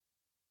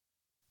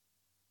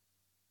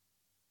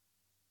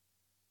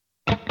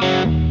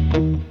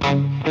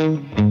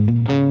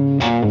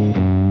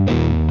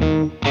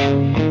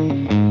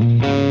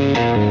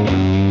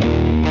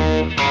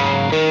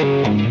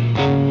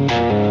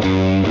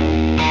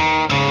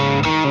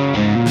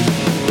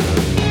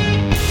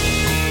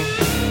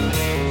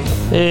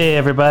Hey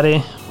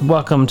everybody,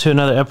 welcome to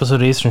another episode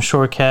of Eastern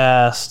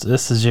Shorecast.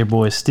 This is your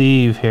boy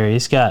Steve here.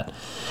 He's got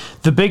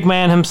the big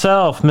man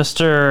himself,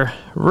 Mr.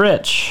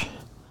 Rich.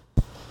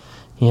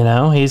 You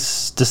know,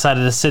 he's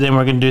decided to sit in.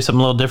 We're going to do something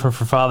a little different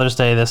for Father's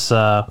Day this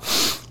go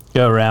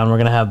around. We're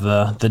going to have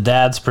the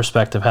dad's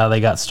perspective, how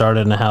they got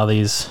started and how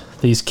these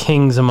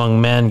kings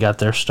among men got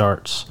their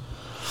starts.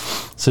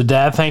 So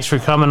Dad, thanks for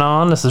coming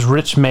on. This is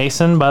Rich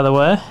Mason, by the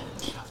way.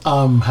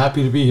 I'm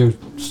happy to be here,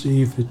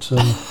 Steve.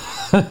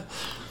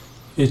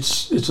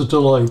 It's a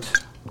delight.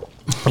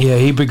 Yeah,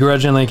 he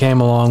begrudgingly came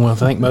along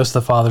with. I think most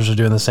of the fathers are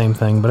doing the same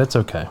thing, but it's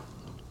okay.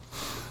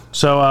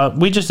 So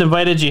we just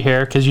invited you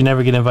here because you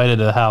never get invited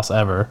to the house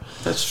ever.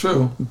 That's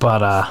true.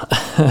 But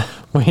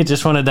we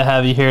just wanted to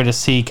have you here to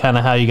see kind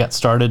of how you got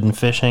started in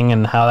fishing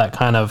and how that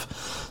kind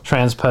of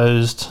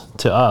transposed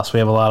to us. We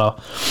have a lot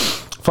of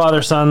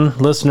father-son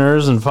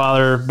listeners and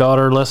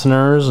father-daughter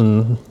listeners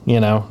and,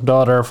 you know,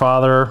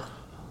 daughter-father,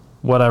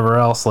 whatever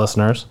else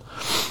listeners.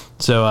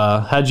 So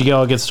how'd you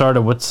all get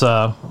started?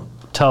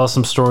 Tell us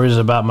some stories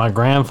about my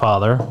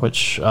grandfather,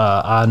 which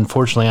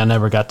unfortunately I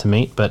never got to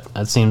meet, but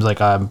it seems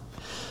like I'm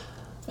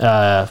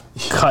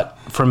cut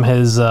from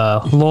his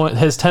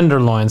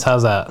tenderloins.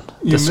 How's that?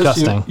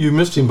 Disgusting. You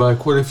missed him by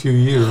quite a few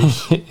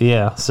years.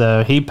 Yeah,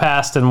 so he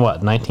passed in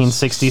what,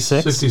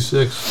 1966?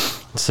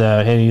 66.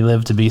 So he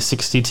lived to be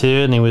 62,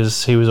 and he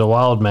was a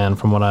wild man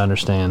from what I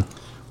understand.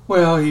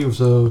 Well, he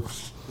was a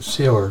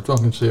sailor,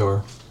 drunken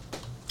sailor.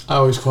 I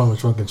always call him a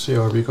drunken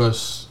sailor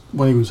because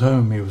when he was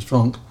home, he was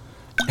drunk.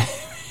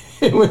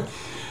 That's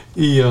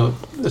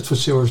what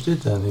sailors did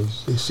then.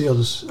 They sailed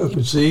this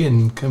open sea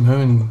and come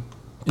home and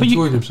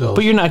enjoyed themselves.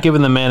 But you're not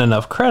giving the man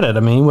enough credit.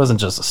 I mean, he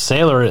wasn't just a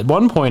sailor. At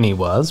one point he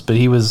was, but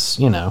he was,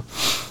 you know,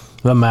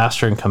 the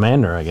master and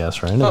commander, I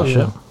guess, right? Oh,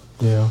 yeah.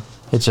 Yeah.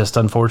 It's just,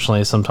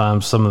 unfortunately,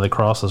 sometimes some of the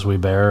crosses we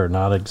bear are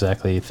not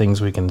exactly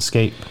things we can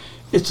escape.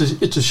 It's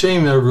a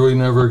shame that I really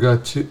never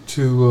got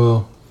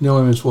to know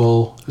him as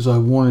well as I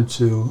wanted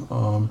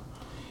to.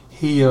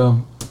 He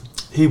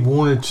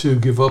wanted to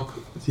give up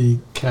the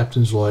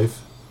captain's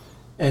life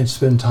and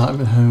spend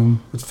time at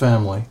home with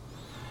family.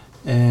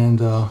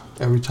 And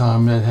every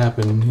time that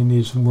happened, he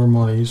needed some more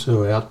money,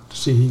 so out to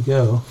sea he'd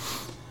go.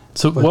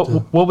 So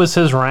what was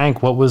his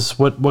rank?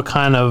 What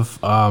kind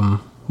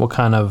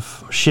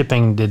of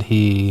shipping did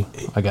he,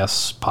 I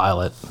guess,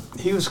 pilot?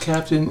 He was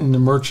captain in the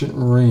Merchant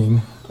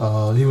Marine.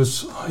 He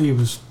was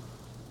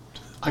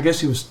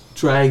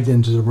dragged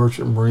into the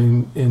Merchant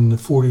Marine in the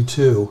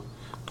 42,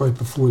 right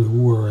before the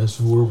war, as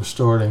the war was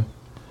starting,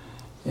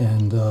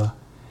 and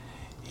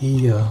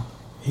he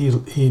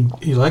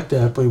liked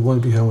that, but he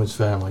wanted to be home with his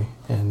family,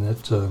 and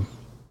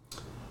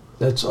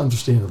that's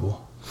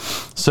understandable.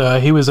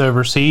 So he was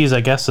overseas, I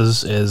guess,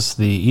 as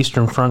the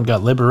Eastern Front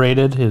got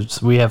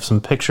liberated. We have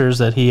some pictures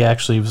that he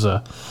actually was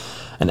an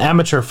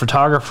amateur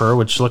photographer,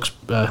 which looks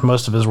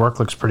most of his work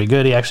looks pretty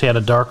good. He actually had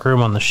a dark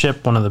room on the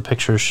ship, one of the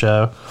pictures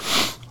show,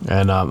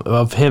 and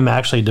of him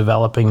actually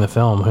developing the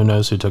film. Who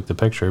knows who took the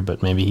picture,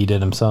 but maybe he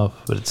did himself.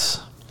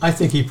 But I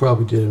think he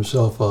probably did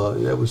himself.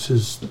 That was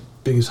his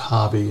biggest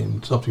hobby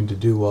and something to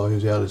do while he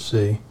was out at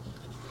sea.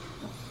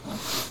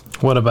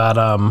 What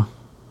about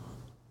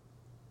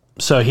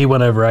so he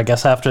went over, I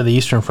guess, after the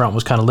Eastern Front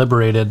was kind of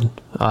liberated.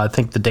 I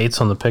think the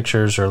dates on the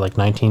pictures are like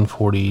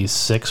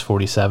 1946,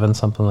 47,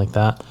 something like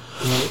that.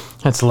 Right.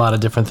 That's a lot of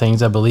different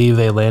things. I believe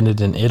they landed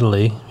in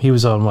Italy. He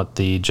was on,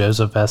 the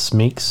Joseph S.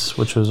 Meeks,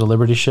 which was a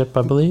Liberty ship,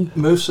 I believe?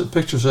 Most of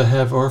the pictures I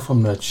have are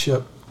from that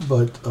ship,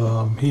 but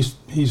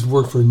he's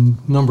worked for a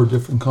number of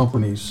different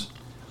companies,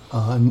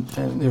 and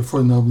therefore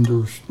a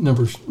number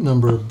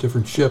of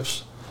different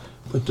ships.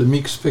 But the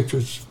Meeks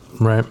pictures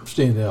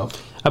stand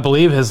out. I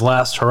believe his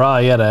last hurrah,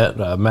 he had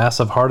a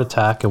massive heart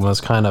attack and was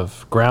kind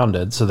of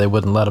grounded, so they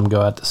wouldn't let him go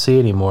out to sea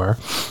anymore.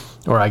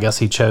 Or I guess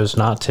he chose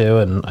not to,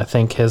 and I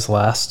think his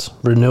last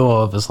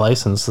renewal of his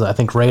license, I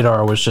think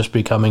radar was just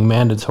becoming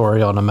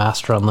mandatory on a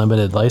Master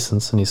Unlimited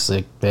license, and he's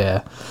like,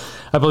 yeah.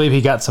 I believe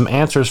he got some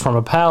answers from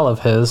a pal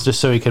of his just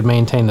so he could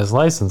maintain his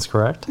license,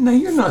 correct? No,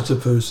 you're not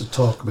supposed to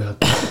talk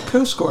about that. The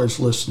Coast Guard's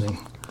listening.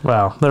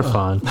 Well, they're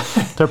fine.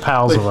 They're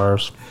pals of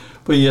ours.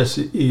 But yes,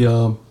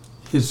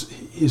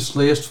 his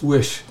last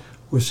wish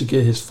was to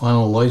get his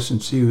final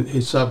license.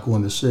 He stopped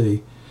going to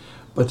sea,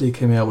 but they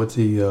came out with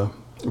the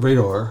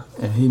radar,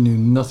 and he knew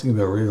nothing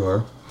about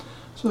radar.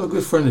 So a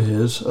good friend of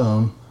his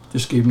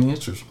just gave him the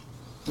answers,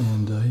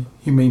 and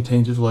he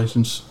maintained his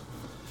license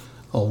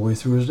all the way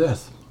through his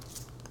death.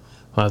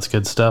 Well, that's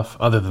good stuff,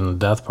 other than the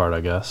death part,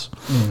 I guess.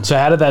 Yeah. So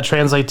how did that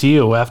translate to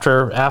you?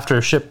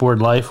 After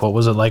shipboard life, what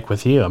was it like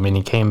with you? I mean,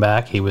 he came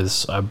back. He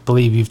was, I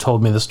believe you've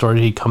told me the story,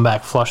 he'd come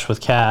back flush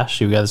with cash.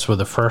 You guys were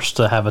the first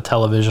to have a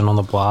television on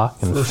the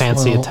block and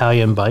fancy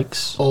Italian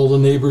bikes. All the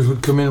neighbors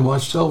would come in and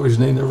watch television.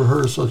 They never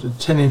heard of such a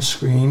 10-inch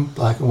screen,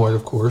 black and white,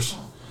 of course.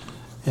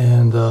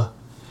 And when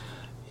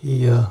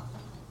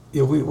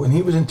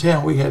he was in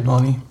town, we had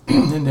money.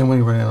 And then when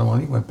he ran out of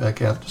money, he went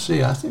back out to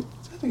sea. I think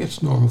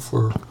it's normal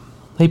for...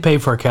 He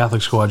paid for a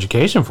Catholic school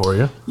education for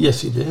you.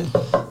 Yes, he did.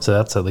 So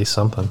that's at least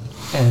something.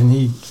 And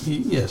he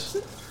yes.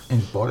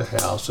 and he bought a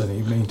house, and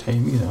he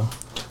maintained,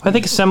 I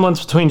think a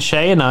semblance between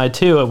Shay and I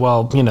too.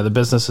 Well, the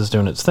business is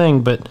doing its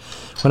thing, but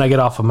when I get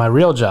off of my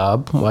real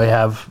job, I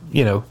have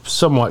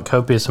somewhat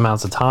copious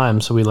amounts of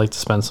time, so we like to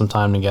spend some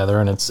time together.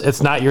 And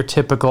it's not your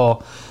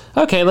typical,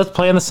 okay, let's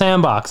play in the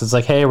sandbox. It's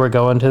like, hey, we're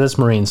going to this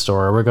marine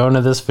store, or we're going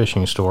to this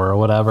fishing store, or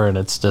whatever. And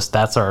it's just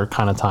that's our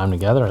kind of time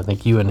together. I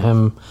think you and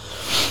him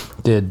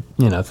did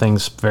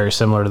things very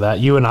similar to that.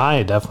 You and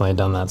I definitely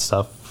done that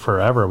stuff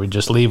forever. We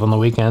just leave on the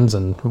weekends,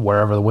 and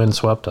wherever the wind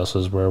swept us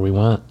is where we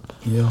went.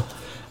 Yeah.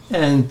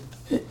 And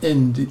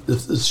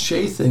the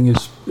Shay thing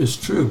is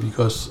true,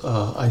 because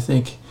I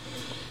think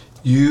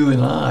you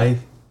and I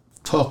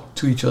talk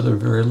to each other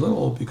very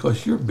little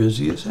because you're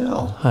busy as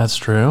hell. That's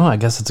true. I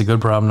guess it's a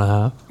good problem to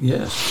have.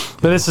 Yes.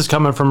 But this is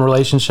coming from a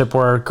relationship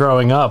where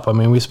growing up, I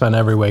mean, we spent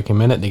every waking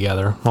minute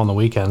together on the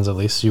weekends. At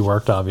least you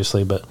worked,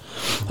 obviously, but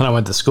when I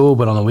went to school,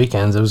 but on the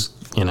weekends, it was,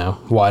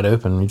 wide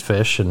open. We'd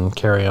fish and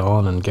carry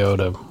on and go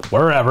to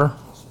wherever.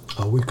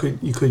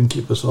 You couldn't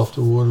keep us off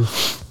the water.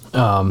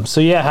 So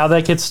yeah, how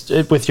that gets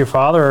with your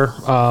father,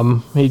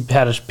 he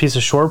had a piece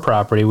of shore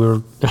property.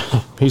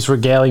 He's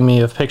regaling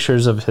me of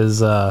pictures of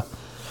his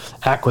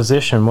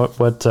acquisition. What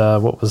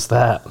was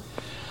that?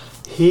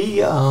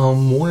 He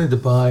wanted to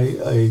buy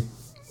a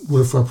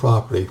waterfront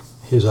property.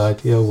 His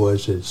idea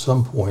was that at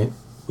some point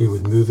we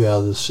would move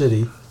out of the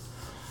city,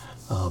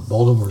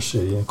 Baltimore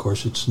City, and of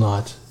course it's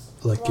not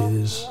like it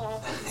is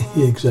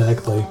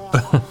exactly.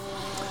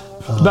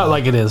 Not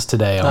like it is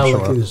today, I'm sure.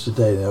 Not like it is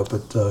today, no,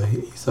 but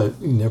he thought,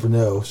 you never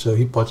know. So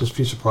he bought this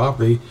piece of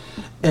property,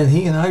 and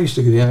he and I used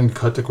to go down and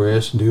cut the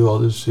grass and do all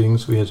those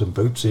things. We had some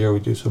boats there.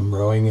 We do some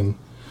rowing, and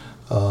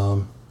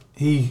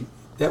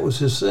that was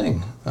his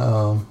thing.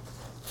 And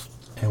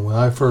when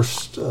I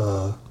first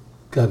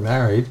got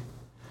married,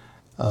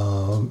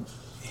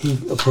 he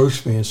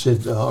approached me and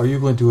said, "Are you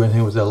going to do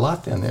anything with that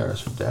lot down there?" I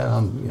said, "Dad,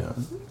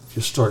 I'm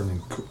just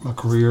starting my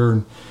career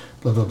and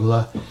blah blah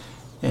blah."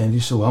 And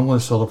he said, "Well, I'm going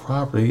to sell the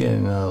property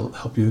and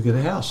help you get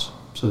a house."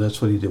 So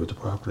that's what he did with the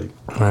property.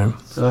 Right.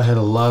 But I had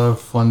a lot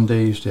of fun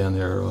days down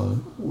there.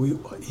 We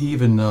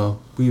even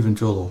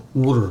drilled a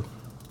water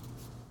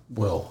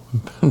well.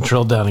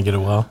 Drilled down and get a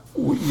well.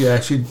 We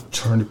actually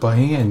turned it by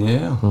hand,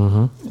 yeah.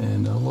 Mm-hmm.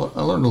 And I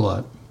learned a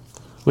lot.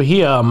 Well,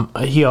 he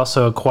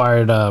also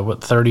acquired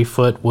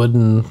 30-foot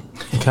wooden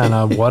kind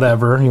of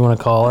whatever you want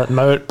to call it,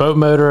 boat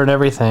motor and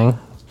everything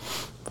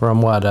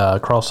from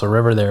across the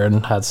river there,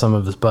 and had some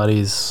of his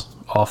buddies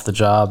off the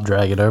job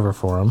drag it over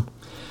for him.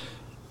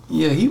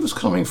 Yeah, he was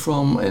coming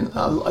from, and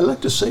I like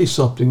to say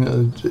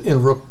something to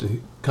interrupt the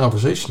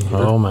conversation here.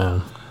 Oh,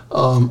 man.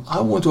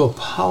 I want to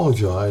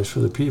apologize for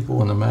the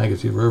people in the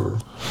Magothy River.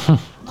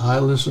 I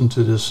listen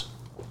to this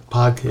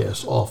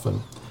podcast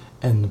often,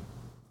 and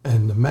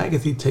the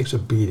Magothy takes a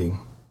beating.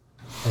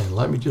 And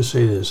let me just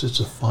say this: it's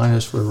the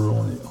finest river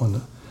on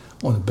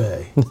the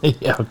bay.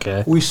 Yeah,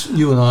 okay.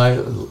 You and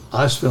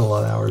I spent a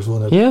lot of hours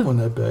on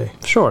that bay.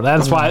 Sure,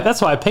 that's why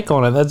I pick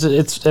on it.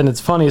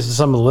 It's funny to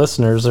some of the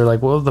listeners. They're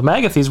like, "Well, the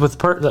Magathys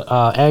with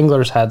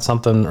anglers had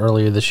something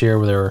earlier this year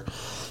where they were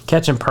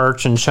catching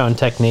perch and showing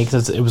techniques.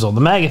 It was on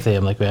the Magathey."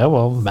 I'm like, "Yeah,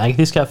 well, the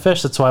Magathys got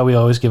fish. That's why we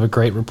always give a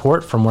great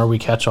report from where we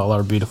catch all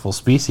our beautiful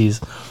species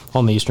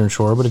on the Eastern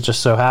Shore." But it just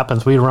so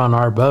happens we run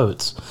our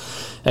boats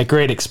at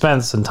great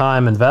expense and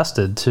time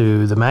invested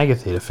to the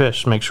Magathey to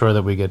fish, make sure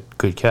that we get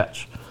good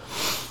catch.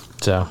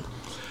 So,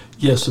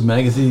 yes, the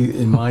Magathey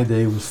in my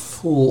day was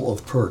full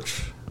of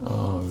perch. It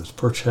was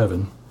perch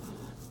heaven,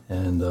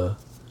 and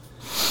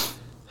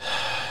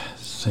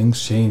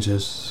things change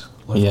as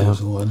life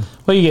goes on.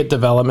 Well, you get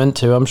development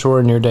too. I'm sure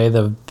in your day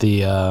the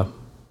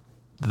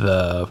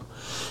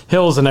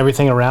hills and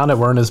everything around it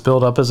weren't as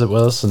built up as it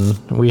was, and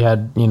we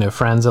had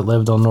friends that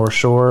lived on North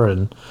Shore,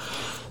 and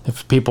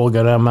if people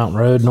go down Mountain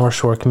Road, North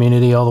Shore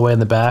community, all the way in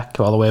the back,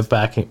 all the way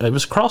back, it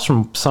was across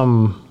from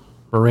some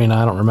marina,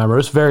 I don't remember. It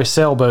was very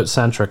sailboat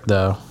centric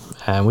though,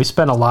 and we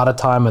spent a lot of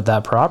time at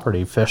that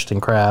property, fished and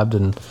crabbed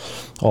and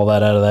all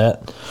that out of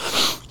that.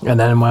 And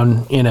then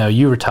when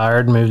you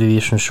retired and moved to the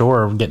Eastern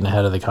Shore, we're getting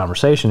ahead of the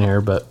conversation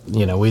here, but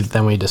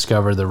we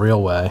discovered the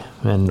real way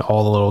and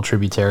all the little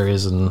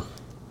tributaries and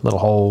little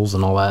holes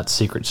and all that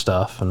secret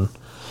stuff and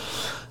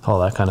all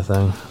that kind of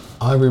thing.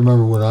 I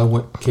remember when I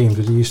came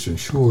to the Eastern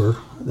Shore,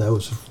 that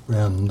was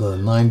around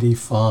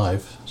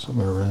 95,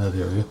 somewhere around that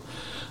area.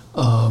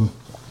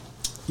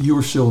 You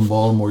were still in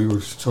Baltimore. You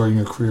were starting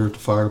your career at the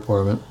fire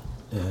department,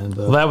 and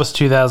well, that was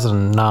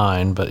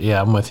 2009. But yeah,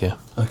 I'm with you.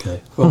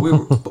 Okay, but we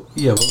were but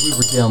we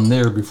were down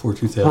there before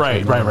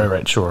 2009.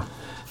 Right. Sure.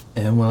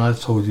 And when I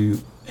told you,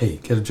 hey,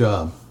 get a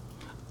job,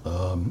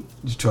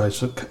 you tried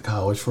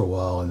college for a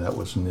while, and that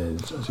wasn't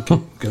it. So I said,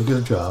 go get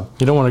a job.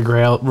 You don't want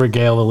to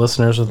regale the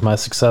listeners with my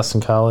success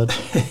in college.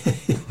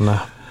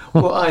 No.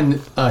 Well, I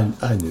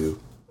knew.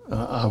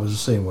 I was the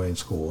same way in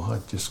school. I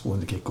just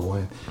wanted to get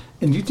going,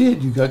 and you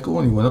did. You got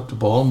going. You went up to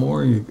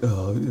Baltimore. You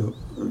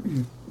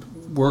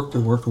worked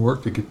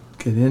to get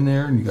in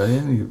there, and you got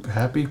in. And you're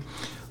happy,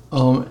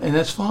 and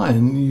that's fine.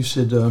 And you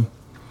said,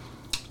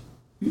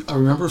 I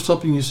remember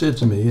something you said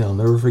to me. I'll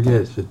never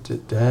forget.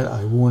 It. Dad,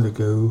 I want to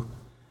go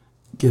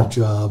get a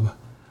job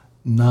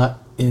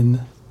not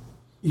in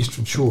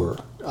Eastern Shore.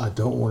 I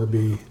don't want to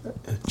be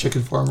a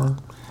chicken farmer,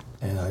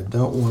 and I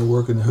don't want to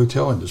work in the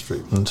hotel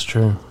industry. That's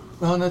true.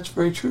 Well, that's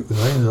very true,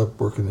 because I ended up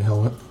working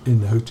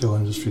in the hotel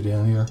industry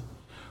down here.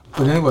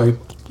 But anyway,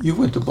 you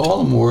went to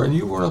Baltimore, and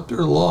you weren't up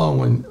there long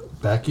when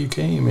back you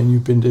came, and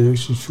you've been to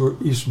Eastern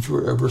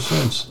Shore ever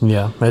since.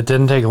 Yeah, it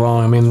didn't take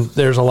long. I mean,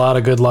 there's a lot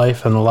of good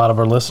life, and a lot of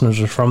our listeners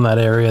are from that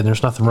area, and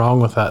there's nothing wrong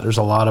with that. There's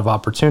a lot of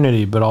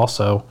opportunity, but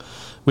also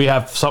we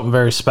have something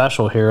very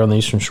special here on the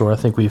Eastern Shore. I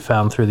think we've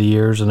found through the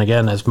years, and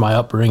again, as my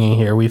upbringing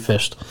here, we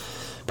fished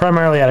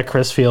primarily out of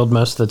Crisfield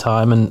most of the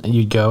time, and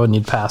you'd go and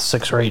you'd pass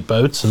 6 or 8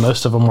 boats, and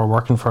most of them were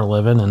working for a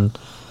living. And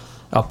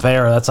up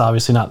there, that's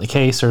obviously not the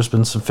case. There's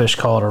been some fish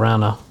caught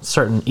around a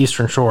certain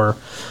Eastern Shore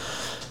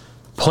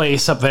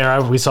place up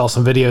there. We saw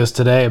some videos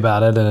today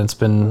about it, and it's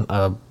been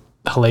a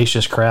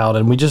hellacious crowd,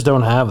 and we just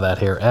don't have that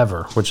here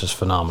ever, which is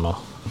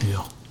phenomenal.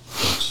 Yeah,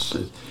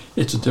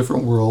 it's a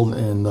different world,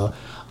 and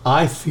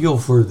I feel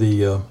for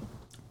the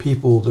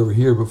people that were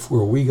here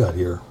before we got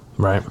here.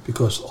 Right.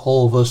 Because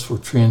all of us were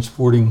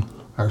transporting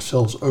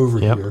ourselves over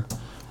here.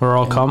 We're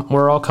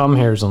all come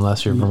here's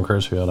unless you're from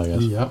Crisfield, I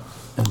guess. Yep.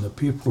 And the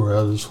people are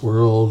out of this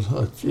world.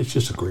 It's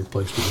just a great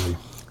place to be.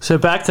 So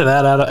back to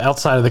that,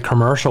 outside of the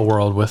commercial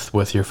world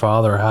with your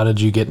father, how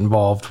did you get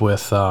involved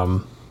with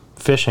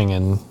fishing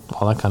and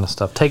all that kind of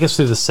stuff? Take us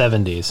through the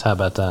 70s. How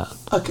about that?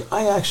 Okay,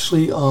 I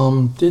actually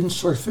didn't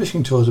start fishing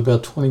until I was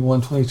about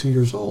 21, 22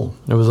 years old.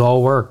 It was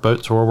all work.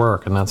 Boats were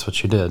work, and that's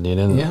what you did. You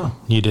didn't. Yeah.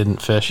 You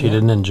didn't fish. You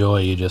didn't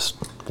enjoy. You just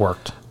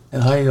worked.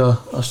 And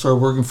I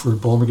started working for the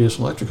Baltimore Gas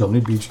and Electric Company,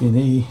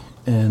 BG&E,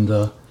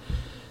 and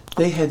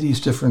they had these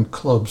different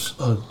clubs,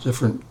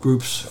 different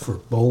groups for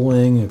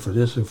bowling and for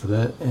this and for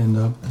that.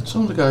 And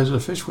some of the guys that I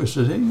fished with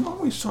said, hey, why don't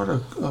we start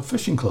a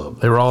fishing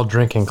club? They were all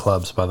drinking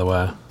clubs, by the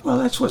way. Well,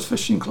 that's what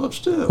fishing clubs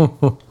do.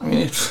 I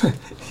mean,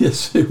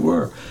 yes, they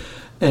were.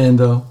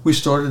 And we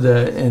started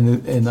that,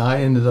 and I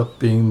ended up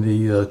being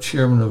the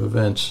chairman of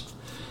events.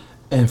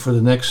 And for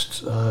the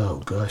next,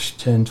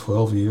 10,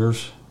 12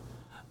 years,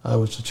 I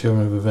was the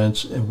chairman of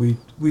events, and we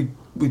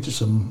did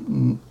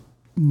some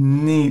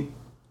neat,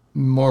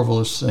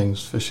 marvelous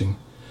things fishing.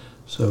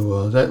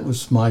 So that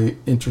was my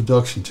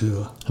introduction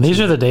to. And these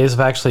are the days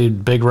of actually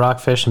big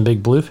rockfish and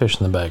big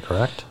bluefish in the bay,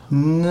 correct?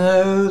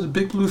 No, the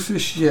big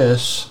bluefish,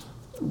 yes.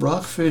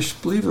 Rockfish,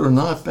 believe it or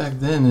not, back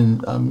then,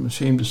 and I'm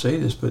ashamed to say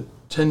this, but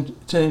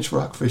 10-inch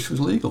rockfish was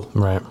legal.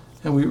 Right.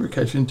 And we were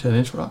catching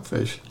 10-inch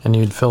rockfish. And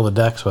you'd fill the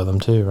decks with them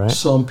too, right?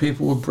 Some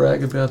people would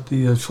brag about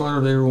the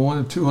charter they were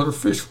wanting, 200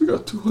 fish. We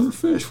got 200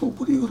 fish. Well,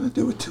 what are you going to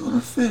do with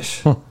 200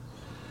 fish?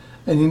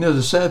 And you know,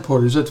 the sad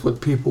part is that's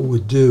what people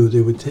would do.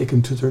 They would take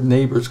them to their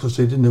neighbors because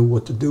they didn't know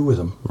what to do with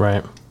them.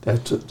 Right.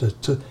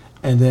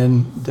 And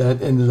then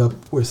that ended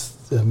up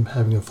with them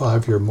having a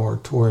 5-year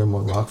moratorium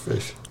on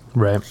rockfish.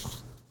 Right.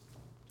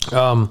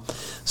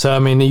 So, I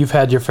mean, you've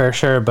had your fair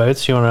share of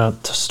boats. You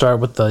want to start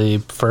with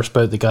the first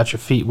boat that got your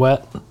feet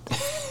wet?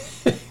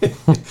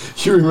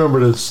 You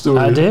remember that story?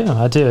 I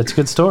do. It's a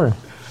good story.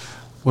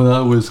 When I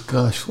was,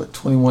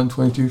 21,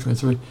 22,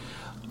 23,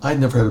 I'd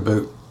never had a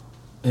boat.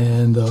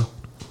 And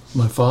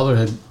my father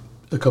had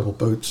a couple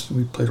boats.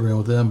 We played around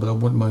with them, but I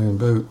wanted my own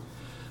boat.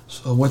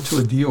 So I went to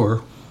a dealer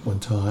one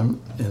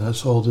time, and I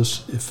saw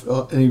this. If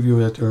any of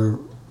you out there are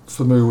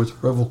familiar with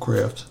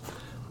Revelcraft,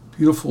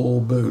 beautiful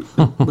old boat.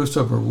 Most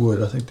of them are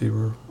wood. I think they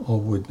were all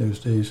wood in those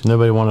days.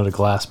 Nobody wanted a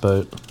glass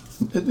boat.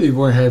 They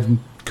hadn't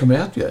come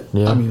out yet.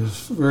 Yeah. I mean,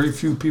 very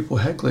few people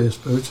had glass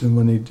boats, and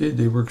when they did,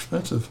 they were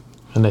expensive.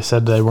 And they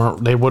said they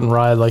wouldn't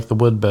ride like the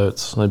wood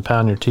boats. They'd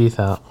pound your teeth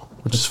out,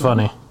 which is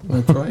funny.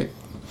 That's right.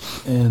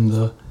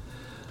 And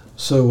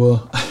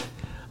so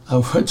I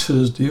went to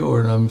this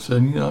dealer, and I'm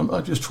saying,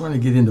 I'm just trying to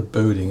get into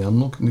boating. I'm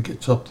looking to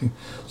get something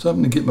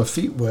to get my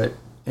feet wet.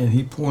 And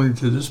he pointed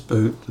to this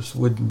boat, this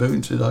wooden boat,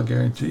 and said, I'll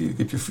guarantee you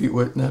get your feet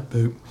wet in that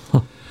boat.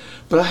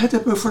 But I had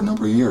that boat for a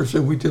number of years,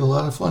 and we did a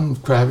lot of fun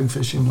crabbing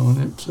fishing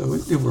on it, so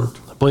it worked.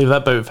 I believe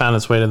that boat found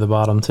its way to the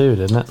bottom too,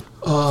 didn't it?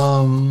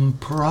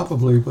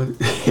 Probably, but...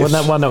 Wasn't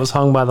that one that was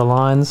hung by the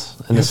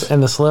lines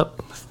in the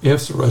slip?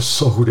 After I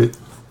sold it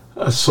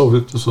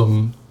to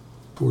some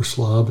poor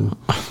slob, and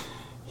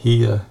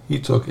he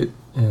took it,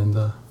 and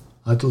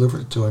I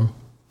delivered it to him.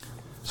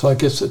 So I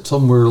guess that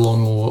somewhere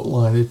along the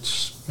line,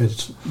 it's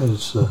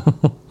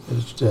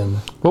done.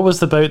 What was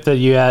the boat that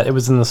you had? It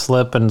was in the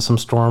slip, and some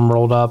storm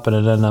rolled up, and it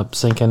ended up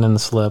sinking in the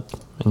slip.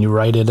 And you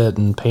righted it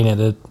and painted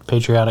it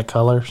patriotic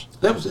colors.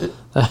 That was it.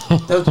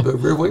 That was the boat,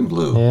 red, white, and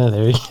blue. Yeah,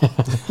 there you go.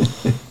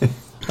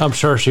 I'm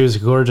sure she was a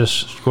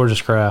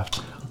gorgeous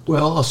craft.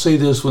 Well, I'll say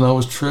this: when I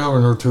was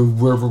trailing her to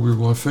wherever we were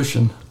going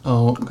fishing,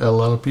 got a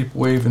lot of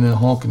people waving and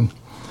honking,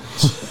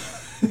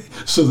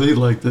 so they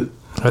liked it.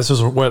 This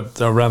was around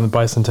the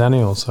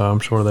bicentennial, so I'm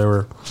sure they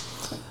were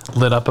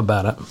lit up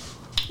about it.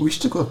 We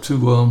used to go up to...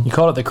 you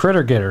called it the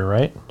Critter Getter,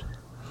 right?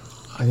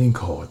 I didn't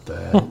call it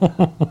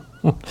that.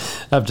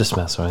 I'm just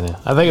messing with you.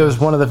 I think it was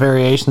one of the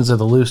variations of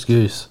the Loose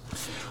Goose.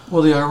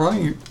 Well, the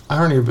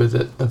irony of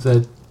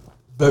that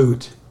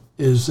boat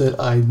is that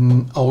I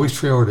always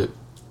trailered it.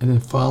 And then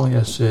finally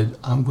I said,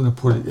 I'm going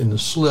to put it in the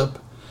slip.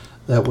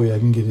 That way I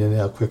can get in and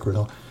out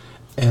quicker.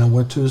 And I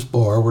went to this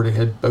bar where they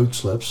had boat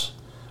slips,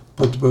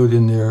 put the boat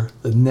in there.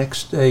 The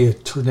next day a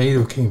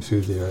tornado came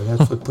through there, and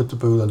that's what put the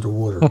boat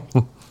underwater.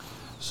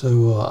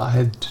 So I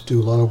had to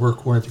do a lot of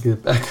work on it to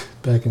get it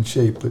back in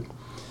shape. But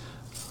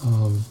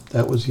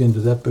that was the end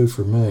of that boat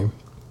for me.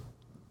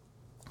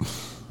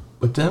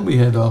 But then we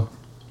had the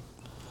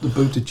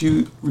boat that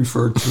you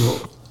referred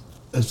to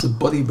as the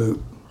buddy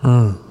boat.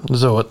 It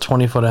was a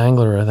 20-foot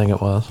angler, I think it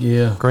was.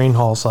 Yeah. Green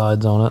hull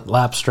sides on it,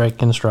 lap strike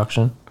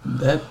construction.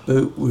 That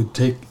boat would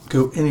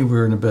go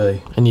anywhere in the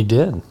bay. And you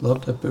did.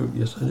 Loved that boat,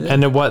 yes I did.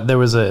 And there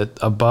was a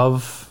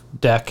above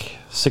deck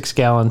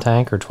 6-gallon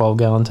tank or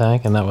 12-gallon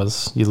tank, and that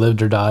was, you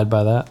lived or died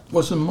by that?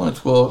 Wasn't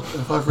much. Well,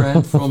 if I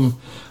ran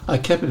I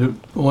kept it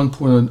at one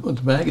point on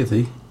the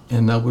Magathy,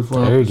 and I would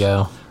run There up. you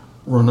go.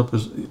 Run up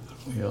as,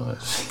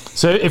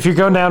 So if you're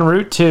going down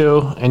Route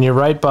 2 and you're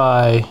right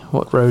by,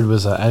 what road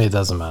was that? It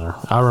doesn't matter.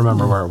 I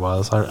remember where it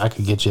was. I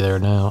could get you there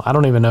now. I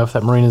don't even know if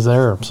that marina's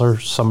there. I'm sure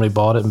somebody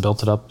bought it and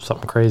built it up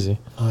something crazy.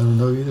 I don't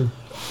know either.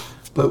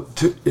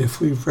 But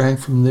if we ran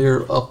from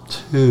there up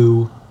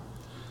to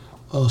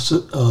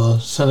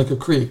Seneca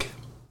Creek,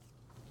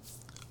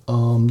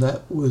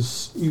 that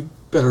was, you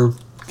better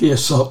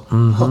gas up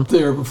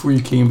there before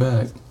you came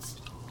back.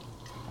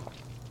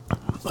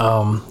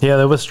 Yeah,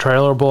 there was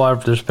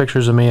trailerable. There's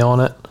pictures of me on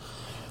it.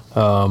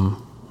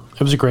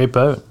 It was a great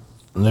boat.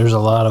 And there's a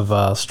lot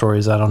of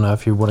stories. I don't know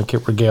if you want to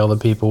regale the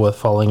people with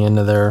falling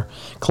into their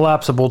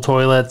collapsible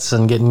toilets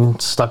and getting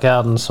stuck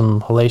out in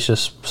some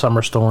hellacious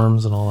summer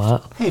storms and all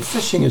that. Hey,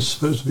 fishing is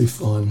supposed to be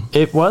fun.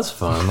 It was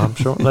fun, I'm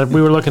sure. Like,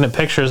 we were looking at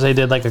pictures. They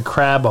did like a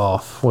crab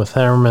off with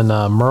him and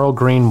Merle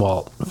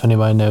Greenwalt. If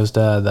anybody knows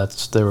Dad,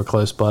 they were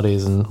close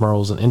buddies, and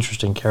Merle's an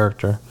interesting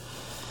character.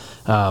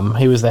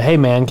 He was the, hey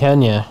man,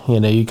 can you?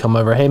 You come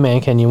over, hey man,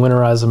 can you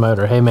winterize the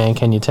motor? Hey man,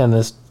 can you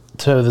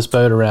tow this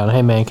boat around?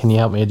 Hey man, can you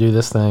help me do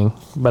this thing?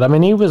 But I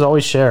mean, he was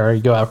always share.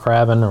 He'd go out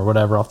crabbing or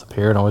whatever off the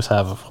pier and always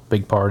have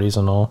big parties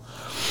and all.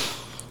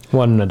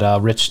 One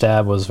that Rich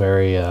Stab was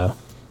very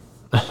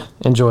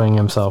enjoying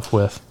himself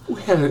with.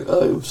 We had it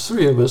was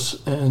three of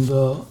us, and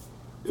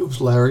it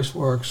was Larry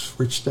Sparks,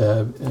 Rich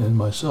Stab, and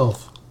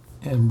myself.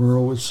 And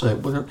Merle would say,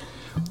 whatever.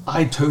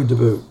 I towed the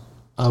boat.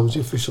 I was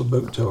the official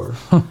boat tower.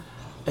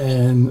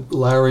 And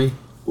Larry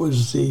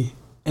was the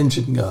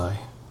engine guy.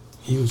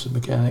 He was the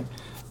mechanic.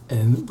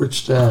 And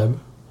Rich Stab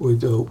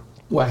would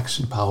wax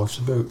and polish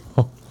the boat.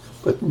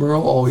 But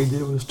Merle, all he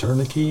did was turn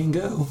the key and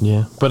go.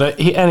 Yeah, but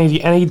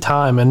any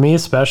time, and me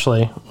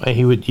especially,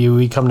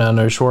 we'd come down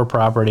to a shore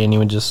property and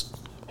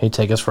he'd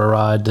take us for a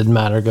ride. Didn't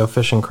matter, go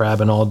fishing,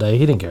 crabbing all day.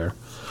 He didn't care.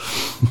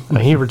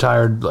 He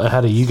retired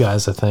ahead of you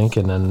guys, I think,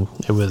 and then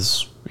it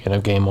was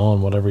game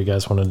on, whatever you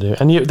guys want to do.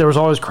 And there was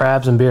always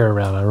crabs and beer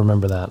around. I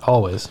remember that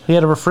always. He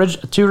had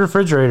two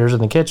refrigerators in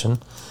the kitchen,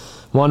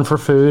 one for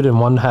food and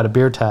one had a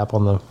beer tap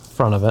on the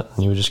front of it,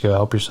 and you would just go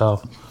help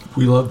yourself.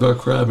 We loved our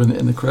crabbing,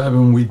 and the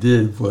crabbing we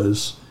did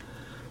was,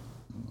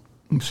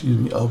 hand lines.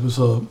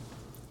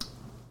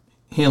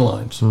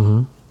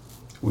 Mm-hmm.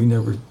 We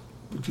never,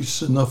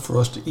 just enough for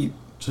us to eat,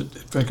 to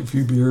drink a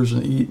few beers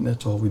and eat, and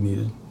that's all we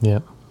needed. Yeah.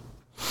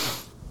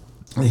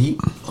 And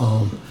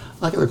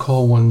I got a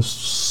call one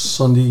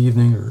Sunday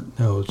evening,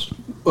 it's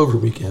over the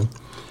weekend,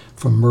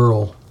 from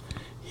Merle.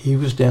 He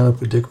was down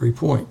up at Dickory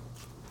Point.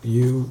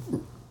 You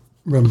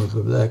remember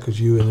that because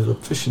you ended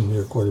up fishing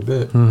there quite a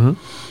bit.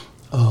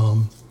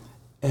 Mm-hmm.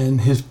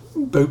 And his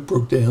boat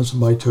broke down.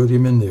 Somebody towed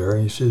him in there,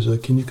 and he says,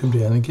 "Can you come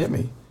down and get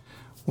me?"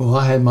 Well,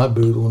 I had my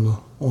boat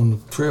on the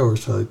trailer,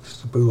 so I took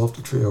the boat off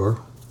the trailer,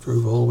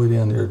 drove all the way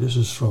down there. This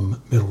is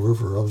from Middle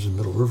River. I was in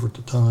Middle River at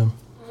the time.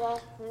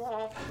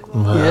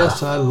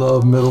 Yes, I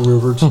love Middle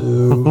River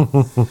too.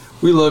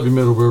 We love you,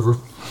 Middle River.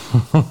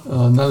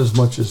 Not as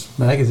much as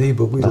Magathy,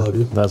 but we love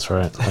you. That's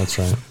right. That's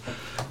right.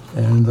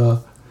 And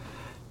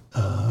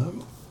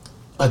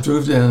I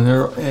drove down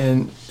there,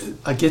 and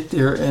I get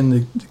there, and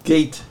the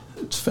gate,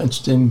 it's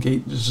fenced-in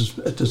gate. This is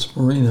at this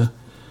marina.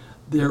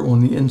 There on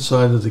the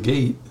inside of the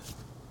gate,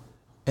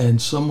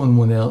 and someone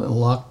went out and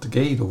locked the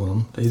gate on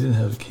them. They didn't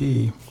have a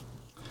key,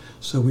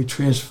 so we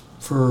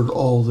transferred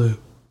all the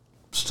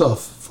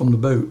stuff from the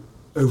boat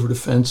over the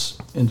fence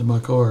into my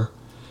car,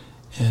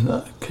 and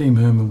I came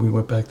home, and we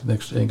went back the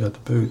next day and got the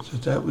boat. So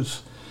that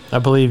was. I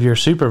believe your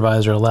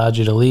supervisor allowed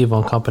you to leave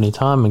on company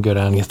time and go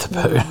down and get the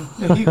boat.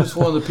 And he was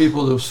one of the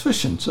people that was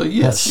fishing, so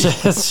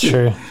yes, that's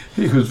true.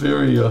 He was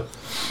very,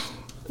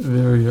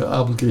 very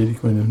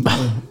obligated when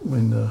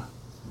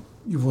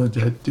you wanted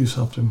to do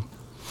something.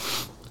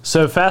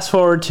 So fast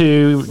forward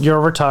to your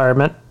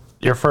retirement,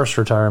 your first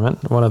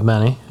retirement, one of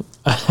many,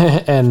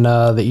 and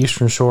the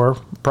Eastern Shore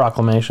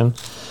Proclamation.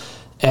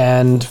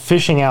 And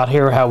fishing out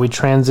here, how we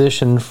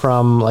transitioned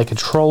from like a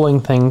trolling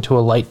thing to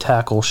a light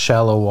tackle,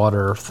 shallow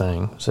water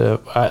thing.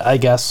 So I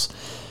guess,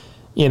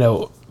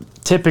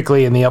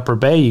 typically in the Upper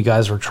Bay, you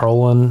guys were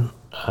trolling.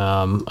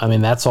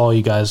 That's all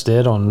you guys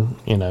did on,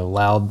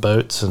 loud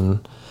boats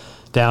and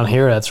Down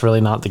here, that's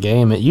really not the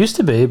game. It used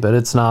to be, but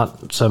it's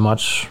not so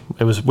much.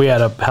 We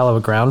had a hell of a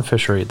ground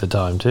fishery at the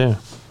time, too.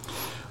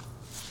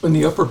 In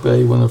the Upper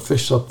Bay, when I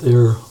fished up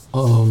there,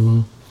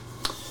 you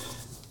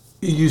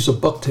use a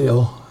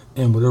bucktail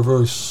and whatever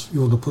else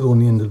you want to put on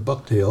the end of the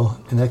bucktail,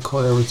 and that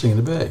caught everything in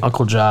the bay.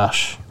 Uncle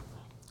Josh.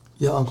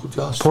 Yeah, Uncle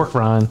Josh. Pork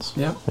rinds.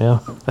 Yeah. Yeah.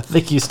 I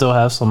think you still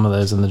have some of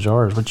those in the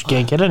jars, but you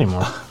can't get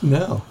anymore.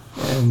 No.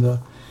 And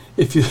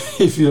if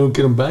you don't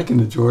get them back in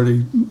the jar,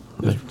 they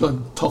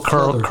tough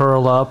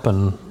curl up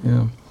and...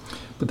 Yeah.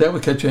 But that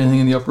would catch anything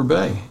in the Upper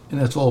Bay, and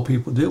that's all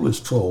people did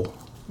was troll.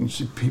 You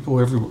see people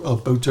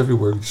boats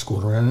everywhere just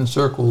going around in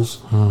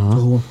circles.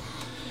 Trolling.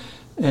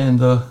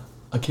 And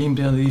I came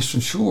down the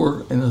Eastern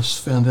Shore and I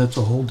found that's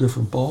a whole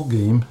different ball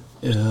game.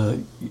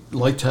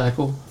 Light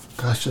tackle,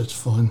 gosh, that's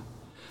fun.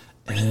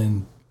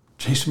 And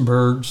chasing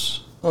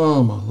birds,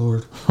 oh my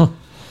Lord.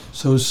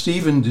 So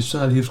Stephen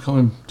decided he was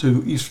coming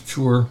to Eastern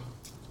Shore.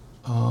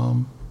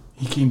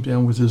 He came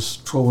down with his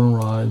trolling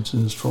rides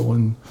and his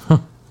trolling,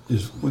 what do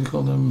you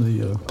call them?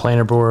 The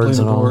planer boards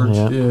and all.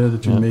 Yeah,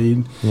 that you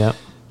made. Yeah.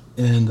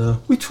 And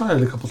we tried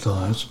it a couple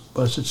times,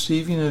 but I said,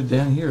 Steve,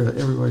 down here,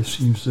 everybody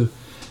seems to...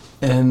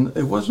 And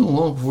it wasn't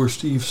long before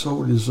Steve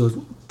sold his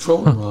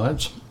trolling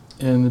rods,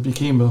 and it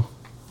became a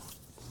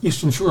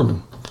Eastern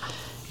Shoreman.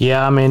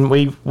 Yeah, I mean,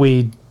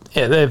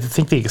 I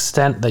think the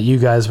extent that you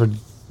guys would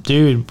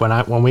do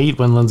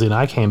when Lindsay and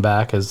I came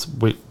back is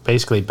we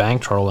basically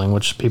bank trolling,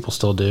 which people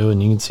still do,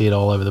 and you can see it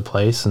all over the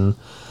place, and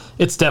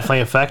it's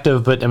definitely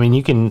effective. But I mean,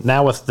 you can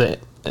now with the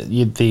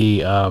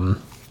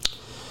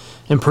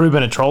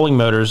improvement of trolling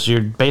motors,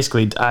 you're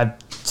basically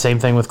same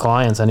thing with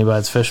clients. Anybody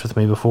that's fished with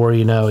me before,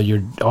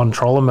 you're on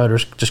trolling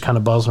motors, just kind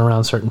of buzzing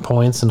around certain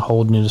points and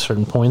holding you to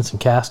certain points and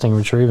casting,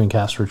 retrieving,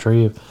 cast,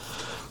 retrieve.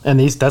 And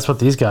that's what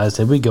these guys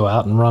did. We go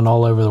out and run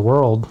all over the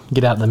world,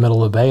 get out in the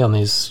middle of the bay on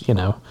these,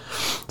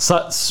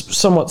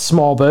 somewhat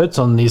small boats.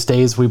 On these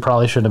days, we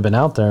probably shouldn't have been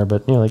out there.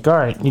 But all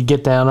right, you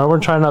get down. We're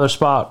going to try another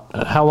spot.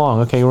 How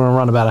long? Okay, we're going to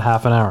run about a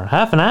half an hour.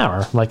 Half an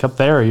hour? Like up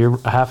there, you're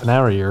a half an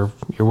hour. You're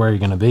where you're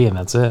going to be, and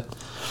that's it.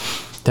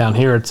 Down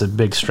here, it's a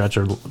big stretch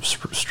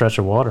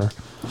of water.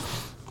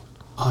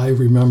 I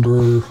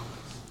remember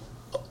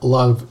a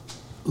lot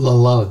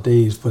of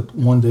days, but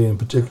one day in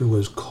particular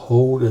was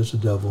cold as the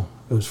devil.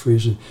 It was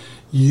freezing.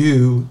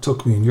 You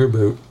took me in your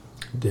boat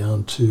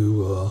down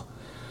to,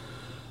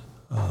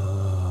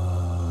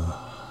 I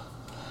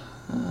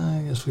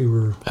guess we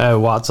were...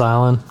 Watts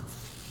Island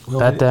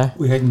that day?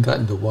 We hadn't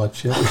gotten to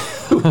Watts yet.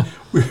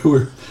 We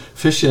were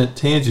fishing at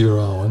Tangier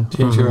Island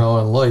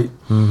Island Light.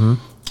 Mm-hmm.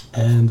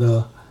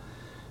 And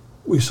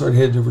we started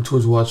heading over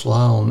towards Watts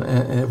Island,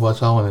 and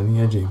the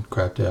engine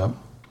crapped out.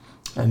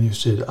 And you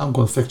said, I'm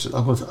going to fix it.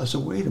 I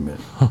said, wait a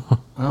minute.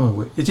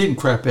 It didn't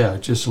crap out.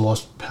 It just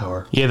lost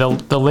power. Yeah,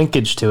 the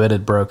linkage to it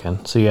had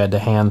broken, so you had to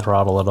hand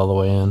throttle it all the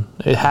way in.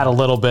 It had a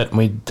little bit, and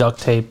we duct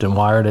taped and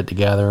wired it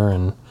together,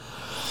 and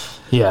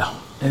yeah.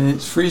 And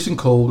it's freezing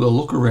cold. I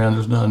look around.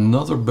 There's not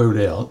another boat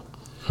out.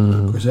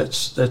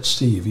 Because that's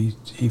Steve.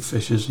 He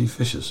fishes.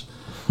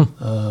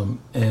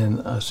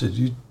 And I said,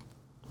 you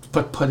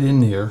put in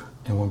there,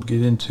 and when we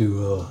get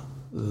into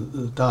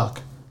the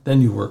dock,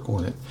 then you work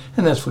on it.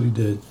 And that's what he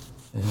did.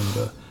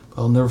 And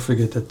I'll never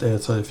forget that day. I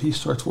thought, if he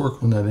starts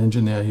working on that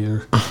engine out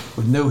here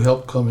with no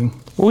help coming.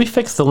 Well, we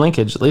fixed the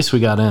linkage. At least we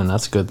got in.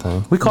 That's a good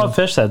thing. We caught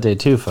fish that day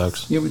too,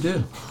 folks. Yeah, we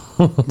did.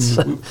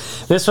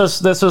 This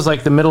was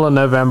like the middle of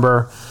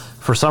November.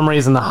 For some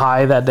reason, the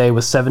high that day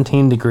was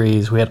 17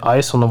 degrees. We had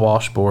ice on the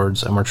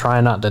washboards, and we're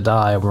trying not to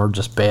die. And we're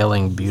just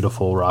bailing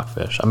beautiful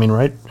rockfish. I mean,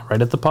 right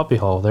at the puppy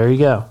hole. There you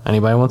go.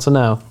 Anybody wants to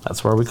know?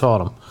 That's where we caught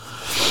them.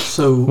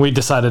 So we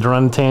decided to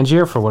run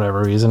Tangier for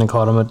whatever reason and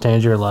caught them at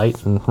Tangier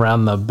Light and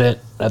round the bit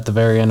at the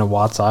very end of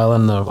Watts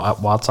Island, the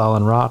Watts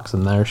Island rocks,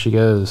 and there she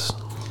goes.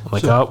 I'm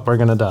like, we're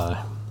going to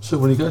die. So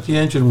when he got the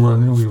engine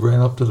running, we ran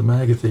up to the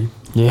Magathy.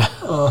 Yeah.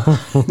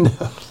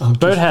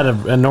 Boat had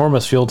an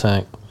enormous fuel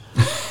tank.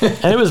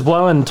 And it was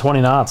blowing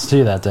 20 knots,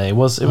 too, that day. It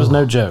was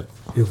no joke.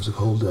 It was a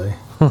cold day.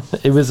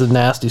 It was a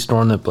nasty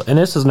storm. And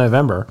this is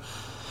November.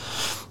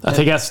 I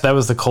think that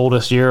was the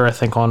coldest year, I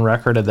think, on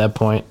record at that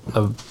point.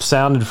 The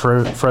sound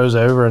had froze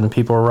over, and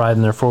people were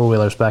riding their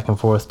four-wheelers back and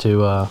forth to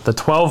the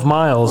 12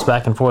 miles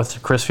back and forth to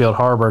Crisfield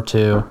Harbor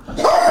to...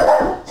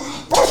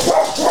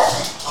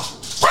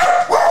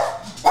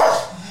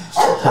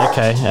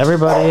 Okay,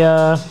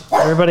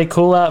 everybody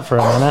cool out for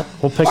a minute.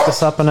 We'll pick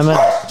this up in a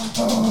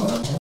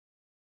minute.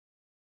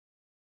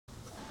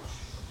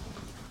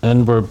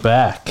 And we're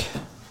back.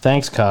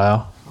 Thanks,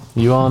 Kyle.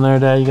 You on there,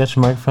 Dad? You got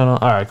your microphone on?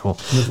 All right, cool.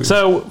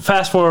 So,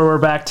 fast forward, we're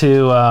back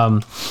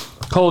to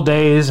cold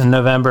days in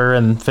November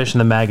and fishing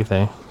the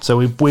Magathy. So,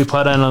 we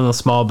put in on the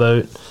small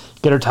boat,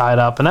 get her tied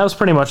up, and that was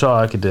pretty much all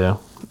I could do.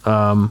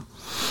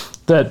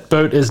 That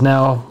boat is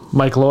now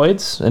Mike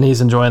Lloyd's, and he's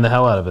enjoying the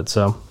hell out of it.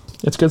 So,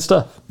 it's good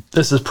stuff.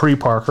 This is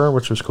pre-Parker,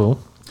 which was cool.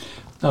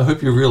 I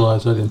hope you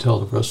realize I didn't tell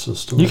the rest of the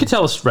story. You can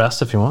tell us the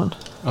rest if you want.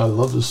 I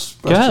love this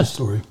rest of the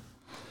story.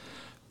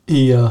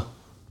 He...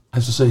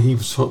 as I say, he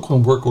was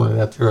going to work on it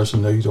out there. I said,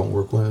 no, you don't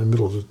work on it in the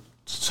middle of the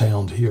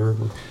sound here.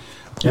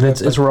 And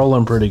it's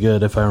rolling pretty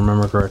good, if I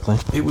remember correctly.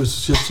 It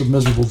was just a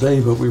miserable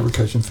day, but we were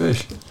catching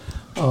fish.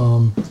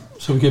 So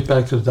we get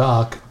back to the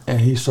dock,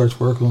 and he starts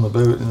working on the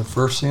boat, and the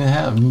first thing that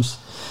happens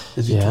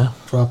is he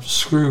drops a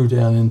screw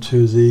down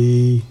into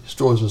the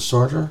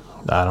starter.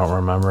 I don't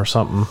remember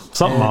something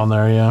on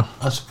there. Yeah.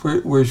 I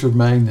said, "Where's your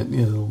magnet?"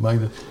 You know, the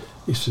magnet.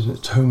 He said,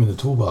 "It's home in the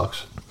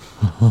toolbox."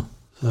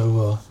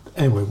 So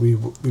anyway, we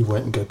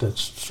went and got that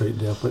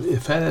straightened out. But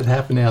if that had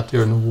happened out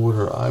there in the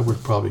water, I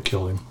would probably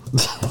kill him.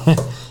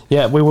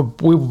 Yeah, we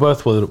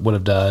both would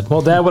have died.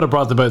 Well, Dad would have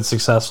brought the boat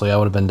successfully. I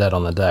would have been dead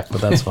on the deck,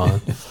 but that's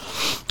fine.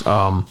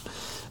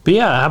 But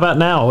yeah, how about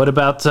now? What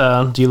about,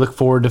 do you look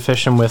forward to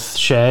fishing with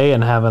Shay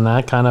and having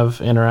that kind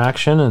of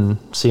interaction and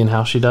seeing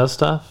how she does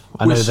stuff?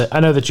 I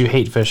know that you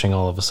hate fishing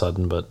all of a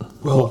sudden, but...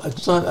 Well,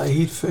 it's not I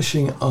hate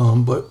fishing,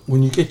 but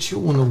when you get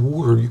you on the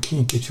water, you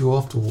can't get you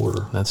off the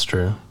water. That's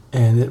true.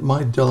 And at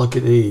my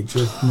delicate age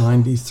of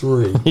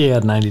 93... Yeah,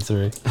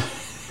 93.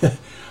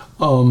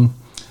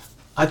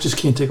 I just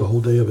can't take a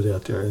whole day of it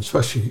out there,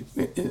 especially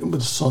with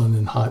the sun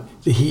and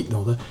the heat and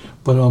all that.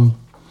 But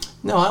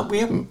no,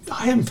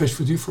 I haven't fished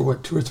with you for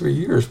 2 or 3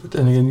 years. But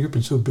then again, you've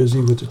been so busy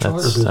with the charter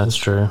business. That's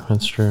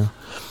true.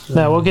 So,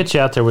 no, we'll get you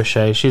out there with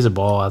Shay. She's a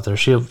ball out there.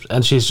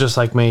 She's just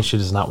like me. She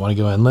does not want to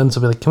go in. Lynn's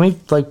will be like, "Can we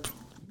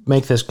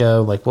make this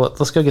go? Well,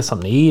 let's go get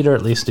something to eat or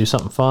at least do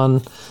something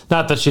fun."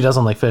 Not that she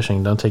doesn't like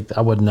fishing.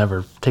 I would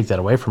never take that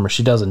away from her.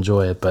 She does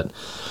enjoy it, but.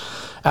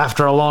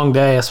 After a long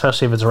day,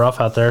 especially if it's rough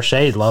out there,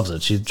 Shay loves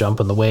it. She's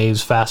jumping the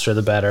waves, faster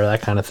the better,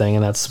 that kind of thing.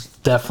 And that's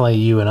definitely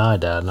you and I,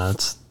 Dad.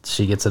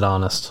 She gets it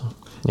honest,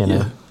 you know.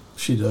 Yeah,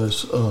 she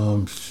does.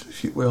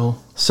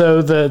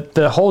 So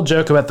the whole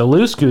joke about the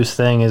loose goose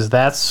thing is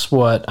that's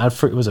what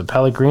was it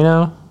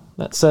Pellegrino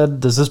that said?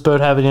 Does this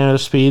boat have any other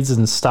speeds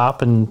and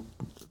stop in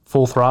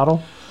full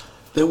throttle?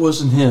 That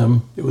wasn't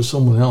him. It was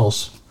someone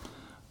else.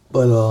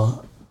 But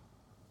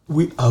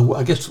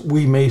I guess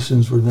we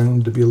Masons were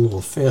known to be a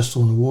little fast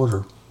on the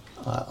water.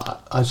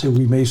 I say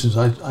we Masons.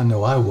 I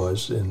know I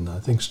was, and I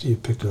think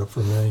Steve picked it up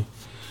from me.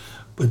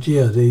 But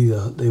yeah, they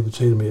would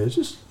say to me, "It's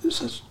just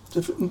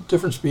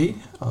different speed."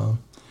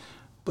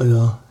 But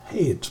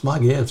hey, it's my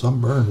gas. I'm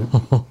burning.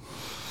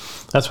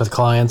 That's with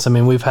clients. I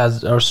mean, we've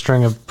had our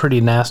string of pretty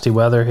nasty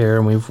weather here,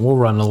 and we'll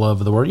run all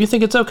over the world. You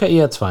think it's okay?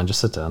 Yeah, it's fine.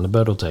 Just sit down. The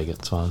boat will take it.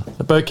 It's fine.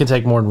 The boat can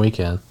take more than we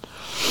can.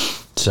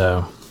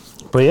 So.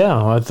 But yeah,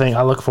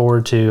 I look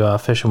forward to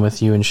fishing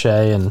with you and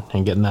Shay and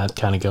getting that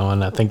kind of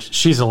going. I think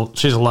she's a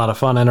lot of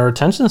fun, and her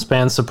attention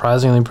span's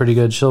surprisingly pretty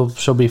good.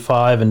 She'll be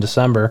 5 in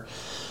December,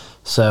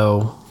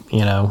 so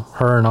you know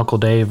her and Uncle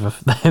Dave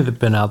have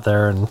been out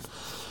there, and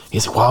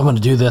he's like, "Well, I'm going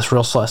to do this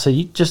real slow." I said,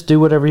 "You just do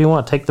whatever you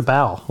want. Take the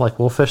bow. Like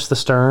we'll fish the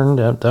stern.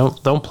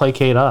 Don't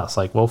placate us.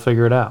 Like we'll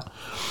figure it out."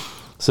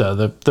 So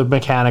the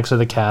mechanics of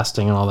the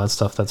casting and all that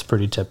stuff, that's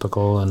pretty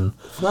typical. And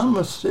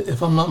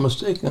if I'm not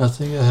mistaken, I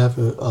think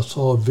I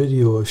saw a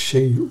video of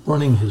Shay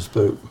running his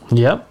boat.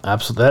 Yep,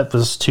 absolutely. That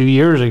was 2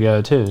 years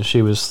ago too.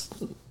 She was,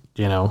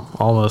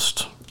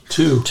 almost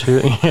two.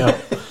 Yeah.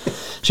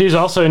 She's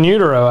also in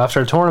utero after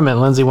a tournament.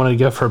 Lindsay wanted to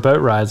go for a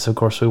boat ride, so of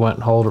course we went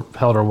and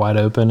held her wide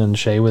open, and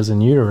Shay was in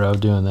utero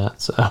doing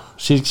that. So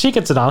she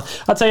gets it on.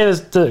 I'll tell you this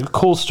the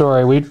cool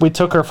story. We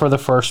took her for the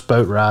first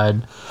boat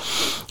ride,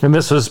 and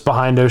this was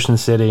behind Ocean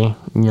City.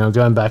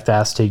 Going back to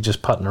Aztec,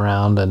 just putting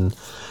around, and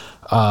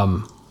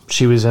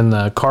she was in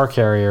the car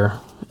carrier,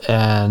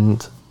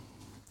 and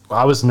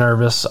I was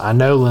nervous. I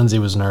know Lindsay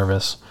was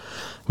nervous.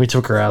 We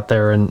took her out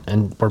there,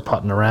 and we're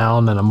putting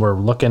around, and we're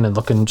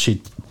looking.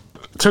 She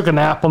took a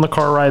nap on the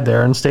car ride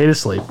there and stayed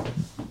asleep.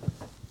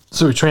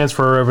 So we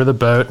transfer her over the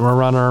boat, and we're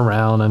running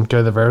around and go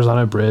to the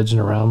Verrazano Bridge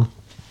and around.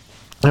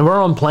 And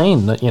we're on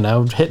plane,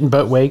 hitting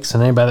boat wakes,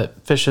 and anybody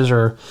that fishes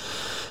or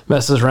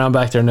messes around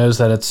back there knows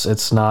that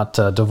it's not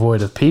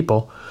devoid of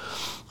people.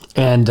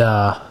 And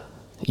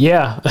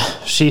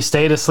she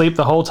stayed asleep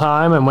the whole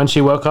time, and when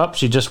she woke up,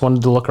 she just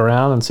wanted to look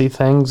around and see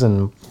things,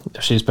 and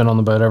she's been on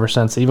the boat ever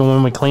since. Even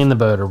when we clean the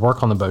boat or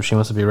work on the boat, she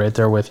wants to be right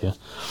there with you.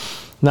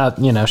 Not,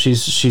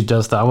 she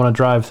does the I want to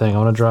drive thing. I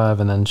want to drive,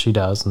 and then she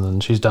does, and then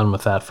she's done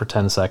with that for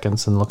 10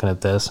 seconds and looking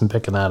at this and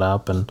picking that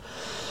up. And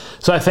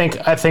so I think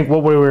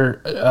what we were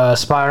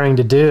aspiring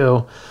to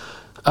do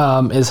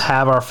is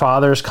have our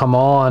fathers come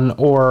on,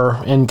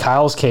 or in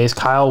Kyle's case,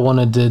 Kyle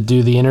wanted to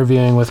do the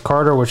interviewing with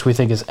Carter, which we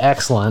think is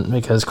excellent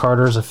because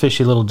Carter's a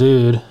fishy little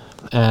dude.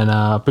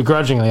 And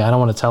begrudgingly, I don't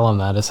want to tell him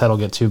that. His head will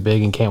get too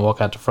big and can't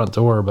walk out the front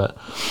door. But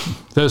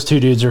those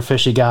two dudes are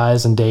fishy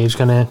guys, and Dave's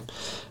going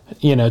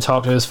to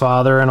talk to his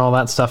father and all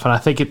that stuff. And I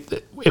think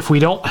if we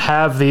don't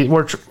have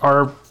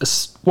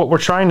what we're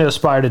trying to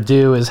aspire to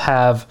do is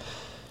have,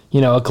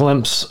 a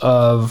glimpse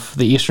of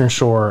the Eastern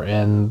Shore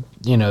and,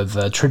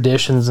 the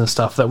traditions and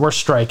stuff that we're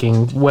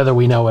striking, whether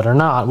we know it or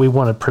not. We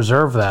want to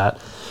preserve that.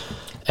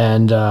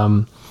 And,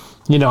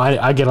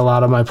 I get a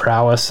lot of my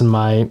prowess and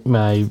my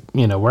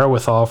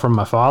wherewithal from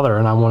my father,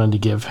 and I wanted to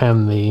give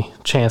him the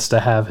chance to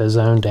have his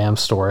own damn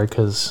story,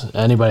 because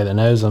anybody that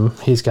knows him,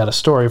 he's got a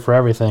story for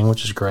everything,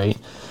 which is great.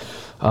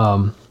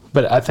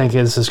 but I think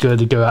it's just good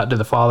to go out to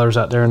the fathers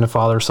out there and the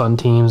father-son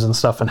teams and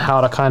stuff and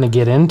how to kind of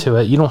get into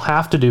it. You don't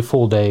have to do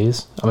full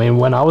days. I mean,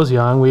 when I was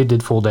young, we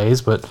did full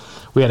days, but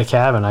we had a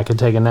cabin. I could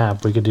take a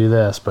nap. We could do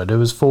this. But it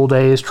was full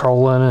days,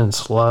 trolling and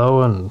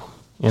slow and,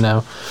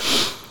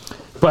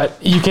 But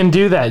you can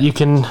do that. You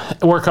can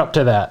work up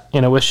to that.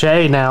 With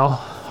Shay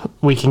now,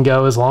 we can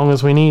go as long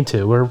as we need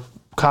to. We're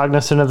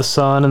cognizant of the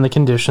sun and the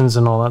conditions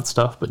and all that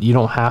stuff, but you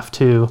don't have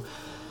to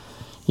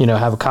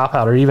have a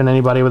cop-out or even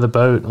anybody with a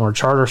boat or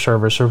charter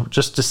service or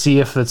just to see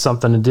if it's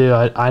something to do.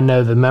 I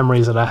know the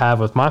memories that I have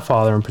with my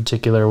father in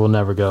particular will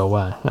never go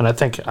away. And I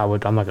think I'm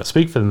not going to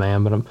speak for the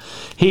man, but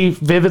he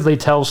vividly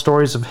tells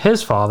stories of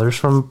his fathers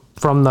from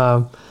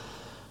the,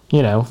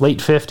 late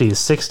 50s,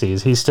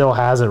 60s. He still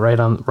has it right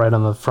on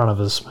the front of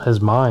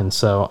his mind.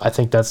 So I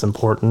think that's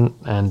important.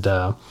 And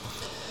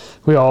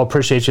we all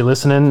appreciate you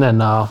listening,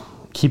 and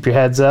keep your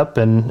heads up,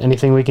 and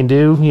anything we can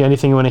do,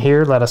 anything you want to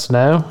hear, let us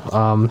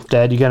know.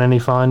 Dad, you got any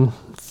fine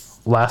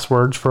last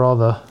words for all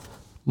the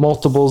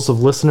multiples of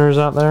listeners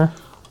out there?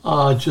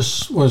 I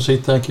just want to say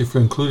thank you for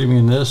including me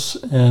in this,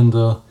 and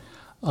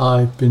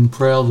I've been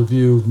proud of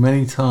you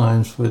many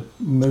times, but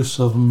most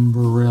of them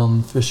were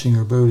around fishing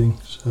or boating,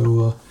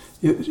 so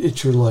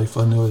it's your life.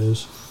 I know it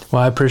is.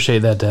 Well, I appreciate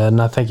that, Dad,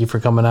 and I thank you for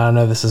coming out. I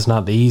know this is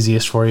not the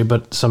easiest for you,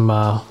 but some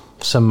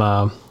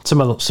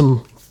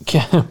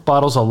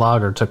bottles of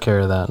lager took care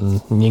of that, and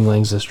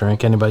Yingling's this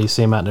drink. Anybody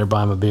see him out there,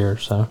 buy him a beer.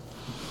 So,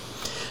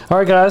 all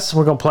right, guys,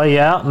 we're gonna play you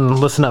out and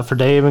listen up for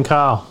Dave and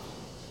Kyle.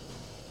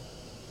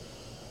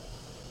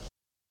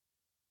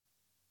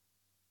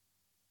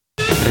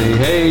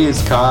 Hey,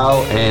 it's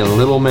Kyle and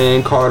Little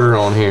Man Carter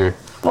on here.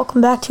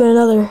 Welcome back to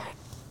another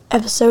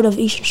episode of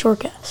Eastern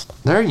Shorecast.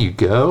 There you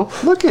go.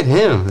 Look at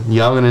him,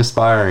 young and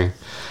inspiring.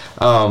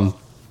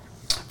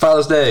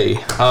 Father's Day.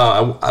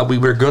 We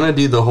were going to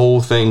do the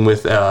whole thing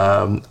with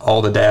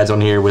all the dads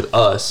on here with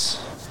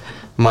us.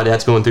 My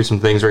dad's going through some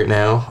things right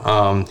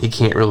now. He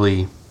can't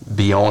really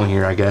be on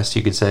here, I guess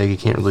you could say.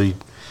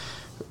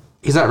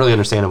 He's not really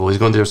understandable. He's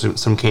going through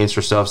some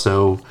cancer stuff,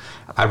 so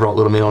I brought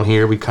Little Man on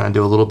here. We kind of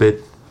do a little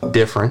bit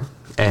different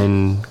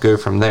and go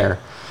from there.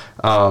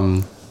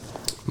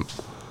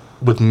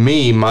 With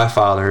me, my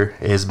father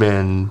has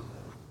been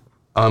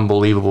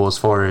unbelievable as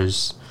far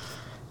as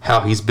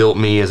how he's built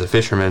me as a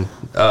fisherman.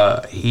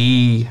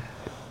 He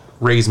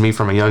raised me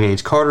from a young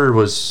age. Carter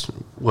was,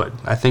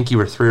 I think you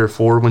were 3 or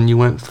 4 when you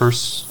went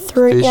first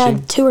fishing? Yeah,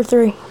 2 or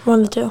 3,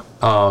 one of the two.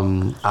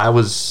 I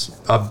was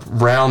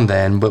around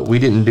then, but we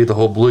didn't do the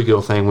whole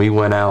bluegill thing. We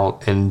went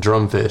out and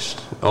drum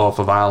fished off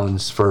of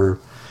islands for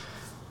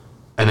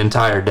an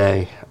entire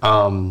day.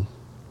 And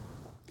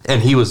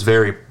he was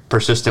very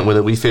persistent with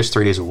it. We fished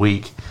 3 days a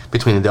week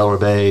between the Delaware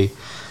Bay,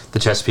 the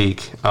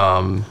Chesapeake,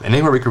 and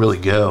anywhere we could really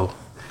go.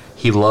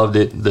 He loved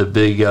it. The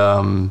big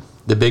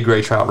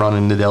gray trout run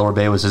in the Delaware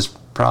Bay was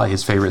probably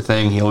his favorite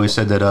thing. He always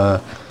said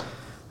that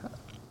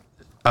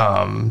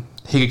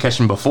he could catch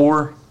them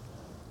before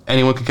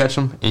anyone could catch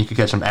them, and you could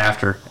catch them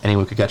after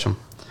anyone could catch them.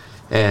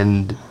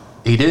 And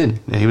he did.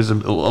 And he was a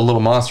little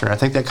monster. I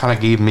think that kind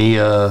of gave me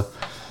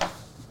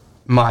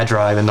my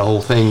drive in the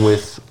whole thing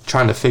with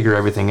trying to figure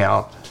everything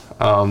out.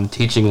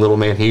 Teaching Little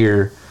Man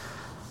here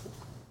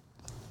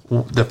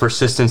the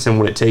persistence and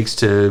what it takes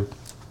to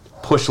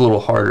push a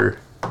little harder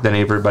than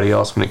everybody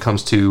else when it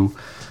comes to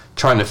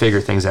trying to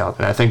figure things out.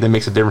 And I think that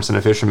makes a difference in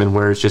a fisherman,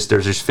 where it's just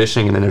there's just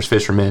fishing and then there's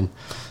fishermen.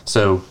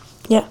 So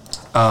yeah,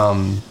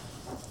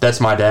 that's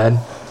my dad,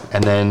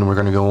 and then we're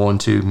going to go on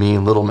to me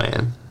and Little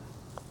Man.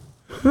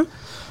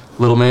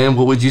 Mm-hmm. Little Man,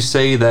 what would you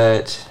say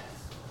that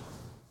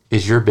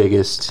is your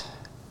biggest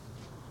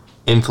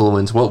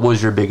influence? What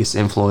was your biggest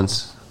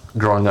influence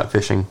growing up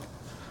fishing?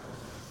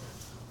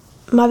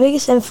 My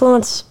biggest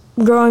influence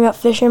growing up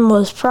fishing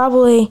was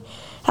probably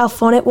how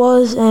fun it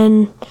was,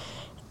 and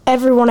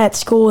everyone at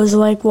school is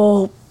like,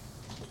 well,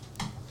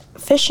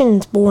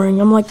 fishing's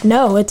boring. I'm like,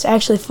 no, it's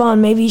actually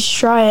fun. Maybe you should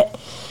try it.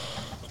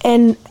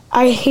 And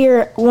I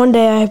hear, one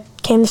day I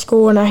came to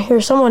school and I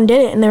hear someone did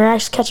it and they were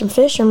actually catching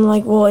fish. I'm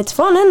like, well, it's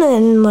fun, isn't it?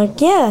 And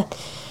like, yeah.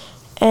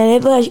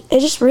 And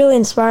it just really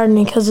inspired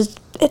me because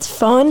it's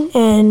fun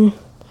and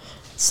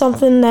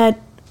something that,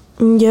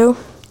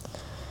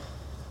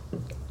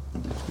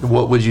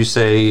 What would you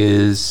say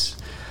is,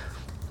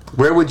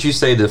 where would you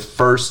say the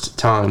first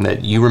time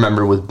that you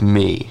remember with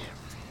me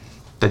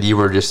that you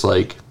were just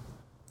like,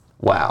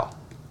 wow?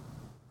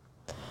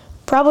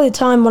 Probably the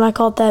time when I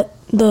caught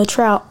the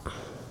trout.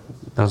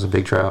 That was a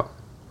big trout.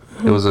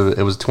 Mm-hmm. It was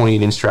a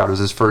 28-inch trout. It was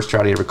his first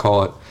trout he ever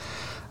caught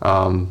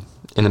in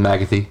the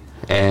Magathie.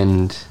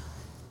 And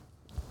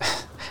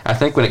I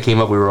think when it came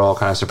up, we were all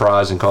kind of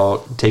surprised and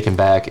taken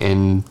back.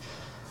 And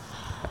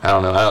I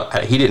don't know.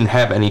 He didn't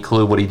have any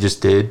clue what he just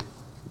did.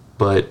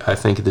 But I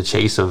think the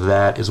chase of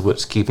that is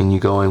what's keeping you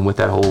going with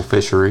that whole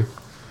fishery.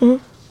 Mm-hmm.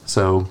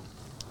 So,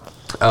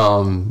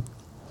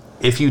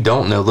 if you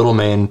don't know, Little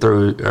Man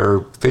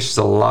fishes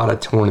a lot of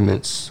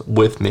tournaments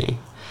with me,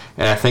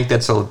 and I think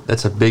that's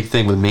a big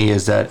thing with me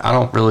is that I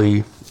don't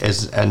really,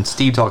 and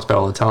Steve talks about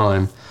all the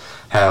time,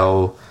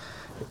 how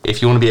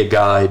if you want to be a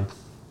guide,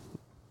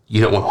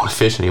 you don't want to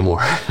fish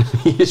anymore.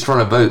 You just run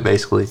a boat,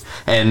 basically.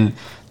 And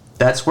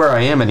that's where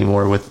I am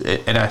anymore with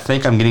it. And I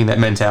think I'm getting that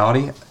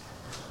mentality.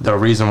 The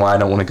reason why I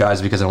don't want a guy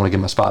is because I want to get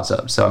my spots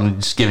up. So I'm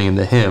just giving them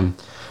to him.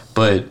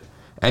 But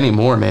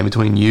anymore, man,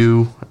 between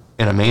you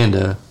and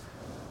Amanda,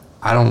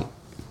 I don't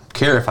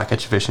care if I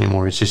catch a fish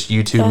anymore. It's just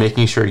you two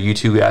making sure you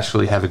two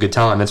actually have a good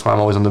time. That's why I'm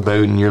always on the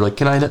boat, and you're like,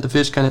 can I net the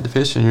fish? Can I net the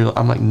fish? And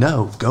I'm like,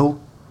 no, go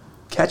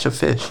catch a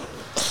fish.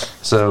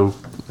 So,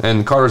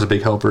 and Carter's a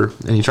big helper,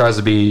 and he tries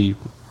to be,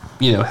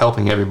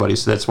 helping everybody.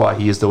 So that's why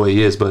he is the way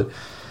he is. But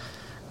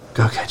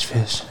go catch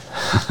fish.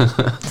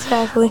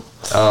 Exactly.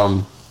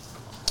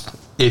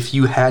 If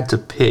you had to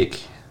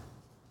pick,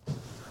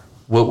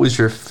 what was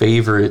your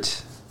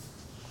favorite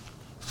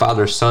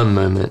father-son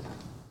moment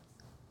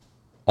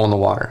on the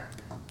water?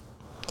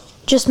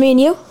 Just me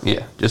and you?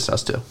 Yeah, just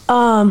us two.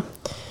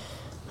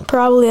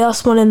 Probably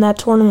us winning that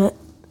tournament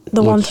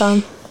one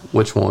time.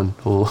 Which one?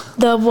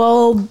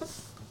 Well,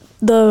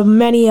 the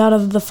many out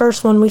of the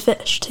first one we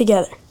fished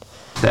together.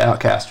 The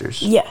Outcasters.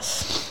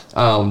 Yes.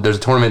 There's a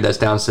tournament that's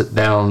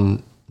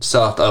down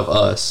south of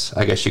us.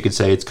 I guess you could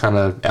say it's kind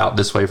of out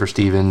this way for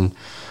Steven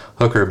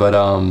Hooker, but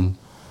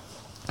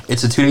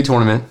it's a 2-day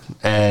tournament,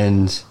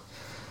 and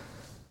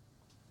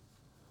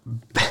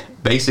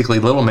basically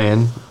Little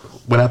Man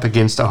went up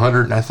against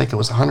 100, and I think it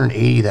was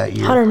 180 that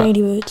year.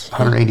 180 boats.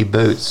 180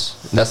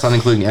 boats. And that's not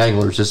including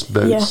anglers, just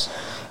boats. Yeah.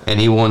 And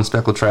he won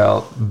speckled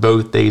trout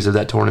both days of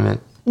that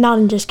tournament. Not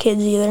in just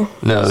kids either.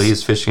 No,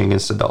 he's fishing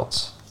against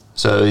adults.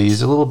 So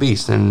he's a little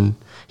beast, and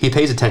he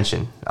pays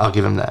attention. I'll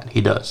give him that.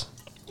 He does.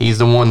 He's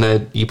the one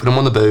that you put him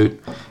on the boat,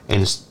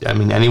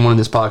 and anyone in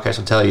this podcast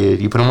will tell you,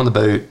 you put him on the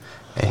boat,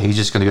 and he's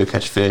just going to go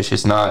catch fish.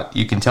 It's not,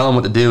 you can tell him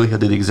what to do. He'll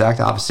do the exact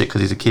opposite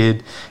because he's a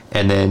kid,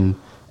 and then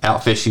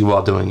outfish you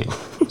while doing it.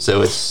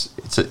 So it's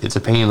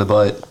a pain in the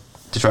butt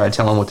to try to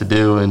tell him what to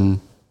do, and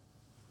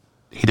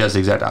he does the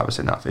exact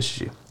opposite and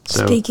outfishes you.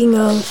 So,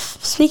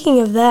 Speaking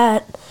of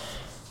that,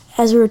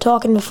 as we were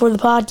talking before the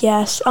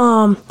podcast,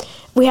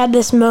 we had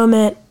this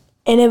moment,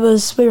 and we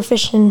were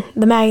fishing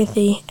the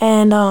Magathie,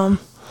 and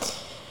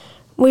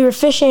we were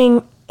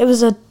fishing. We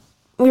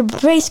were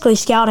basically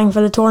scouting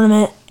for the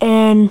tournament,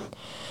 and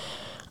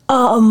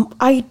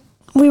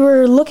we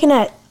were looking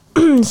at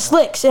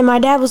slicks, and my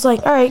dad was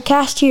like, "All right,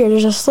 cast here.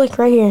 There's a slick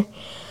right here,"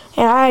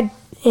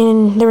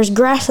 and there was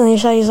grass on the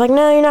other side. He's like,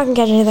 "No, you're not gonna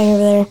catch anything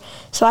over there."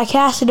 So I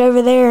cast it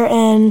over there,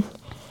 and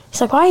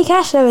he's like, "Why are you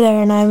casting over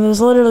there?" And it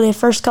was literally the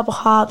first couple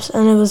hops,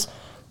 and it was,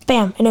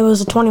 bam, and it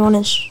was a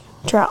 21-inch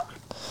trout.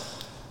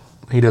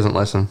 he doesn't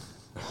listen.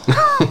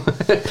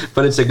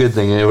 But it's a good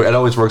thing. It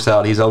always works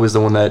out. He's always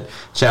the one that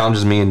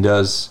challenges me and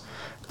does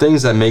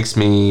things that makes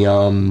me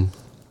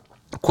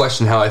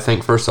question how I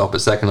think, first off,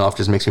 but second off,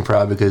 just makes me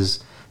proud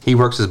because he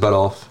works his butt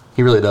off.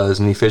 He really does,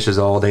 and he fishes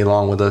all day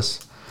long with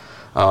us.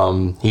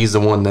 He's the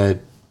one that,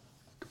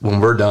 when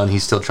we're done,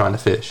 he's still trying to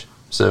fish.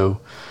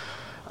 So,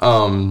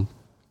 what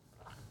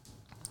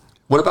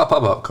about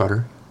Pop-Up,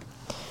 Carter?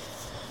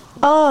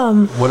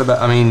 What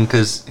about,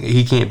 because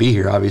he can't be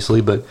here, obviously,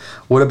 but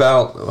what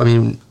about,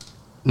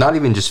 not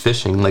even just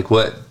fishing, like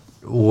what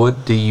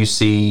do you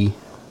see,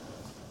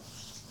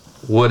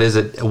 what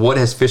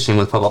has fishing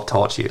with Pop-Up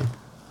taught you,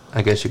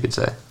 I guess you could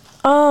say?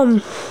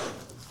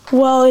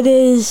 Well, it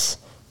is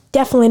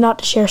definitely not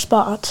to share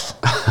spots.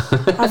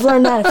 I've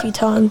learned that a few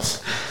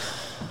times.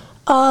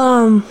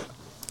 And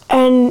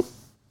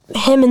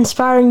him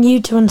inspiring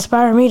you to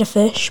inspire me to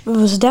fish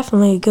was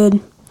definitely a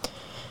good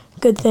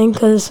thing,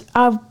 because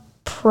I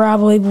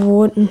probably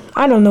wouldn't.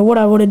 I don't know what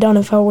I would have done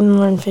if I wouldn't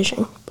learn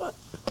fishing, but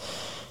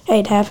hey,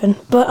 it happened.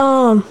 But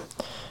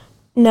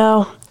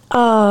no,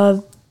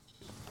 I've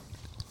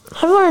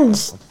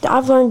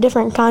learned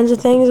different kinds of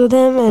things with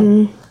him,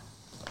 and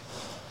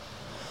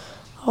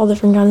all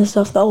different kinds of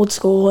stuff the old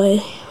school way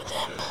with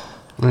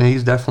him.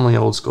 He's definitely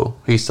old school.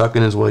 He's stuck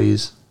in his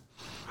ways.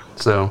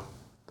 So,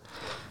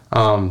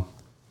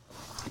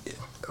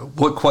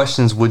 what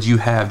questions would you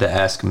have to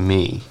ask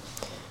me?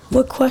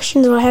 What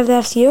questions do I have to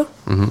ask you?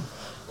 Mm-hmm.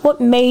 What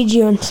made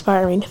you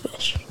inspire me to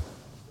fish?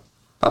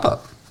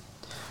 Pop-Up.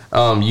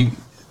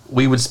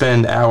 We would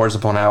spend hours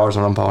upon hours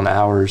upon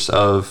hours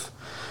of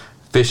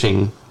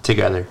fishing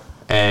together,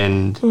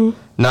 and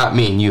not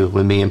me and you,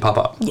 with me and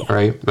Pop-Up,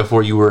 right?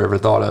 Before you were ever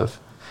thought of.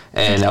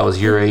 And I was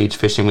your age,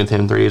 fishing with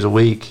him 3 days a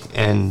week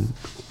and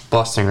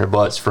busting our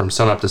butts from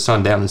sun up to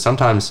sundown. And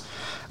sometimes,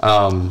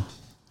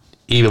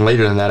 even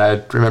later than that,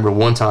 I remember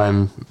one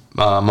time,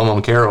 my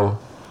mom Carol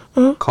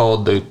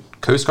called the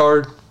Coast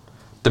Guard,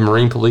 the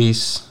Marine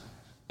Police.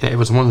 And it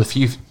was one of the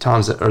few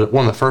times,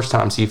 one of the first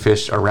times he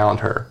fished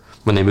around her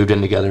when they moved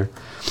in together.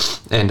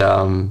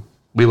 And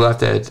we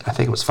left at, I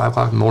think it was 5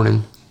 o'clock in the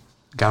morning,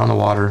 got on the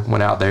water,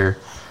 went out there.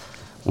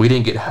 We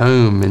didn't get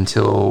home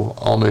until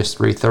almost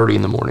 3:30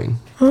 in the morning.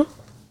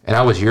 And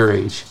I was your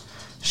age.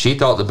 She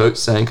thought the boat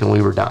sank and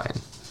we were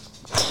dying.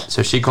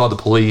 So she called the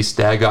police.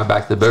 Dad got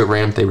back to the boat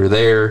ramp. They were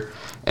there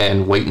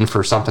and waiting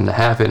for something to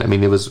happen.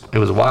 It was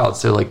wild.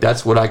 So,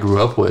 that's what I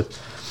grew up with.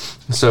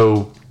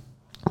 So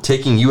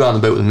taking you on the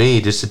boat with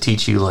me just to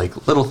teach you,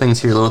 little things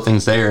here, little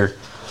things there,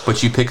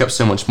 but you pick up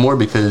so much more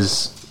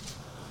because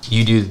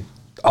you do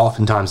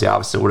oftentimes the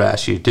opposite of what I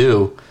ask you to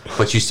do,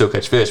 but you still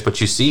catch fish, but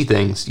you see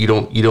things. You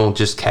don't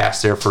just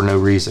cast there for no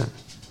reason.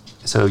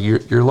 So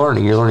you're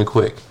learning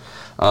quick.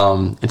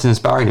 It's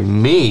inspiring to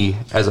me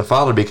as a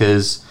father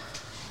because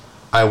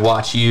I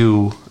watch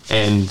you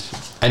and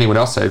anyone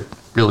else I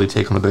really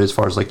take on the boat, as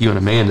far as like you and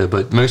Amanda,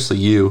 but mostly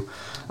you,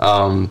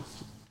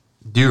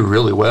 do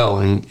really well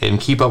and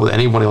keep up with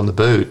anybody on the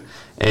boat.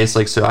 And it's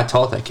like, so I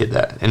taught that kid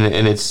that,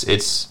 and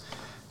it's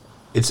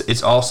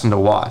awesome to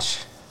watch.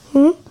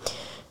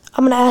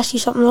 I'm gonna ask you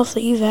something else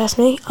that you've asked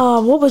me.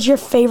 What was your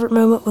favorite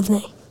moment with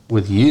me?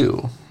 With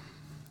you,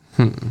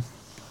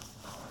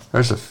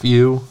 there's a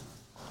few,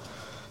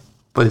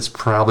 but it's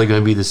probably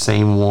going to be the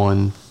same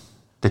one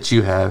that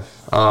you have.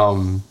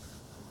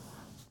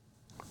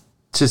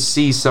 To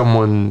see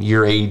someone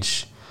your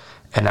age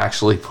and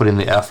actually put in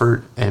the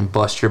effort and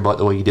bust your butt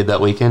the way you did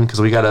that weekend,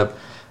 because we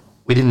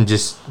didn't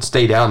just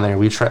stay down there.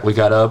 We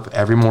got up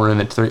every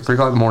morning at 3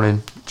 o'clock in the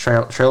morning,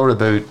 trailer the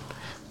boat,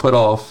 put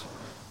off,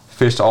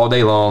 fished all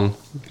day long.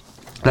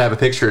 And I have a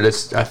picture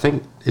that's, I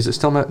think, is it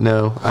still not?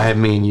 No, I have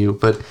me and you.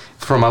 But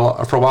for a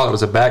while, it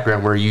was a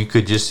background where you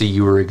could just see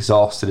you were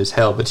exhausted as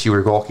hell, but you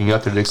were walking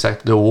up there to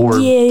accept the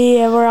award.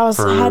 Yeah, where I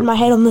had my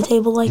head on the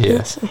table like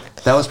this.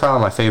 That was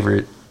probably my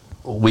favorite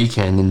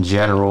weekend in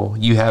general.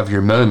 You have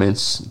your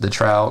moments, the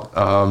trout,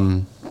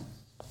 a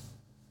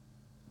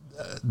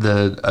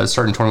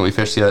certain tournament we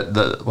fished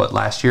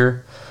last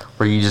year,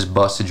 where you just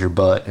busted your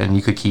butt and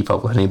you could keep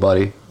up with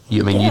anybody.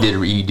 You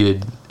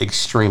did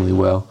extremely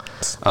well.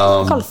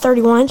 Caught a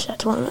 31-inch that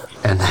tournament.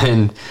 And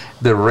then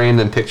the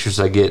random pictures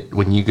I get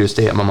when you go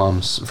stay at my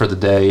mom's for the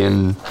day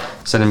and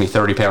sending me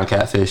 30-pound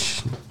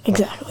catfish.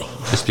 Exactly.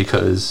 Just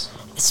because.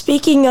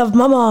 Speaking of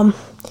my mom,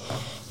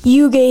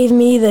 you gave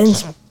me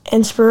the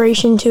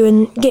inspiration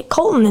to get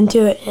Colton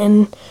into it,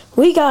 and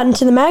we got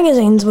into the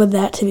magazines with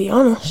that, to be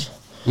honest.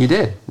 You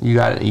did. You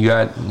got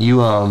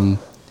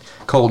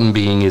Colton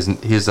being his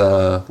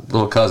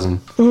little cousin.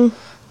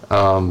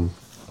 Mm-hmm.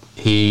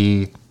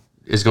 He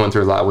is going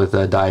through a lot with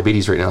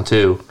diabetes right now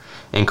too,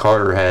 and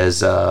Carter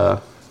has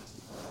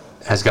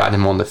gotten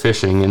him on the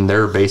fishing, and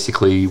they're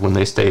basically, when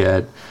they stay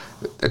at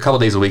a couple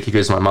days a week, he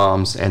goes to my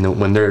mom's, and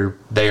when they're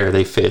there,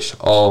 they fish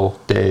all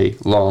day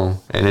long,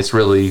 and it's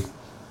really,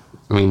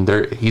 I mean,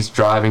 he's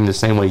driving the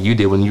same way you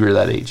did when you were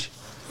that age.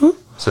 Mm-hmm.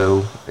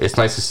 So it's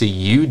nice to see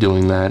you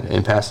doing that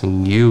and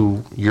passing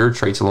your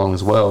traits along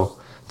as well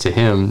to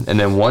him, and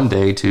then one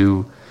day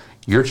to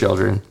your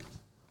children.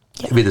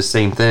 Yeah. It'd be the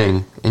same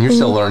thing, and you're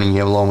still learning. You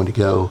have a long way to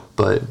go,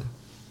 but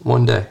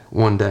one day.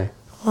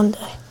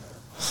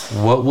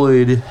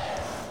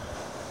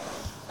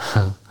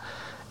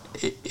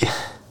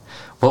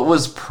 What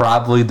was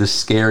probably the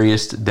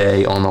scariest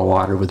day on the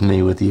water with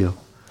you?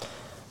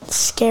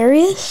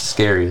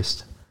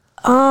 Scariest.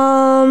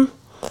 I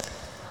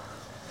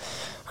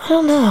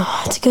don't know.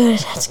 That's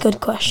a good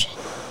question.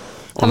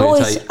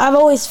 I've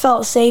always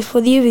felt safe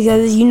with you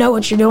because you know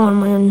what you're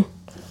doing when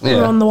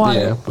we're on the water.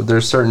 Yeah, but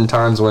there's certain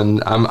times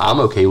when I'm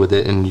okay with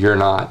it and you're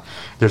not.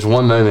 There's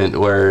one moment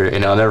where,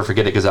 and I'll never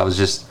forget it because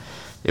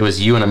it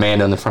was you and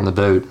Amanda in the front of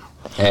the boat.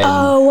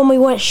 And when we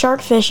went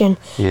shark fishing.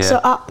 Yeah. So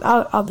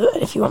I'll do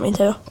it if you want me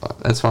to.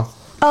 That's fine.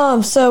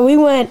 So we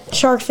went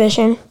shark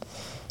fishing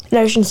in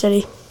Ocean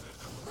City,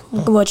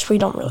 which we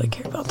don't really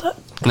care about that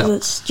because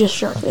it's just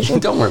shark fishing.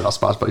 Don't worry about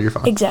spots, but you're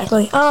fine.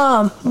 Exactly.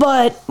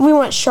 But we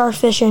went shark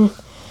fishing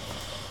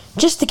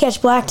just to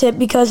catch blacktip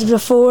because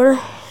before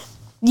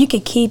you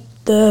could keep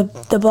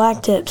the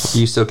black tips.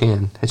 You still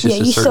can. It's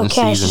just a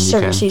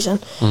certain season.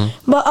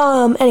 Mm-hmm. But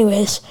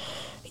anyways,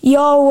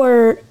 y'all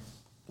were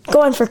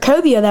going for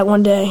cobia that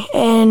one day,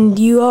 and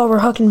you all were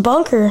hooking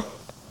bunker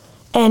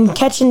and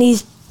catching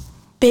these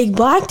big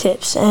black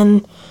tips,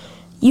 and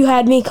you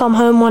had me come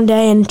home one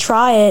day and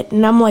try it,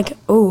 and I'm like,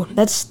 oh,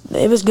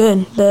 it was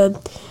good. The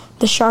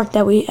shark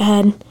that we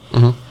had.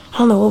 Mm-hmm. I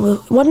don't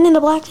know wasn't it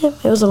a black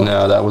tip?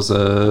 No, that was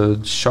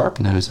a sharp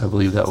nose, I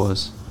believe that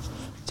was.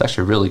 It's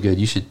actually really good.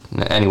 You should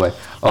anyway.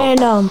 Oh.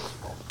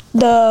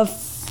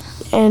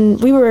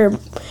 And we went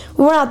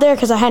out there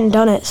because I hadn't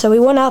done it, so we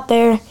went out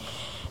there,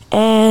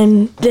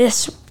 and I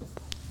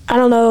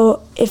don't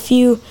know if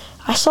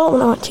I saw it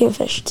when I went tuna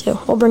fish too.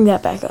 We'll bring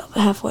that back up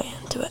halfway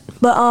into it,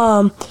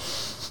 but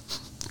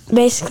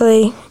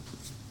basically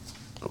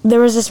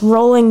there was this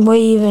rolling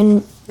wave,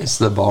 and it's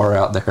the bar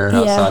out there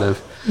outside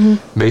of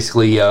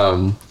basically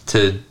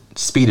to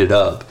speed it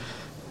up.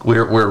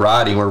 We're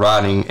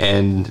riding,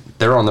 and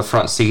they're on the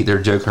front seat.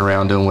 They're joking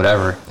around, doing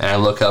whatever. And I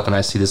look up, and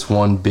I see this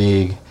one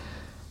big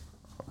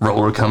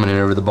roller coming in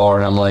over the bar,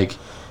 and I'm like,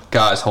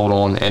 guys, hold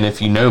on. And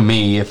if you know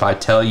me, if I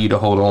tell you to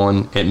hold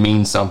on, it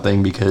means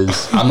something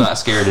because I'm not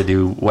scared to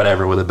do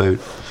whatever with a boat.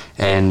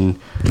 And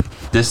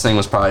this thing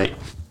was probably,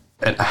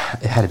 it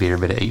had to be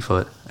every bit of 8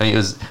 foot. I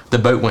mean, the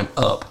boat went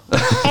up.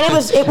 And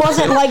it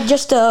wasn't like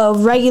just a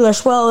regular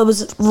swell, it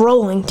was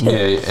rolling too.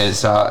 Yeah, and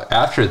so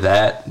after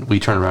that, we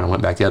turned around and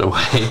went back the other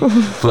way.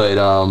 But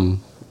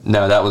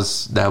no, that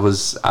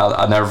was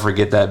I'll never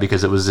forget that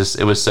because it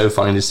was so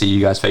funny to see you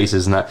guys'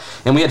 faces and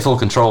we had full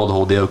control of the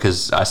whole deal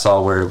because I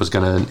saw where it was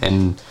gonna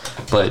end.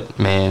 But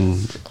man,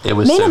 it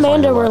was. Me so and funny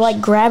Amanda to were watch.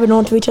 like grabbing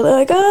onto each other,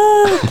 like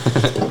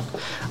I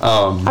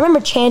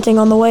remember chanting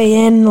on the way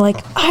in, like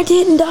I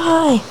didn't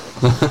die.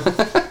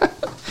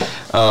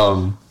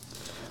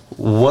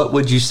 What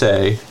would you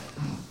say,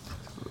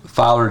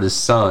 father to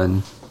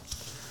son,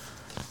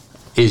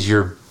 is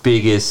your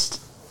biggest,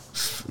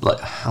 like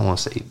I want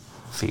to say,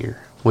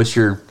 fear? What's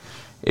your,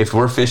 if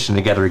we're fishing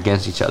together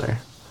against each other,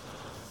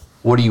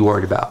 what are you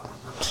worried about?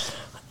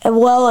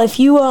 Well, if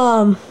you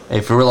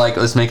If we're like,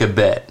 let's make a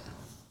bet.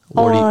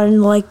 What do you,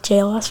 on like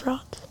JLS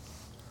rods,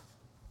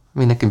 I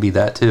mean, it can be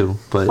that too,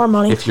 but Or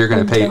money. if you're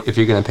gonna pay, Too. if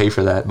you're gonna pay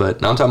for that.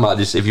 But I'm talking about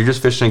just if you're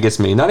just fishing against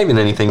me, not even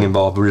anything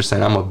involved. We're just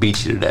saying I'm gonna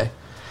beat you today.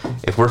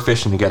 If we're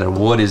fishing together,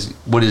 what is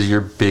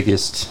your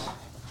biggest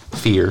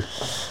fear?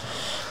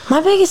 my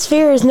biggest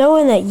fear is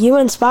knowing that you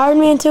inspired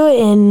me into it,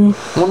 and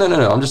Well,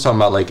 no. I'm just talking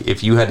about like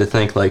if you had to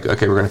think like,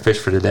 okay, we're gonna fish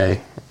for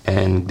today,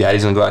 and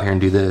Daddy's gonna go out here and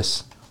do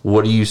this.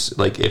 What do you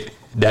like? If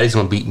Daddy's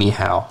gonna beat me,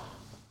 how?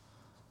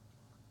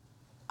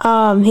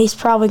 he's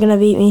probably gonna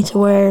beat me to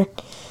where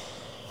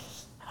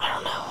I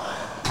don't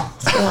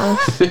know.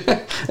 To be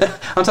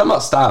honest. I'm talking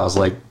about styles.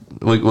 Like,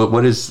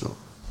 what is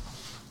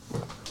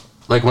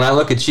like when I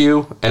look at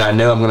you and I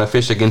know I'm gonna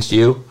fish against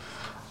you,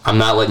 I'm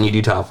not letting you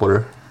do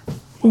topwater.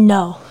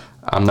 No.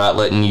 I'm not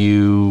letting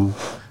you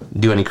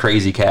do any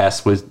crazy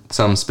casts with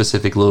some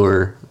specific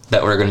lure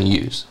that we're going to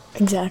use.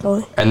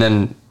 Exactly. And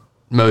then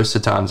most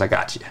of the times I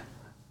got you.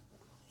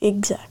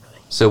 Exactly.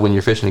 So when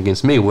you're fishing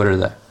against me, what are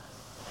they?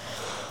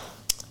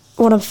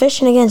 When I'm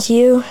fishing against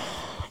you,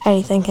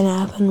 anything can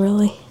happen,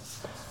 really.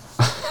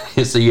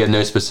 So you have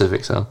no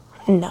specifics, huh?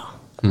 No.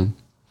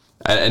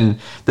 And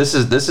this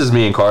is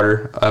me and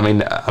Carter. I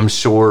mean, I'm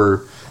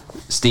sure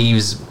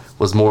Steve's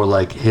was more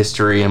like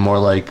history and more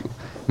like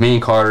me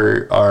and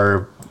Carter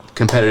are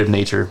competitive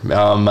nature.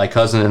 My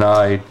cousin and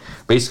I,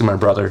 basically my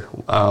brother,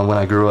 when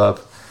I grew up,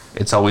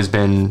 it's always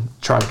been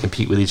trying to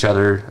compete with each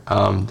other.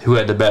 Who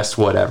had the best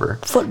whatever.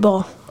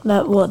 Football.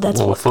 That's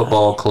Well, what.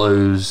 football,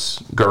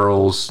 clothes,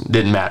 girls,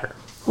 didn't matter.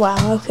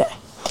 Wow. Okay.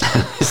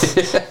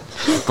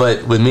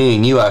 But with me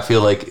and you, I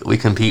feel like we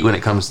compete when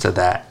it comes to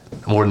that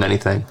more than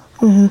anything.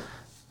 Mm-hmm.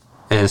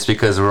 And it's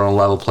because we're on a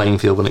level playing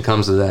field when it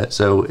comes to that.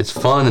 So it's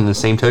fun. And the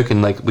same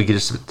token, like we get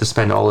to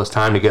spend all this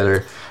time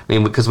together. I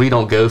mean, because we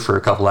don't go for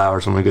a couple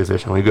hours when we go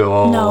fishing. We go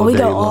all No, we day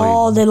go long.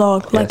 all day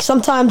long. Like Yes.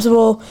 sometimes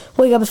we'll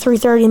wake up at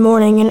 3:30 in the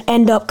morning and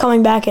end up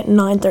coming back at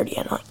 9:30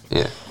 at night.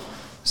 Yeah.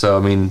 So, I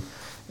mean,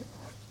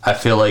 I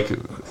feel like,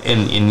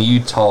 and you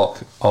talk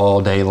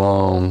all day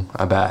long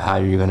about how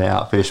you're going to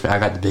outfish me. I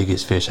got the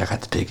biggest fish. I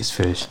got the biggest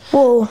fish.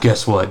 Whoa.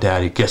 Guess what,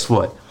 Daddy? Guess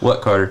what?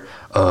 What, Carter?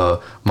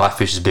 My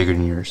fish is bigger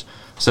than yours.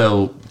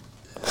 So,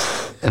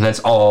 and that's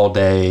all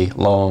day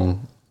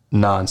long,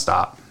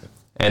 nonstop.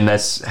 And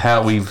that's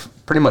how we've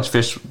pretty much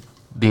fished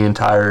the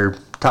entire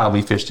time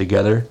we fished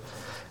together.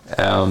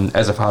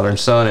 As a father and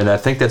son, and I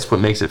think that's what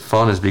makes it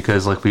fun is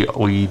because like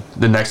we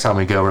the next time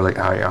we go we're like,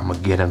 all right, I'm gonna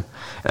get him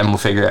and I'm gonna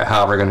figure out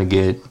how we're gonna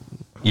get,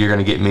 you're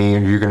gonna get me or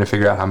you're gonna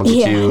figure out how I'm gonna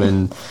get Yeah. you,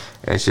 and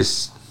it's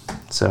just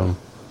so.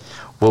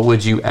 What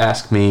would you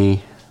ask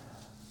me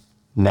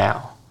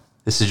now?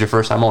 This is your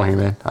first time on here,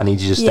 man. I need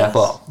you to step Yes.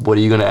 up. What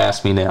are you gonna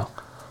ask me now?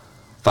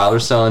 Father,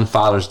 son,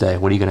 Father's Day.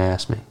 What are you gonna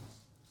ask me?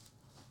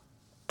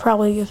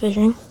 Probably go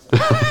fishing.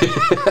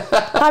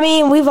 I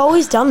mean, we've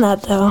always done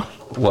that though.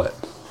 What?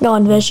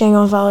 Going fishing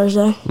on Father's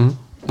Day.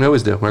 We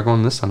always do. We're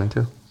going this Sunday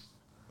too.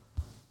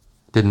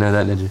 Didn't know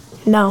that, did you?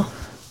 No.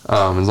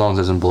 As long as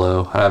it doesn't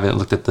blow. I haven't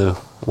looked at the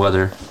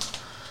weather,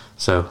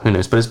 so who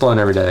knows? But it's blowing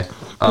every day.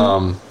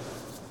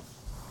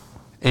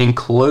 In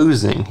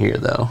closing here,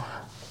 though,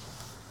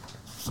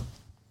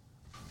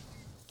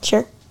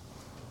 Sure.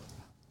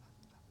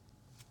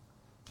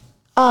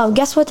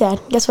 Guess what, Dad?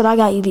 Guess what I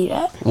got you beat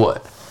at?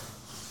 what?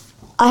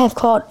 I have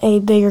caught a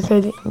bigger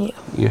cobia than you.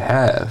 You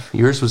have.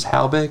 Yours was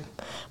how big?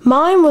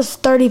 Mine was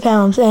 30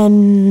 pounds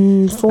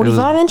and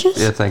 45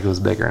 inches? Yeah, I think it was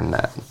bigger than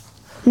that.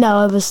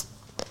 No, it was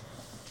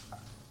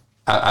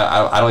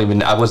I don't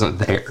even, I wasn't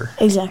there.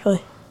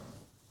 exactly.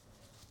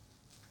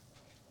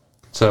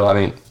 So, I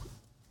mean,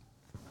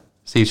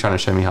 Steve's trying to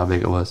show me how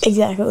big it was.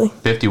 Exactly.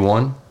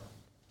 51?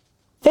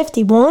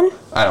 51?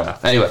 I don't know.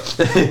 Anyway.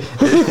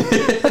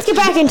 Let's get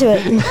back into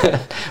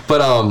it.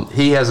 But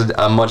he has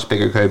a much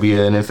bigger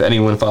cobia, and if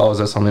anyone follows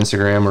us on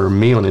Instagram or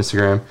me on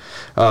Instagram,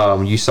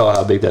 you saw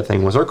how big that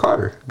thing was. Or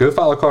Carter. Go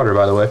follow Carter,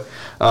 by the way.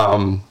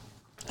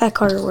 That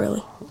Carter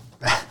really.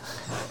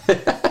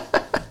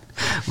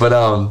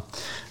 But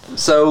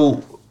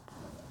so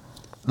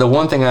the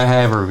one thing I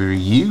have over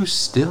you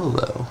still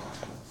though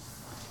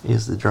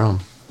is the drum,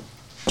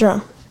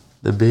 Drum.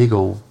 the big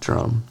old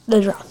drum.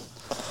 The drum.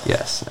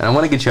 Yes, and I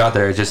want to get you out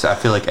there. Just I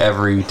feel like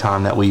every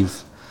time that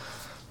we've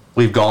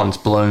gone, it's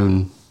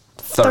blown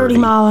 30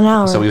 mile an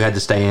hour. So we had to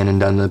stay in and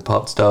done the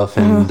pup stuff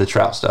and the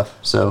trout stuff.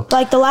 So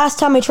Like the last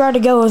time we tried to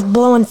go, it was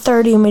blowing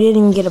 30 and we didn't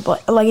even get a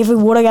bite. Like if we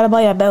would have got a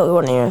bite, I bet we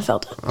wouldn't even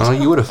felt it. oh,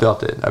 you would have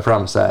felt it. I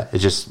promise that.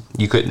 It's just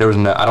you couldn't. There was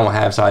no. I don't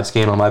have side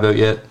scan on my boat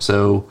yet,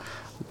 so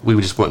we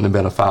just wouldn't have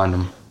been able to find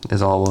them.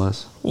 Is all it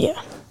was.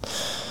 Yeah.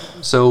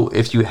 So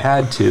if you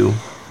had to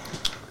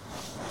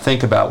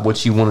think about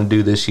what you want to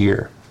do this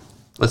year,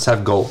 let's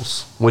have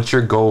goals. What's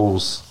your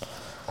goals?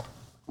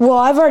 Well,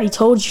 I've already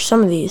told you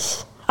some of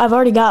these. I've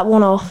already got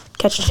one off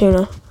catch a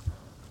tuna.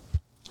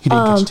 You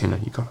didn't catch tuna.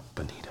 You caught a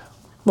bonito.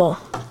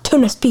 Well,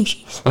 tuna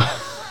species.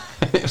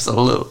 It was a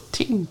little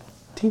teeny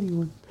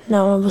one.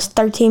 No, it was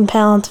 13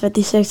 pounds,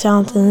 56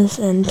 ounces,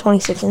 and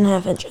 26 and a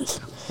half inches.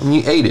 And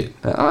you ate it.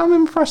 I'm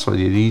impressed with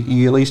you.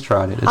 You at least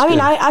tried it. It's I mean,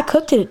 good. I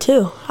cooked it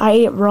too. I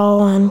ate it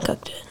raw and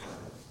cooked it.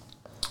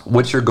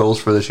 What's your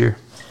goals for this year?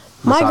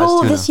 My Besides goal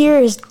tuna? this year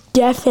is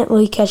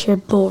definitely catch a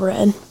bull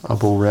red A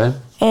bull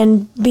red.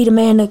 and beat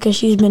Amanda because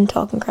she's been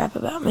talking crap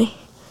about me.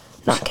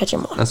 Not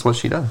catching one. That's what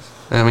she does.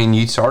 I mean,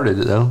 you started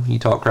it though. You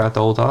talk crap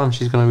the whole time.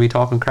 She's going to be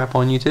talking crap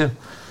on you too.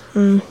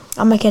 I'm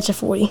going to catch a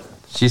 40.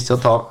 She still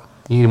talk.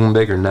 You need one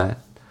bigger than that.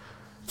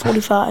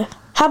 45.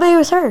 How big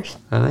was hers?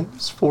 I think it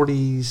was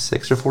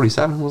 46 or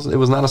 47. It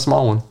was not a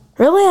small one.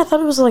 Really? I thought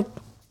it was like...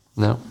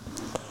 No.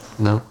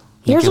 You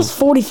Yours can- was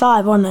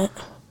 45, wasn't it?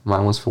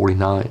 Mine was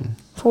 49.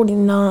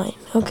 49.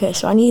 Okay,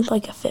 so I need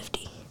like a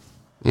 50.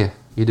 Yeah,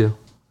 you do.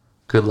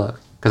 Good luck.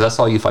 Because I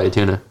saw you fight a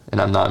tuna,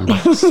 and I'm not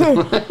impressed.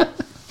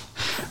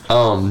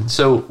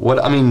 So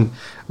what? I mean,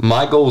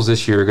 my goals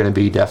this year are going to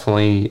be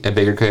definitely a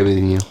bigger cobia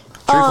than you.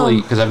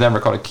 Truthfully, because I've never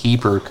caught a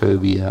keeper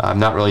cobia. I've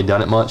not really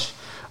done it much.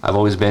 I've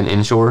always been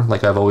inshore,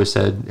 like I've always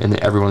said in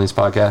every one of these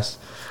podcasts.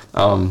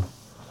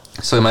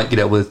 So we might get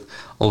up with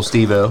old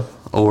Steve-O,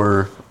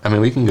 or I mean,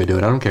 we can go do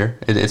it. I don't care.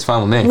 It's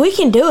fine with me. We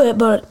can do it,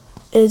 but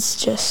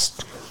it's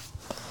just...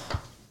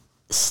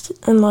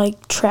 and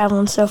like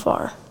traveling so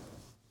far.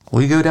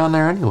 We go down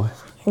there anyway.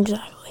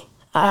 Exactly.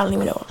 I don't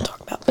even know what I'm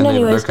talking about. But And they're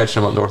anyways,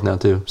 catching them up north now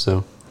too.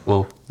 So,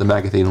 well, the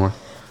McAfee north.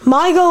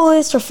 my goal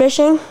is for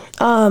fishing.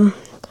 I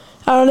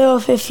don't know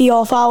if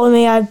y'all follow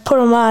me. I put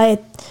on my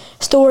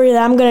story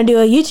that I'm going to do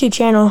a YouTube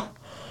channel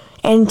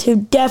and to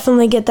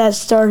definitely get that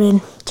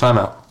started. Time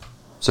out.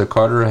 So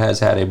Carter has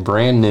had a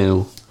brand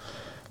new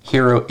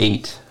Hero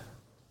 8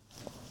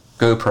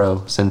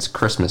 GoPro since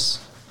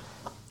Christmas.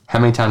 How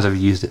many times have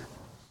you used it?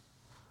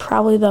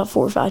 Probably about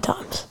 4 or 5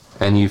 times.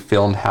 And you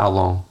filmed how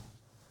long?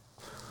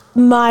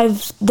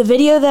 The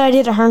video that I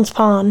did at Hearns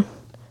Pond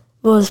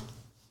was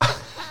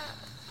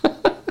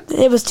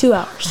it was 2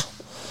 hours.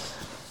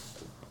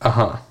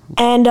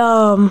 And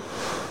it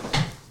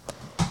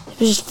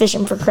was just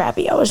fishing for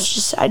crappie.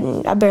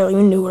 I barely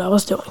even knew what I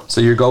was doing.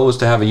 So your goal is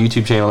to have a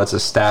YouTube channel that's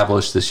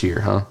established this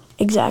year, huh?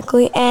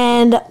 Exactly.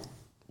 And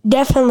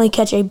definitely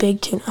catch a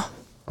big tuna.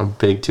 A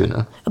big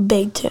tuna. A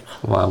big tuna.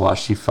 Well, I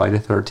watched you fight a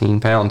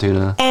 13-pound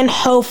tuna. And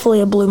hopefully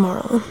a blue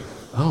marlin.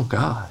 Oh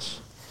gosh,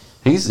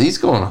 he's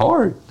going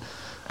hard.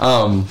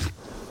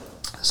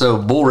 So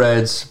bull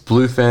reds,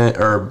 bluefin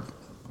or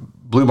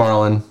blue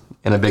marlin,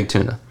 and a big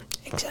tuna.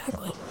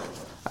 Exactly.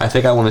 I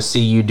think I want to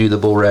see you do the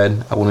bull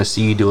red. I want to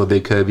see you do a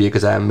big cobia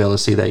because I haven't been able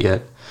to see that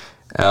yet.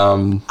 I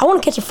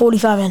want to catch a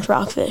 45-inch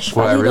rockfish.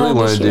 What I really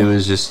want to do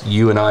is just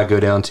you and I go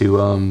down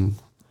to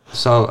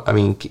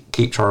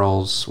Cape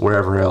Charles,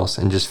 wherever else,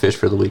 and just fish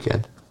for the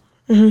weekend.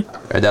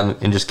 Mm-hmm.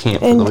 And just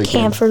camp for the weekend.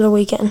 Camp for the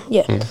weekend.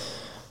 Yeah.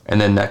 And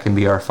then that can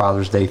be our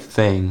Father's Day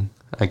thing,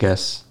 I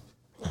guess.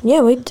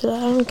 Yeah, we do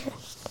that. I don't care.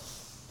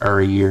 Or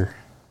a year.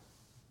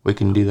 We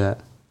can do that.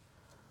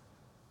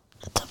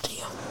 It's up to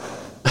you.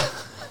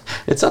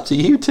 It's up to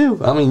you, too.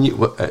 I mean,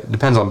 it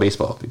depends on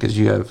baseball because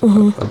you have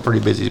a pretty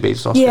busy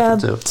baseball Yeah,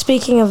 schedule, too.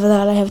 speaking of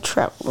that, I have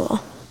travel.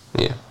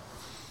 Yeah.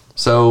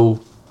 So,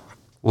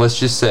 let's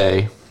just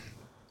say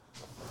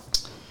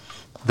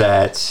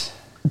that...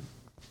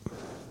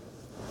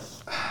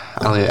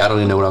 I don't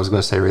even know what I was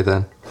going to say right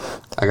then.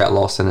 I got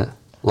lost in it.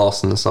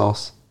 Lost in the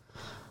sauce.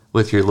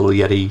 With your little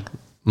Yeti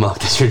mug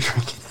that you're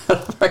drinking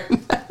out of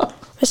right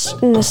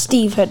now.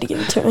 Steve had to give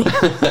it to me.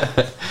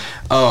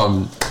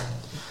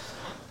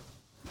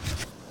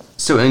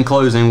 So in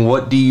closing,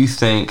 what do you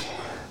think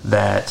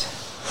that,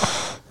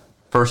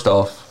 first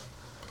off,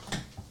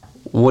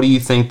 what do you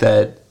think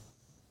that,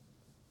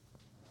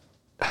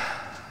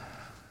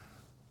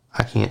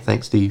 I can't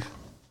think, Steve.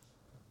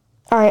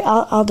 All right,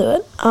 I'll do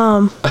it.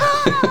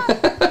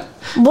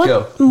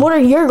 Go. What are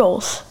your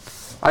goals?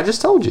 I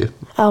just told you.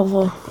 Oh,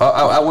 well.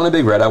 I want a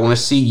big red. I want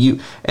to see you.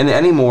 And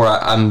anymore,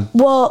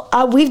 Well,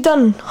 we've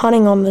done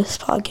hunting on this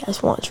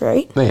podcast once,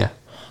 right? Yeah.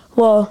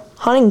 Well,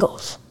 hunting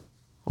goals.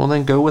 Well,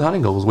 then go with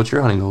hunting goals. What's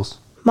your hunting goals?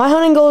 My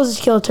hunting goal is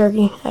to kill a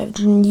turkey. I've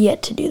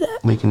yet to do that.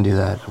 We can do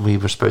that. We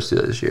were supposed to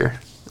do that this year.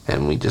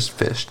 And we just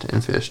fished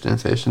and fished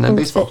and fished. And then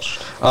baseball.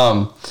 Fished.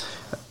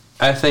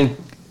 I think,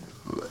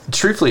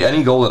 truthfully,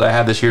 any goal that I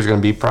have this year is going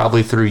to be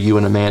probably through you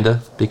and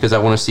Amanda because I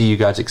want to see you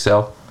guys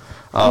excel.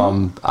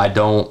 I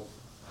don't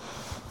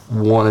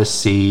want to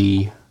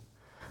see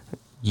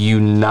you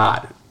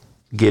not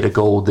get a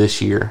goal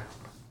this year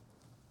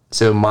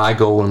So my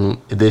goal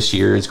this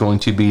year is going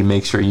to be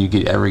make sure you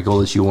get every goal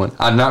that you want.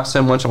 I'm not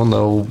so much on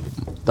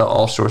the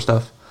offshore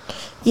stuff,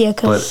 Yeah,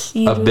 but because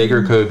a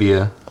bigger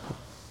cobia,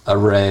 a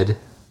red,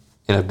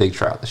 and a big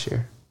trout this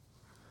year.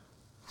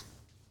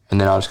 And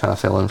then I'll just kind of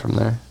fill in from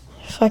there.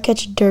 If I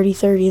catch a dirty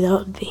 30, that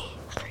would be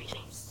crazy.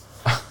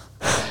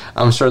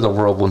 I'm sure the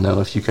world will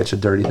know if you catch a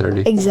dirty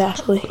 30.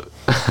 Exactly.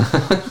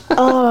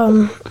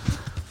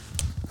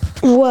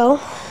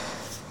 Well,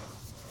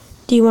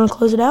 do you want to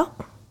close it out?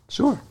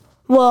 Sure.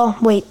 Well,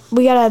 wait.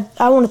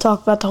 I want to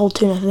talk about the whole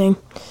tuna thing.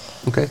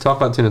 Okay, talk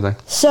about the tuna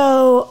thing.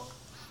 So,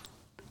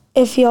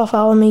 if y'all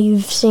follow me,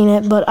 you've seen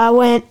it, but I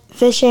went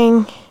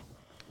fishing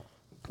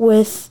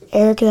with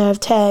Eric that I've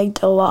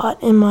tagged a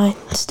lot in my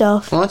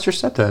stuff. Well, that's your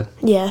stepdad.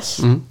 Yes.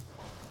 Mhm.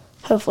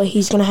 Hopefully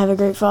he's going to have a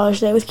great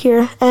Father's Day with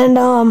Kira. And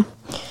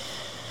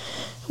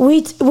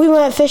we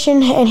went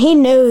fishing, and he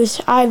knows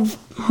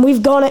we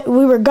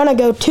were going to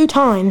go 2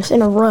 times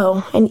in a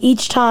row, and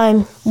each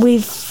time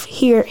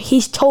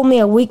he's told me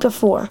a week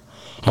before.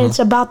 And it's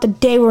about the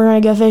day we're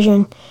going to go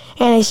fishing.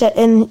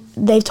 And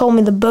they've told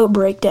me the boat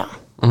breakdown.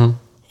 Mhm.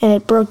 And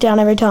it broke down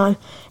every time.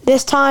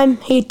 This time,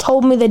 he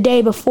told me the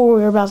day before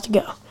we were about to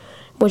go,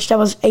 which that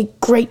was a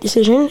great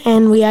decision,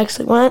 and we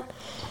actually went.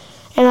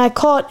 And I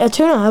caught a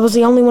tuna. I was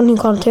the only one who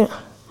caught a tuna.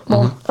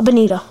 Well, a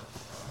bonita.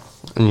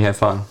 And you had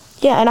fun.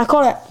 Yeah, and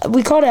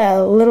we caught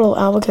a little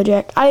albacore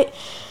jack.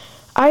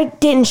 I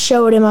didn't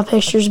show it in my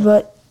pictures,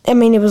 but, I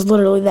mean, it was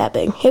literally that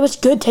big. It was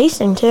good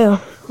tasting, too.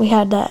 We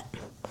had that.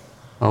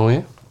 Oh,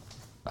 yeah?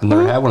 I've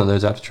never had one of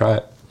those. I have to try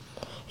it.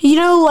 You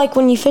know, like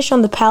when you fish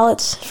on the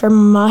pallets for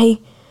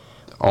mahi?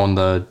 On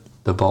the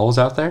balls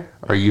out there?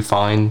 Or you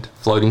find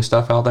floating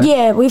stuff out there?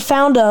 Yeah, we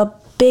found a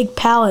big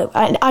pallet.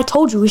 I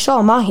told you, we saw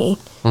a mahi,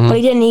 but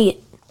he didn't eat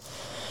it.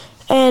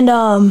 And,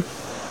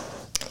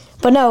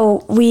 but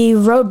no, we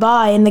rode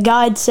by, and the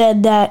guide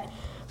said that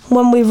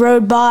when we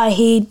rode by,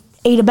 he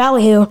ate a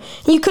ballyhoo.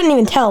 You couldn't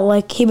even tell.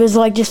 Like, he was,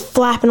 like, just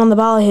flapping on the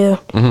ballyhoo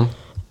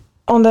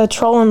on the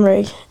trolling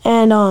rig.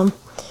 And,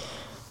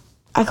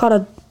 I caught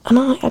a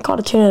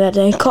tuna that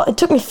day. It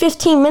took me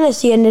 15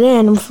 minutes to get it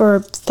in for a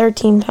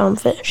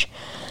 13-pound fish.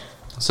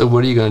 So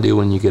what are you going to do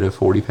when you get a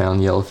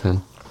 40-pound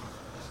yellowfin?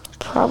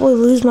 Probably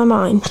lose my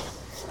mind.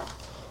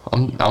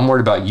 I'm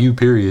worried about you,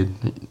 period.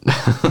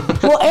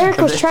 Well, Eric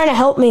was trying to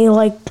help me,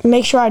 like,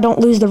 make sure I don't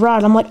lose the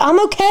rod. I'm like, I'm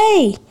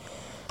okay.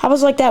 I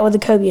was like that with the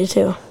cobia,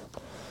 too.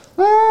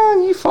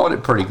 Well, you fought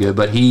it pretty good,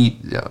 but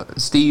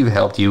Steve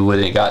helped you when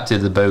it got to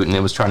the boat and it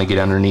was trying to get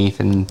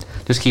underneath and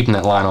just keeping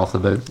that line off the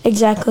boat.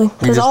 Exactly.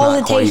 Because just all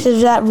not it takes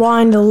is that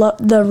line,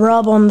 the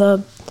rub on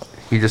the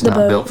You're just not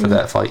boat. built for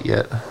that fight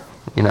yet.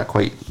 You don't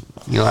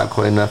have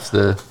quite enough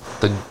the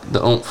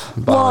oomph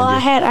behind Well, you.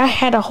 I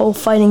had a whole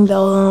fighting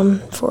belt on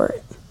for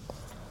it.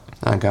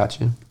 I got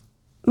you.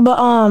 But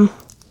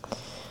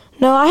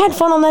no, I had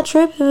fun on that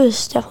trip. It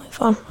was definitely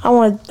fun. I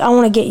want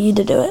to get you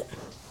to do it.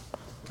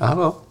 I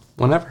will,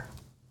 whenever.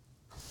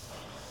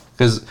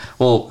 Because,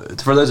 well,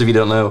 for those of you who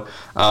don't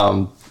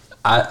know,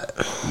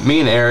 me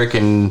and Eric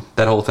and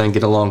that whole thing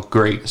get along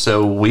great.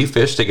 So we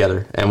fish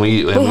together, and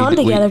we hunt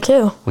together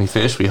too. We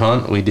fish, we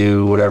hunt, we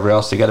do whatever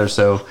else together.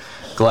 So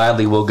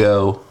gladly we'll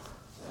go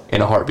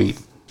in a heartbeat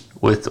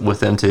with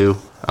them two.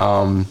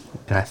 And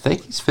I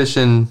think he's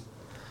fishing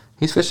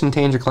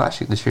Tanger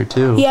Classic this year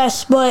too.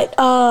 Yes, but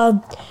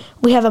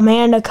we have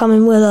Amanda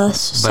coming with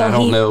us. But so I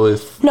don't know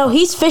if. No,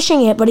 he's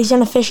fishing it, but he's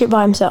gonna fish it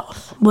by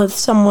himself with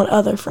someone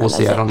other friend. We'll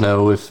see. I don't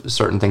know if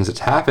certain things that's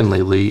happened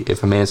lately,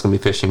 if Amanda's going to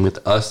be fishing with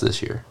us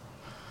this year.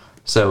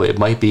 So it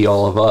might be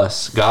all of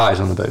us guys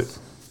on the boat.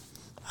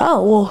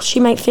 Oh, well,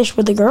 she might fish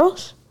with the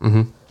girls?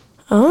 Mm-hmm.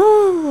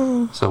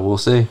 Oh. So we'll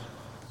see.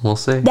 We'll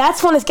see.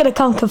 That's when it's going to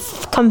come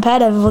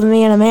competitive with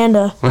me and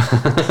Amanda.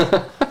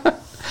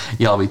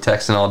 Y'all be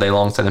texting all day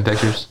long, sending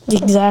pictures.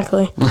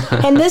 Exactly.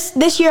 And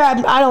this year,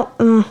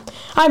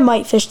 I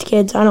might fish the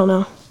kids. I don't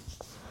know.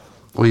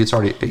 Well, it's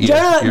already.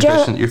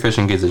 You're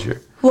fishing kids this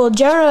year. Well,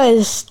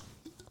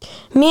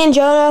 me and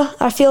Jonah,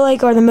 I feel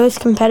like, are the most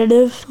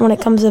competitive when it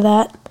comes to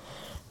that.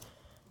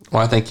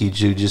 Well, I think you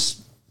two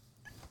just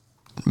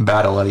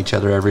battle at each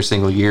other every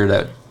single year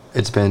that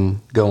it's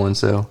been going.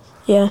 So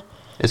Yeah.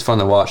 it's fun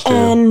to watch too.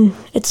 And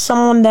it's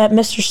someone that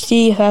Mr.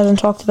 Steve hasn't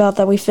talked about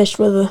that we fished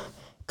with a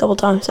couple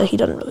times that he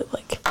doesn't really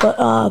like.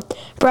 But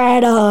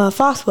Brad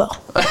Foxwell.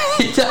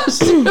 He does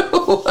too.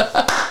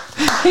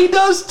 He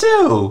does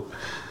too.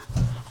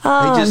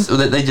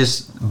 They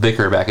just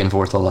bicker back and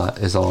forth a lot.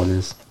 Is all it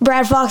is.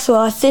 Brad Foxwell,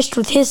 I fished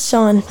with his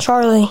son,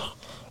 Charlie,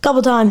 a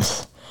couple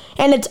times.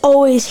 And it's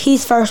always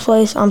he's first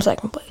place, I'm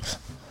second place.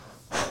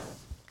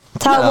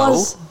 That's how it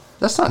was.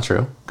 That's not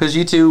true. Because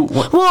you two,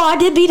 Well, I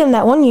did beat him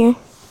that one year.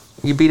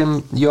 you beat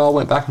him. You all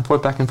went back and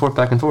forth, back and forth,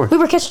 back and forth. We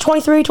were catching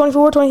 23,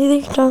 24,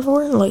 23,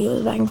 24. And like, it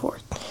was back and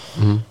forth.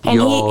 Mm-hmm.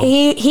 And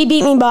he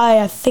beat me by,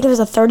 I think it was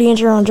a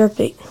 30-incher on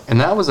jerkbait. And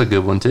that was a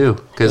good one too,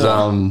 because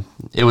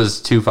it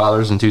was 2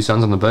 fathers and 2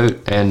 sons on the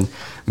boat, and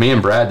me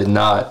and Brad did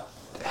not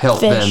help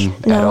Fish, them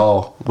no. at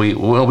all.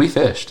 We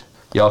fished.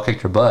 Y'all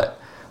kicked your butt,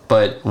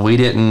 but we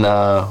didn't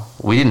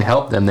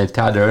help them. They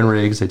tied their own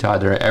rigs. They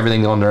tied their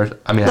everything on their.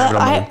 I mean,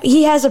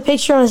 he has a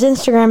picture on his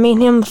Instagram, me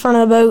and him in front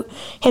of the boat,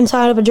 him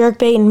tied up a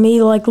jerkbait, and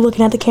me like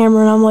looking at the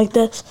camera, and I'm like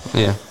this.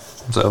 Yeah.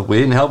 So we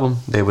didn't help them.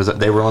 They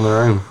were on their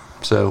own.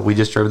 So we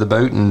just drove the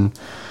boat and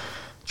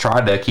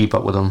tried to keep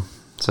up with them.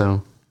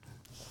 So.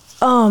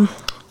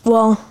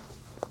 Well,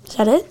 is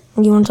that it?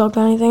 You want to talk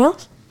about anything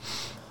else?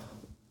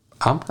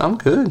 I'm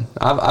good.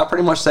 I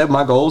pretty much said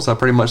my goals. I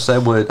pretty much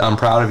said what I'm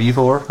proud of you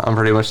for. I'm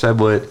pretty much said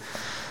what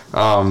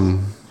my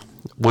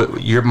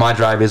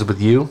drive is with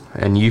you,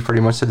 and you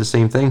pretty much said the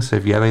same thing. So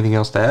if you have anything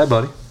else to add,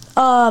 buddy.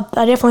 I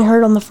definitely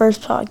heard on the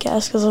first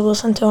podcast because I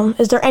listened to him.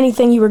 Is there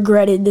anything you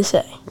regretted to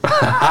say?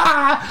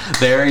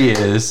 There he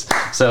is.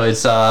 So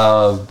it's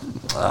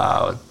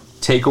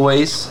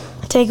takeaways.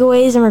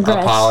 Takeaways and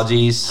regrets.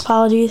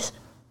 Apologies.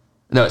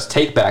 No, it's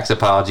takebacks,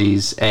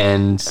 apologies,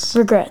 and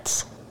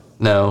regrets.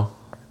 No.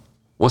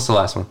 What's the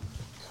last one?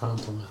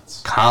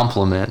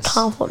 Compliments.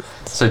 So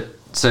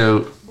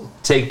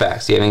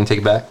takebacks. Do you have anything to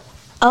take back?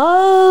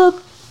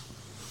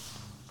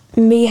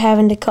 Me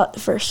having to cut the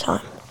first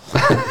time.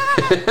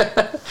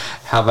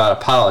 How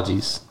about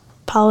apologies?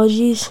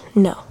 Apologies?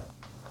 No.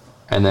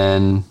 And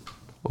then,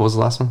 what was the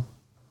last one?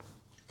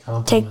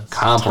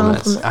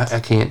 Compliments.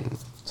 I can't.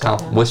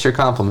 What's your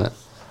compliment?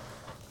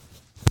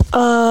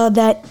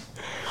 That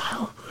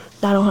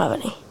I don't have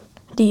any.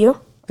 Do you?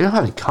 You don't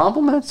have any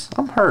compliments?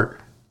 I'm hurt.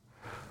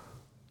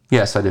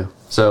 Yes, I do.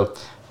 So,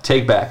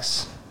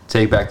 takebacks.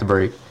 Take back the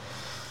break.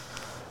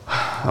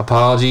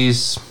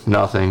 Apologies,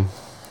 nothing.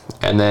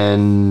 And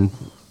then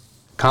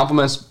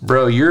compliments,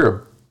 bro,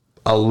 you're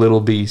a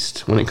little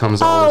beast when it comes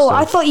to all this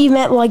stuff. I thought you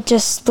meant like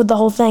just with the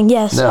whole thing.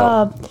 Yes.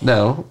 No.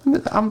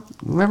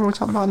 Remember we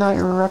talked about not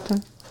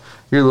interrupting?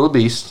 You're a little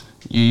beast.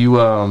 You've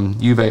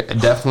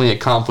definitely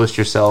accomplished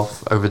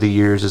yourself over the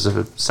years as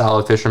a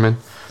solid fisherman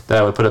that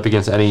I would put up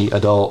against any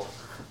adult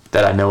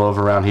that I know of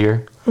around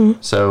here.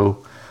 Mm-hmm.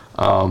 So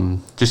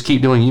just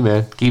keep doing you,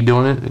 man. Keep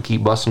doing it and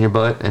keep busting your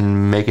butt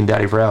and making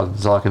daddy proud.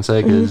 That's all I can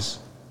say because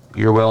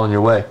you're well on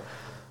your way.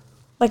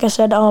 Like I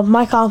said,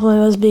 my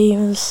compliment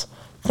was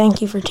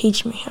thank you for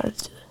teaching me how to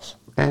do this.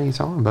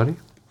 Anytime, buddy.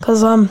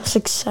 Because I'm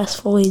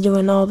successfully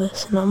doing all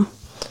this, and I'm...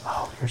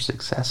 Oh, you're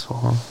successful,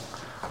 huh?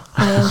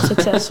 I am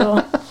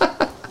successful.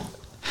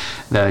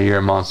 No, you're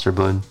a monster,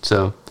 bud.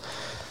 So,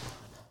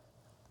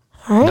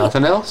 all right.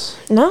 Nothing else?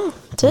 No,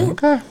 that's it.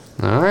 Okay.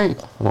 All right.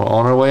 Well,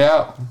 on our way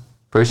out.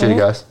 Appreciate it,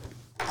 guys.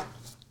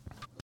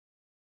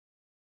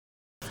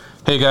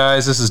 Hey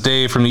guys, this is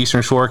Dave from the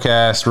Eastern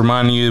Shorecast,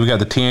 reminding you we got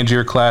the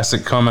Tangier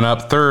Classic coming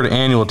up, 3rd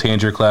annual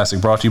Tangier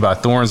Classic, brought to you by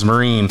Thorns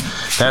Marine.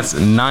 That's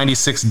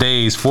 96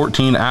 days,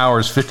 14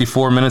 hours,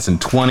 54 minutes, and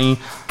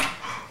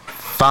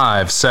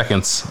 25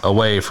 seconds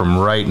away from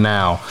right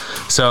now.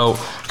 So,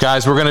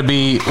 guys, we're gonna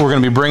be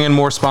bringing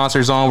more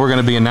sponsors on. We're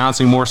gonna be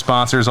announcing more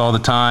sponsors all the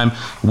time.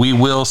 We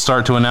will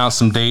start to announce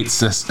some dates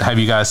to have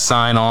you guys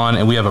sign on,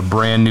 and we have a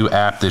brand new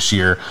app this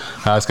year.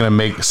 It's gonna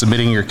make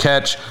submitting your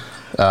catch,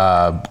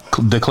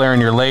 declaring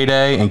your lay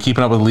day, and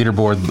keeping up with the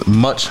leaderboard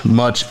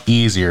much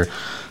easier.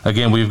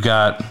 Again, we've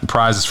got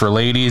prizes for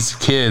ladies,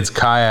 kids,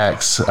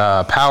 kayaks,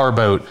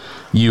 powerboat.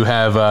 You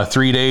have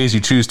 3 days. You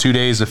choose 2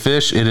 days to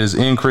fish. It is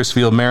in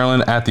Crisfield,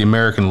 Maryland, at the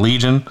American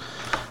Legion.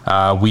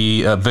 We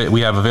have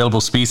available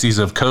species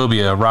of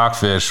cobia,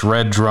 rockfish,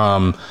 red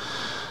drum,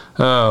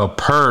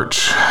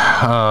 perch,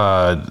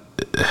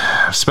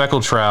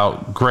 speckled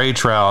trout, gray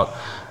trout.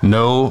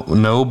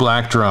 No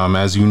black drum,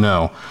 as you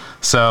know.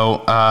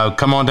 So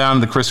come on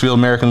down to the Crisfield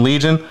American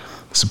Legion,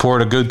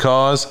 support a good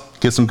cause,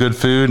 get some good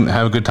food, and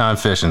have a good time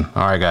fishing.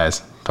 All right,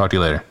 guys. Talk to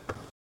you later.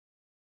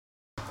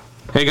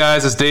 Hey,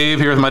 guys. It's Dave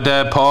here with my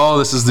dad, Paul.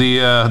 This is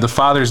the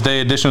Father's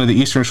Day edition of the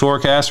Eastern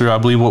Shorecast, or I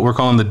believe what we're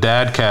calling the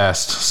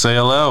Dadcast. Say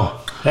hello.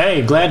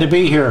 Hey, glad to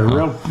be here.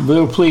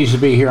 Real pleased to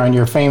be here on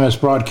your famous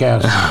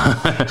broadcast.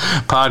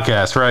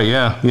 Podcast, right?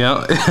 Yeah.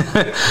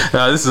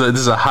 This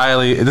is a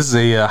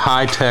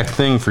high tech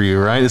thing for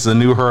you, right? This is a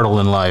new hurdle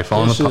in life.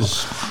 This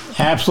is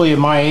absolutely at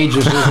my age.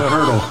 This is a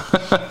hurdle.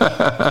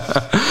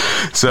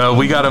 So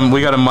we got him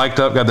mic'd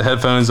up, got the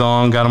headphones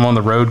on, got him on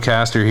the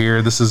Roadcaster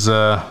here. This is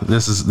a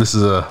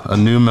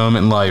new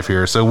moment in life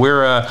here. So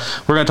we're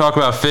gonna talk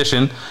about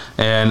fishing,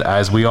 and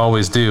as we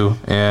always do,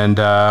 and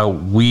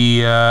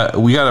we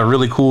got a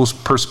really cool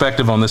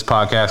perspective on this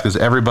podcast because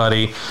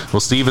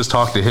Steve has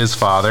talked to his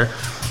father,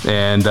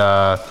 and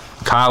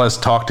Kyle has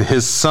talked to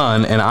his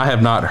son, and I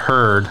have not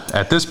heard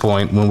at this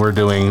point when we're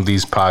doing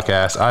these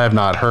podcasts. I have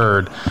not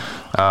heard.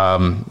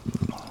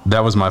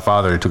 That was my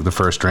father who took the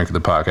first drink of the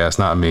podcast,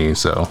 not me.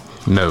 So,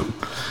 note.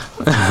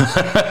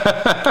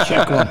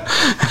 Check one.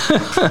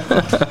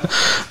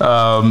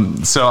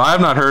 So I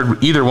have not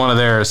heard either one of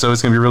theirs. So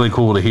it's going to be really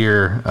cool to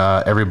hear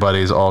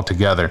everybody's all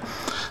together.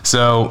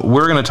 So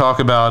we're going to talk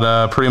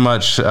about pretty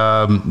much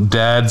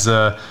Dad's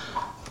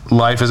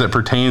life as it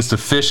pertains to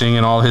fishing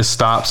and all his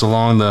stops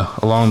along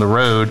the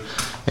road,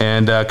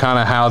 and kind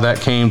of how that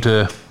came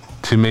to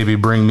maybe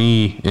bring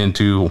me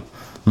into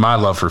my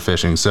love for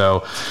fishing.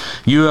 So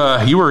you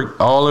were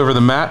all over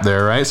the map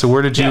there, right? So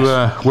where did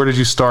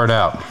you start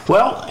out?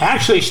 Well,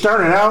 actually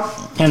started out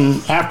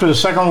after the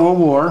Second World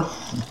War,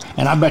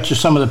 and I bet you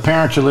some of the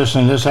parents are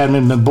listening to this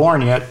haven't been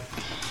born yet.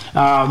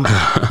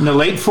 In the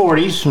late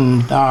 40s,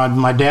 and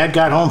my dad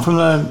got home from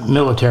the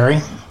military,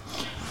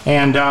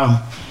 and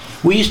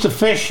we used to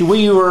fish.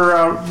 We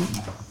were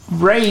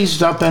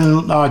raised up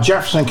in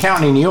Jefferson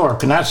County, New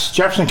York, and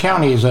Jefferson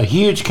County is a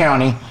huge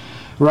county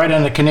right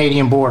on the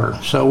Canadian border.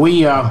 So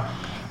we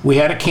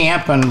had a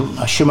camp in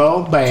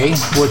Chameau Bay,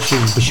 which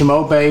is the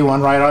Chameau Bay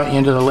went right out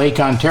into the Lake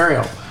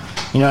Ontario.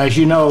 As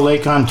you know,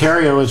 Lake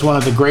Ontario is one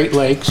of the Great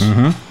Lakes,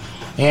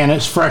 and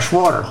it's fresh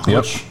water,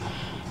 which,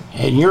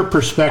 in your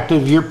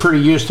perspective, you're pretty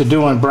used to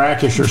doing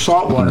brackish or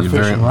saltwater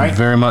fishing, right?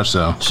 Very much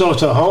so. So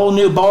it's a whole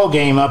new ball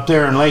game up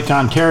there in Lake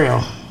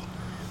Ontario.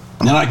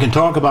 And I can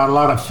talk about a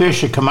lot of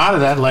fish that come out of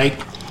that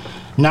lake.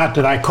 Not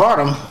that I caught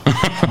them,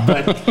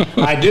 but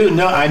I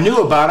knew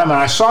about them, and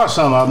I saw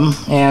some of them.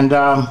 And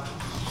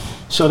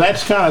so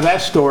that's kind of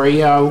that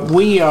story.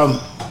 We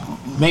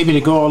maybe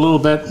to go a little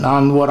bit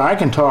on what I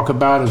can talk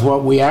about is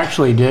what we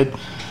actually did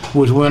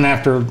was went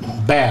after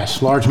bass,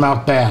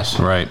 largemouth bass.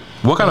 Right.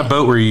 What kind of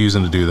boat were you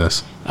using to do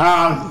this?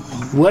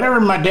 Whatever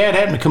my dad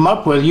happened to come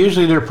up with.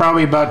 Usually they're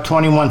probably about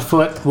 21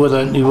 foot with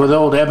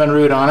old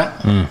Evinrude on it.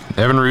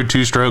 Evinrude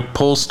 2-stroke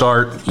pull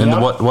start.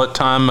 And what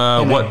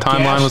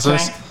timeline was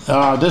this?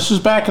 This is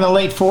back in the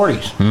late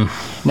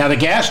 40s. Now the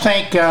gas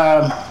tank,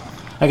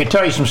 I could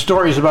tell you some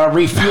stories about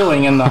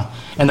refueling in the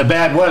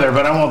bad weather,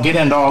 but I won't get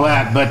into all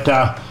that.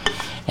 But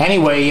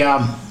anyway,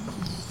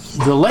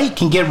 the lake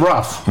can get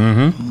rough.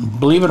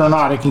 Believe it or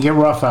not, it can get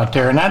rough out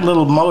there. And that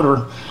little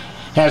motor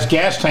has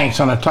gas tanks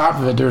on the top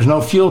of it. There's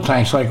no fuel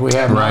tanks like we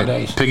have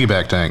nowadays.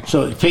 Piggyback tank.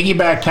 So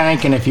piggyback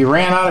tank, and if you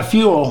ran out of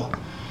fuel,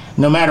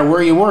 no matter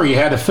where you were, you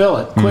had to fill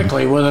it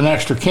quickly with an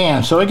extra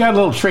can. So it got a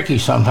little tricky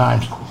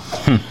sometimes.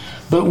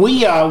 But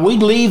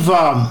we'd leave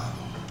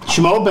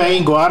Chameau Bay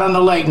and go out on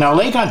the lake. Now,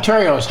 Lake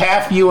Ontario is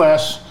half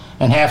U.S.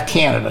 and half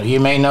Canada.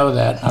 You may know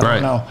that. I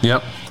don't know.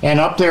 Yep.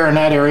 And up there in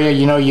that area,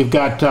 you've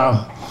got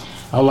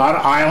a lot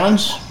of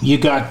islands. You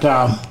got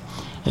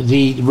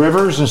the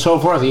rivers and so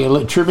forth,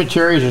 the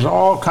tributaries. There's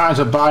all kinds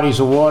of bodies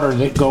of water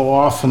that go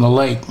off from the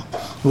lake,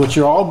 which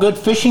are all good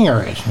fishing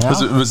areas.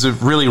 Was it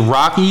really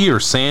rocky or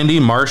sandy,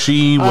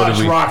 marshy?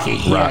 It's rocky.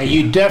 Yeah,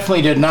 you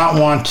definitely did not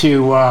want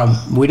to.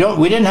 We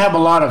didn't have a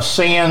lot of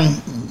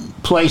sand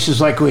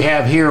places like we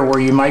have here, where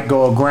you might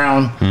go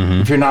aground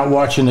if you're not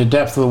watching the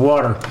depth of the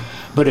water.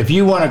 But if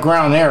you went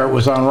aground there, it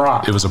was on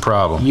rock. It was a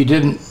problem. You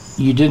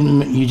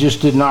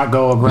just did not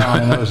go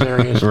aground in those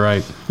areas.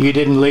 Right. You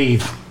didn't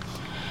leave.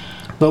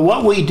 But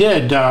what we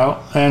did,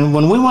 and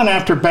when we went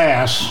after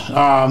bass,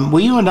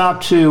 we went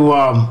out to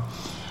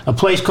a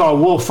place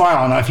called Wolf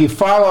Island. Now, if you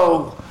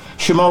follow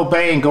Chameau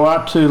Bay and go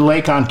out to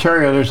Lake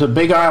Ontario, there's a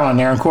big island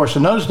there. And of course,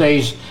 in those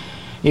days,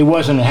 it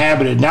wasn't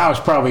inhabited. Now it's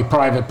probably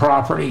private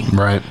property.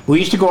 Right. We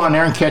used to go on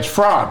there and catch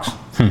frogs.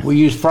 We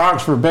used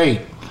frogs for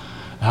bait.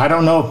 I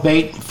don't know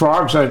if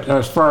frogs,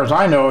 as far as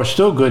I know, are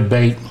still good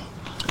bait.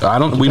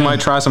 We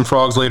might try some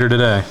frogs later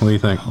today. What do you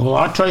think? Well,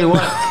 I'll tell you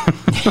what.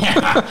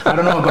 I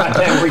don't know about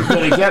that. We're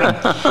going to get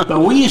them.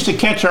 But we used to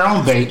catch our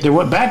own bait.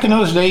 Back in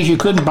those days, you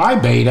couldn't buy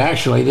bait,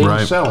 actually. They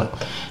didn't sell it.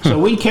 So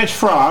we'd catch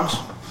frogs,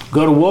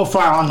 go to Wolf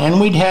Island, and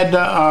we'd head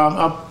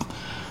up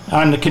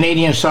on the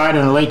Canadian side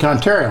of Lake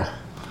Ontario.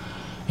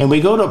 And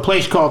we go to a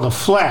place called the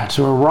Flats,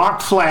 or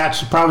rock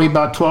flats, probably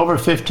about 12 or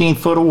 15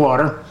 foot of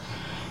water.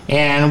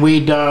 And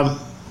we'd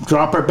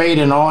drop our bait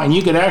and all, and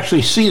you could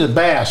actually see the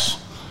bass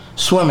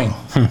swimming.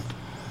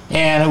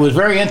 And it was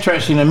very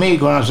interesting to me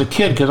when I was a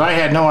kid, because I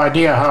had no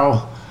idea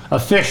how a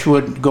fish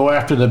would go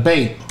after the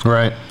bait.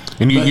 Right.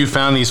 And you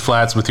found these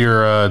flats with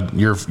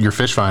your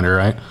fish finder,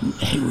 right?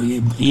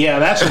 Yeah,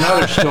 that's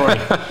another story.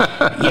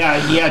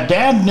 Yeah,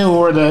 Dad knew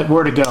where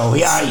to go.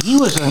 Yeah, he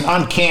was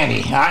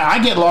uncanny.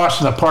 I get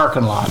lost in the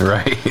parking lot.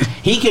 Right.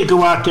 He could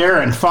go out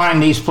there and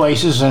find these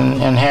places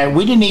and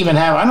we didn't even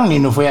have, I don't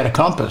even know if we had a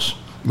compass.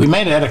 We may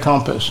have had a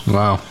compass.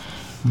 Wow.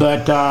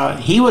 But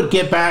he would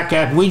get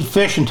back we'd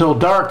fish until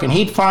dark, and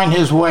he'd find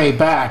his way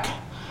back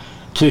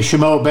to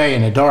Chameau Bay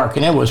in the dark,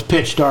 and it was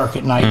pitch dark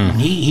at night.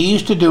 And he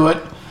used to do it.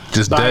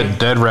 Just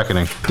dead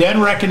reckoning. Dead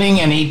reckoning,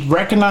 and he'd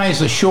recognize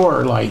the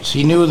shore lights.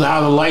 He knew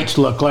how the lights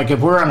looked. Like if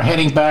we're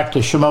heading back to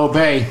Chameau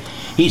Bay,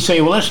 he'd say,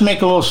 well, let's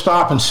make a little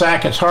stop in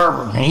Sackett's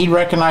Harbor. And he'd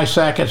recognize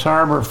Sackett's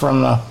Harbor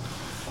from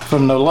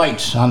the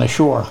lights on the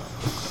shore.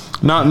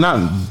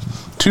 Not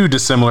too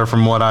dissimilar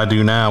from what I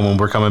do now when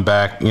we're coming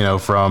back,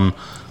 from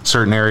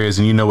certain areas,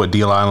 and you know what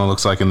Deal Island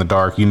looks like in the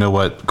dark. You know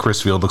what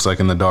Crisfield looks like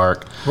in the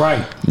dark.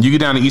 Right. You get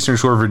down to Eastern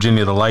Shore,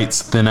 Virginia, the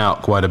lights thin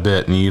out quite a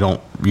bit, and you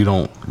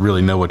don't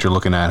really know what you're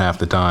looking at half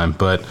the time.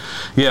 But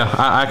yeah,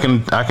 I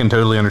can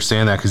totally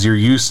understand that, because you're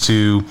used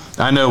to.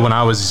 I know when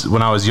I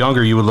was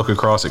younger, you would look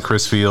across at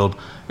Crisfield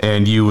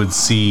and you would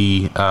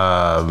see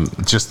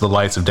just the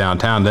lights of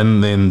downtown.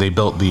 Then they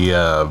built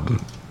the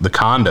the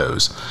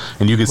condos,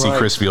 and you could see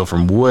Right. Crisfield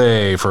from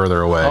way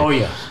further away. Oh,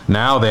 yeah.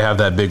 Now they have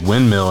that big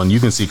windmill, and you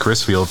can see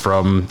Crisfield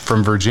from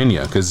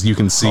Virginia because you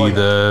can see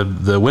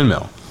the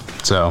windmill.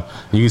 So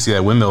you can see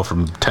that windmill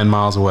from 10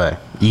 miles away.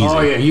 Easy.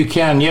 Oh yeah, you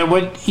can. Yeah,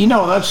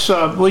 that's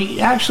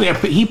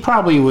he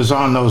probably was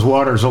on those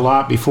waters a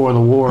lot before the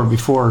war,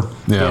 before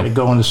he Yeah. had to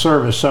go into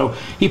service. So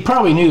he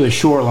probably knew the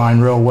shoreline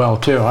real well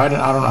too. I don't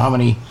know how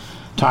many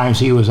times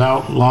he was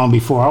out long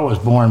before I was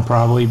born,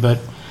 probably, but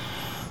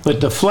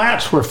the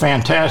flats were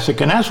fantastic,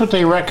 and that's what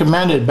they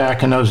recommended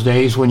back in those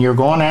days when you're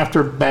going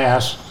after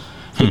bass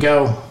to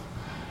go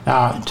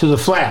to the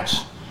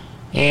flats.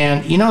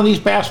 And these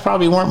bass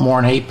probably weren't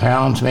more than 8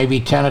 pounds, maybe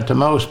 10 at the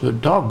most,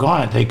 but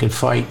doggone it, they could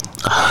fight.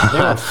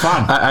 They were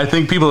fun. I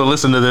think people that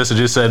listen to this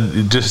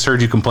and just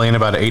heard you complain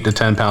about an 8 to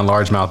 10 pound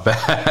largemouth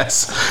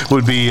bass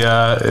would be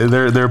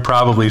they're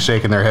probably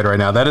shaking their head right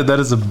now. That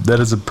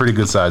is a pretty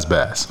good sized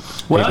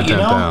bass. Well, 8 to 10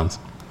 pounds.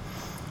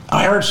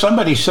 I heard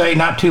somebody say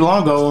not too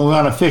long ago when we were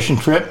on a fishing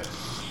trip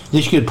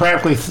that you could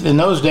practically, in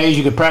those days,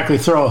 you could practically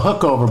throw a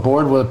hook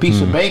overboard with a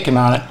piece of bacon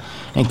on it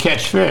and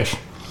catch fish.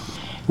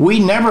 We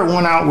never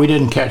went out, we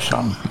didn't catch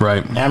some.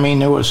 Right. I mean,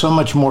 there was so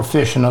much more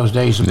fish in those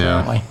days,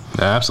 apparently.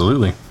 Yeah,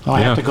 absolutely.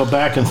 I have to go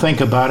back and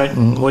think about it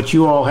and what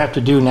you all have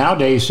to do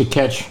nowadays to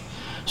catch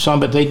some.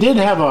 But they did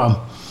have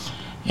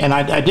and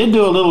I did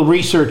do a little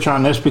research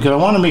on this because I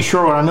wanted to be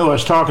sure what I knew I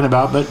was talking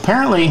about. But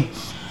apparently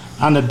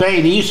on the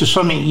bay, they used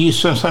something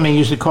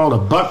usually called a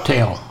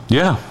bucktail.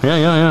 Yeah.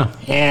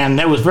 And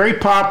that was very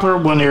popular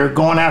when they were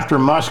going after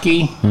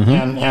muskie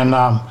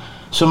and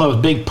some of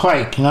those big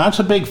pike. That's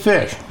a big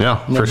fish.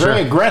 Yeah, and they're for sure.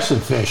 very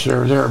aggressive fish.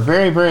 They're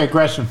very, very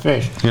aggressive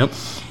fish. Yep.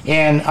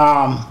 And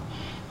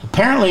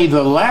apparently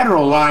the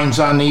lateral lines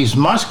on these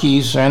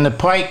muskies and the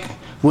pike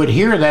would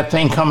hear that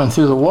thing coming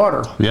through the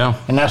water. Yeah.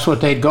 And that's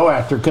what they'd go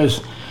after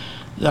because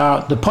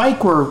the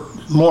pike were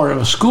more of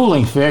a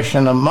schooling fish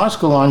and the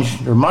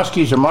muskellunge or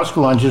muskies or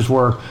muskellunges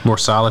were More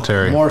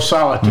solitary.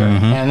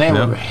 And they were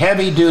Yep.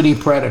 heavy-duty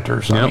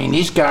predators. I Yep. mean,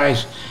 these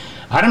guys,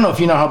 I don't know if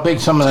you know how big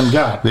some of them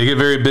got. They get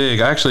very big.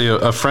 Actually,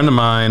 a friend of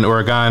mine, or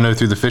a guy I know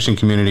through the fishing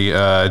community,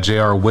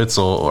 J.R.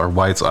 Witzel or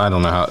Weitzel, I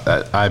don't know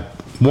how.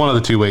 One of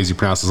the two ways you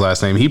pronounce his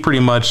last name. He pretty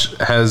much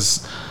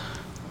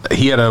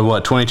he had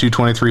a 22,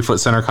 23 foot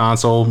center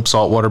console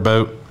saltwater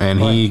boat, and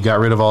he got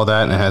rid of all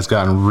that and has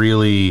gotten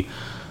really,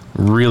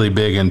 really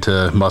big into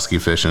muskie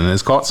fishing. And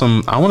has caught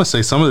some. I want to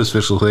say some of those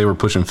fish, they were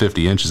pushing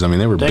 50 inches. I mean,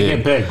 they were They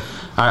big. get big.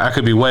 I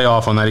could be way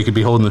off on that. He could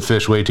be holding the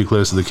fish way too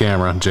close to the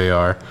camera,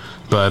 JR.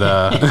 But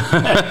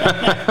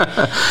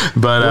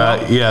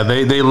yeah,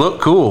 they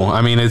look cool.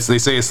 I mean, they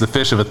say it's the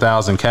fish of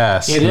 1,000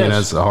 casts. It is.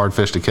 It's a hard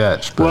fish to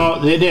catch. But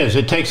Well, it is.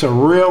 It takes a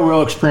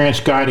real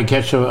experienced guy to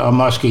catch a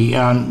muskie,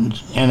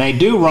 and they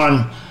do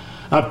run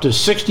up to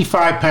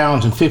 65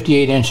 pounds and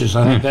 58 inches.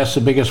 I think that's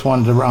the biggest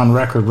one on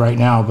record right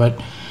now. But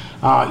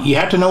you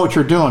have to know what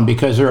you're doing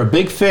because they're a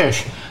big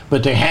fish,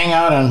 but they hang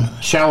out in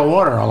shallow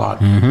water a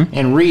lot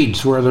and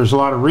reeds where there's a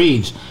lot of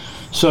reeds.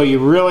 So you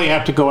really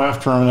have to go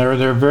after them.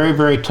 They're very,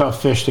 very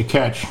tough fish to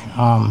catch.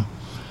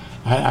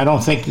 I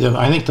don't think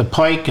I think the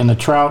pike and the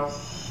trout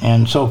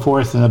and so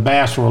forth and the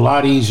bass were a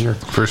lot easier.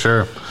 for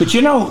sure. But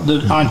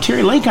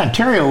the Lake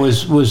Ontario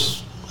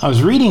was I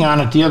was reading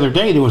on it the other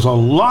day. There was a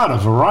lot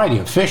of variety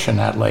of fish in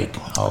that lake.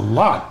 A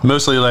lot.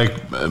 Mostly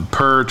like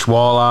perch,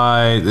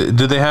 walleye.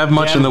 Did they have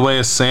much Yeah. in the way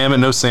of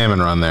salmon? No salmon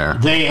run there.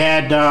 They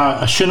had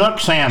a Chinook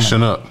salmon.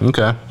 Chinook.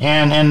 Okay.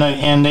 And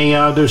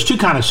there's two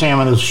kind of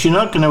salmon. There's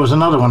Chinook and there was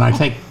another one. I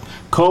think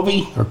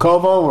Kobe or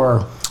Kovo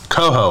or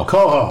Coho.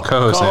 Coho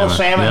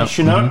salmon Yep. and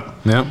Chinook.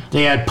 Yep.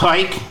 They had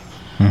pike.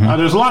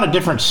 There's a lot of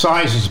different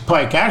sizes of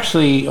pike.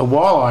 Actually, a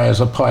walleye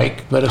is a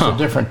pike, but it's a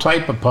different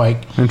type of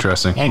pike.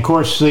 Interesting. And of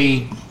course,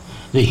 the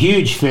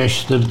huge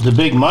fish, the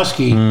big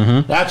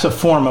muskie, that's a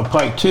form of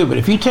pike too. But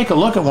if you take a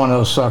look at one of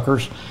those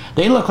suckers,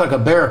 they look like a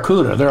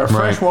barracuda. They're a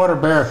freshwater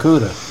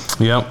barracuda.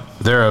 Yep,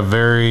 they're a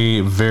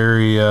very,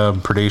 very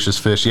predacious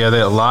fish. Yeah,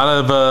 they a lot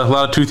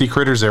of toothy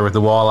critters there with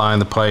the walleye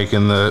and the pike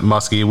and the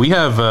muskie. We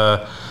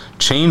have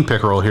chain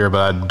pickerel here,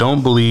 but I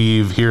don't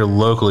believe here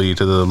locally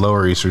to the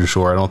lower eastern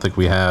shore. I don't think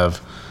we have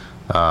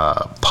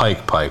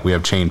pike. We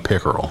have chain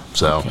pickerel.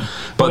 So,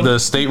 but the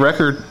state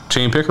record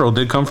chain pickerel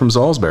did come from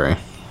Salisbury.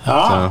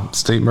 Ah, So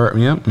state,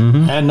 yep. I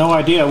had no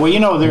idea.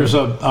 Well, there's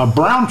a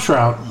brown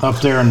trout up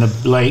there in the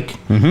lake.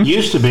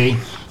 Used to be.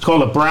 It's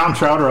called a brown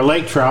trout or a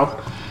lake trout.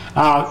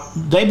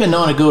 They've been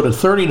known to go to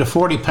 30 to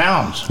 40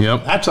 pounds.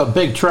 Yep. That's a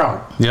big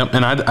trout. Yep,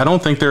 and I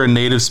don't think they're a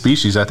native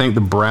species. I think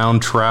the brown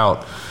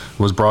trout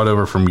was brought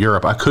over from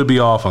Europe. I could be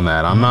off on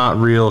that. I'm not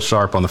real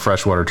sharp on the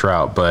freshwater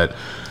trout, but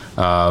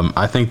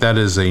I think that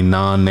is a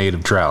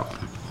non-native trout.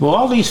 Well,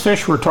 all these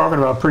fish we're talking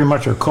about pretty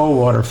much are cold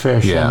water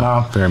fish.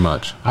 Yeah, And, very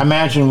much. I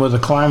imagine with the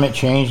climate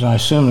change, and I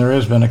assume there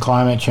has been a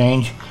climate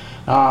change,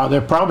 they're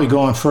probably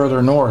going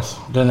further north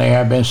than they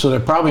have been. So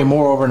they're probably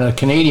more over in the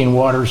Canadian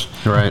waters.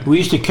 Right. We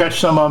used to catch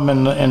some of them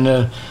in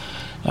the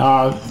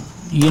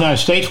United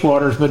States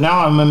waters, but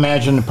now I'm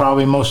imagining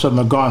probably most of them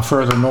have gone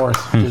further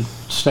north to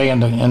stay in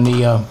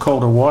the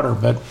colder water.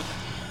 But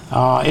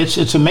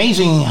it's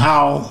amazing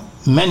how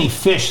many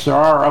fish there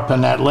are up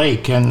in that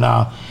lake. And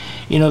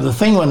the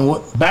thing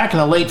back in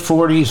the late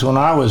 40s when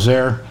I was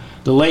there,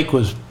 the lake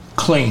was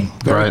clean,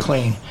 very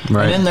clean.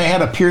 Right. And then they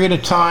had a period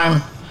of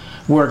time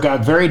where it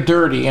got very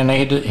dirty, and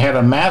they had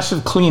a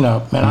massive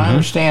cleanup. And I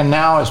understand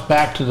now it's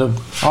back to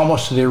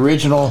almost to the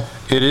original.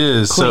 It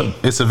is. Clean. So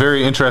it's a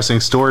very interesting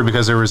story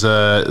because there was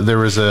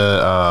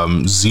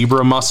a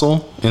zebra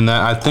mussel in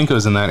that, I think it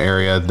was in that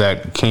area,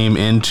 that came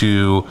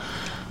into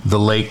the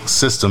lake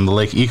system, the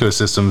lake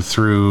ecosystem,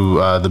 through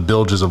the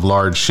bilges of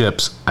large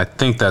ships. I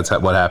think that's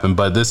what happened.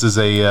 But this is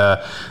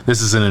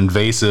an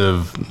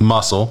invasive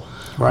mussel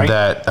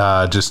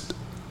that just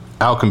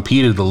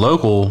outcompeted the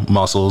local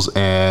mussels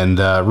and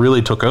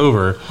really took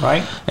over.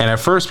 Right. And at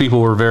first people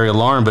were very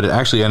alarmed, but it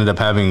actually ended up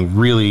having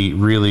really,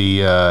 really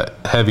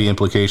heavy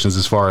implications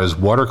as far as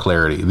water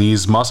clarity.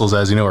 These mussels,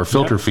 as you know, are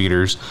filter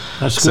feeders.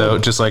 That's so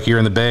good. just like here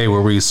in the bay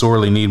where we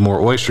sorely need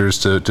more oysters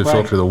to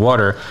filter the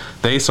water,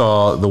 they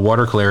saw the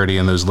water clarity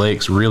in those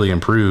lakes really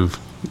improve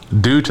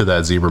due to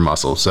that zebra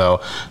mussel. So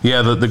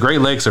yeah, the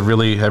Great Lakes have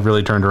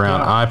really turned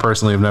around. I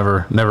personally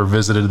have never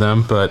visited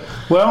them, but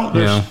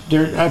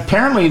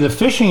apparently the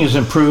fishing has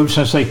improved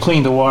since they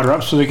cleaned the water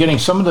up, so they're getting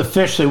some of the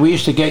fish that we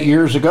used to get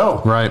years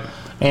ago. Right.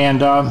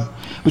 And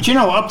but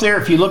up there,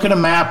 if you look at a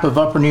map of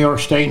Upper New York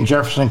State and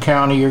Jefferson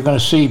County, you're going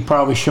to see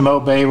probably Chameau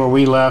Bay where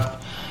we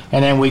left,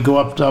 and then we go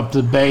up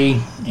the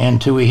bay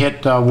until we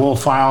hit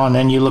Wolf Island,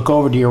 and you look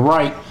over to your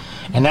right,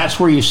 and that's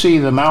where you see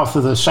the mouth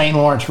of the St.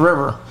 Lawrence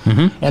River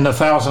and the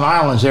Thousand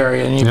Islands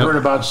area. And you've heard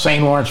about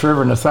St. Lawrence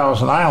River and the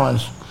Thousand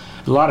Islands.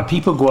 A lot of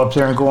people go up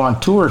there and go on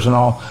tours and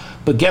all.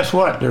 But guess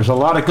what? There's a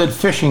lot of good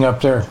fishing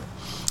up there.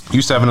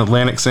 Used to have an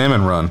Atlantic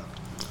salmon run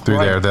through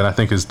there that I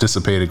think has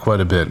dissipated quite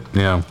a bit.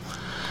 Yeah.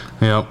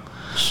 Yep.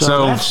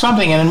 So that's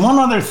something. And then one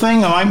other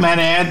thing I might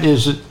add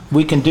is that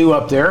we can do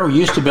up there, we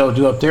used to be able to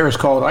do up there, is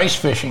called ice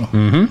fishing.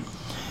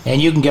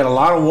 And you can get a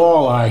lot of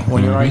walleye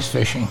when you're ice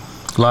fishing.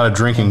 A lot of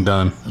drinking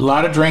done. A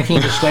lot of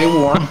drinking to stay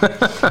warm. And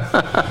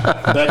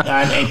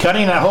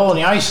cutting that hole in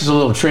the ice is a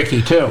little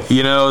tricky too.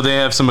 They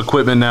have some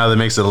equipment now that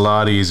makes it a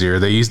lot easier.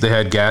 They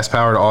had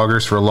gas-powered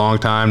augers for a long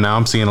time. Now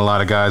I'm seeing a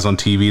lot of guys on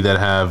TV that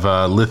have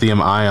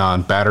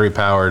lithium-ion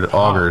battery-powered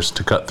augers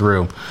to cut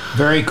through.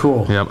 Very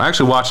cool. Yeah, I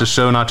actually watched a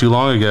show not too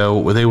long ago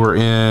where they were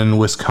in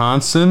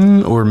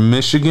Wisconsin or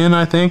Michigan,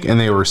 I think, and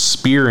they were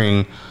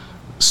spearing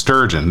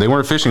sturgeon. They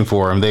weren't fishing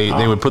for them.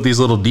 They would put these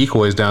little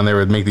decoys down there,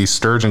 would make these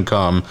sturgeon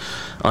come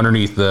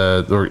underneath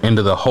or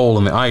into the hole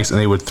in the ice, and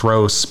they would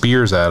throw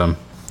spears at them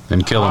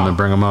and kill them and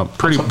bring them up.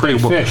 Pretty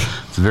big fish.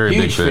 It's a very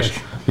Huge big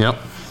fish. Yep.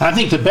 I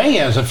think the bay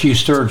has a few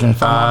sturgeon.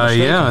 If I'm not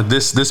mistaken. Yeah.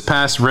 This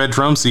past red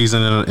drum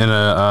season in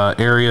a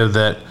area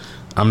that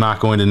I'm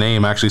not going to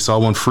name, I actually saw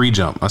one free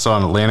jump. I saw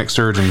an Atlantic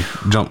sturgeon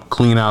jump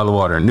clean out of the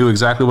water. Knew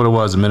exactly what it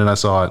was the minute I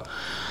saw it.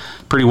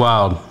 Pretty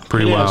wild.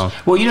 Pretty wild.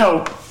 Well,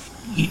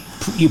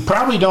 you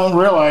probably don't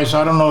realize,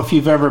 I don't know if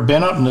you've ever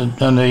been up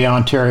in the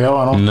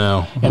Ontario.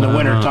 No. In the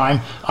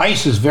wintertime.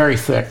 Ice is very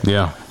thick.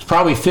 Yeah. It's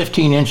probably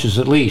 15 inches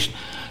at least.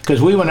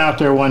 Because we went out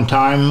there one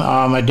time.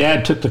 My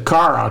dad took the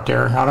car out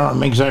there. I don't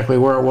know exactly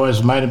where it was.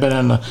 It might have been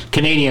on the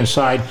Canadian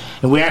side.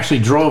 And we actually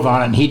drove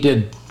on it, and he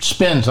did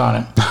spins on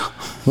it.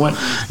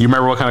 You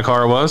remember what kind of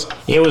car it was?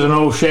 It was an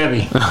old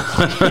Chevy.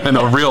 And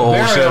a real old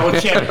Very Chevy.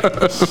 old Chevy.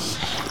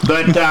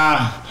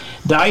 But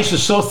the ice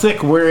is so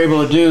thick, we're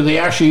able to do. They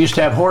actually used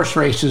to have horse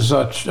races,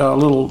 a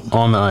little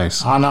on the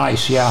ice. On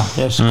ice, yeah.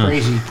 It's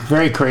crazy,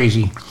 very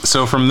crazy.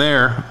 So from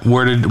there,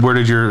 where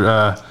did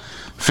your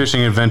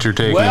fishing adventure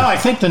take you? Well, I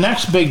think the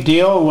next big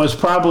deal was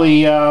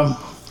probably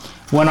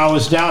when I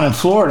was down in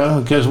Florida,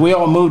 because we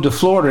all moved to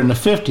Florida in the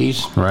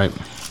 50s. Right.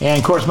 And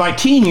of course, my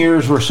teen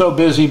years were so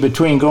busy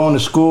between going to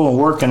school and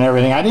work and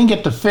everything. I didn't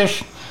get to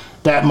fish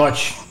that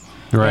much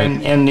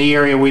in the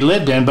area we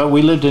lived in, but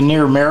we lived in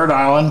near Merritt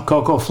Island,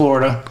 Cocoa,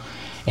 Florida.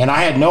 And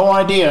I had no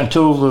idea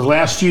until the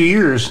last few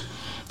years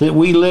that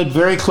we lived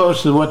very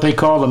close to what they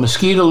call the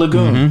Mosquito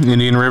Lagoon.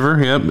 Indian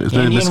River, yep.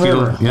 Indian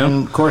River. Yep.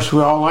 And of course,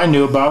 all I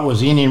knew about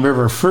was the Indian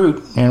River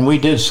fruit, and we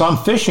did some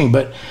fishing,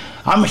 but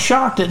I'm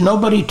shocked that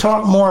nobody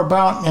talked more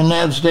about in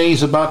those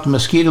days about the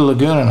Mosquito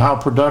Lagoon and how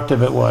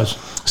productive it was.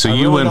 So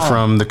you went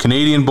from the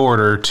Canadian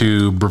border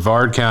to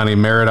Brevard County,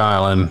 Merritt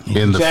Island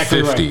in the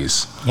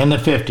 50s. Right. In the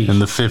 50s. In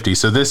the 50s.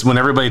 So this, when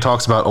everybody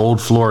talks about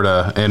old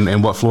Florida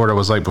and what Florida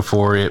was like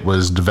before it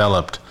was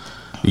developed,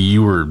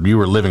 you were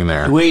living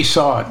there. We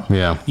saw it.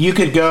 Yeah. You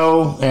could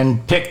go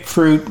and pick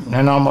fruit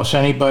on almost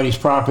anybody's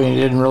property and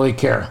didn't really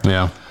care.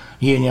 Yeah.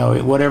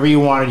 Whatever you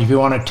wanted. If you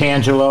wanted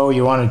Tangelo,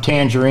 you wanted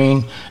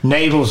tangerine.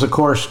 Navels, of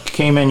course,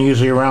 came in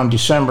usually around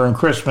December and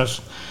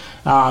Christmas.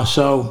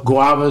 So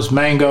guavas,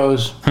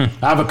 mangoes,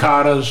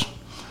 avocados,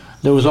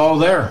 there was all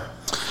there.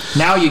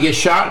 Now you get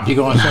shot if you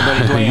go on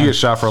somebody's land. You get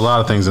shot for a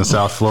lot of things in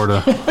South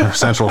Florida or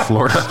Central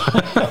Florida.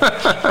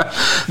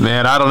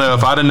 Man, I don't know.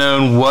 If I'd have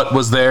known what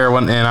was there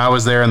and I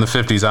was there in the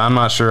 50s, I'm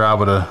not sure I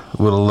would have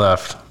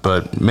left.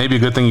 But maybe a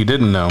good thing you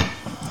didn't know.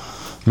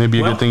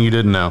 Good thing you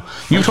didn't know.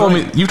 You've told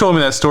me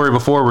that story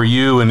before, where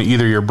you and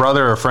either your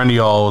brother or a friend of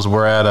y'all's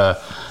were at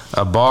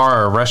a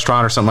bar or a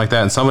restaurant or something like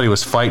that, and somebody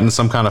was fighting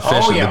some kind of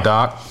fish Oh, at yeah. the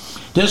dock.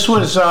 This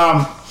was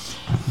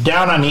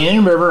down on the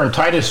Indian River in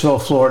Titusville,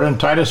 Florida. And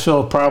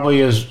Titusville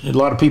probably is, a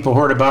lot of people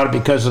heard about it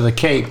because of the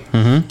Cape.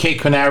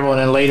 Cape Canaveral, and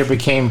then later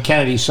became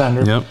Kennedy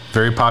Center. Yep,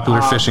 very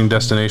popular fishing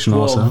destination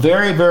also. Well,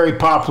 very, very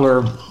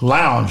popular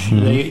lounge.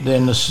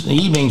 In the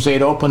evenings,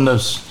 they'd open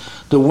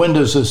the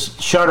windows, the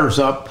shutters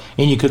up,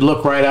 and you could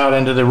look right out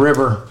into the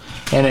river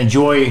and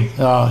enjoy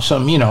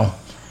some,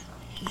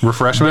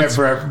 Refreshments?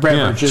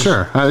 beverages.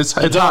 Yeah, sure. It's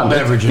Adult hot.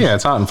 beverages. Yeah,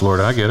 it's hot in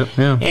Florida. I get it.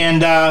 Yeah.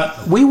 And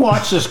we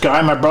watched this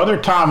guy. My brother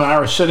Tom and I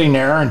were sitting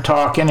there and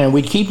talking, and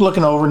we'd keep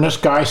looking over, and this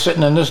guy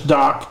sitting in this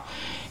dock,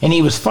 and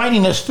he was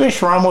fighting this fish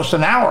for almost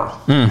an hour.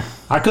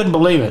 I couldn't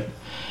believe it.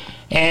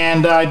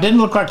 And it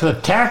didn't look like the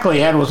tackle he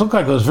had. Looked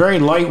like it was very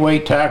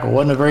lightweight tackle. It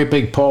wasn't a very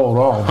big pole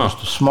at all,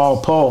 just a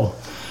small pole.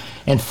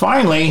 And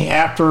finally,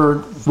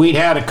 after we'd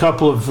had a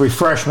couple of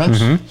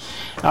refreshments,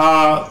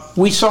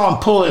 we saw him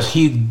pull this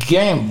huge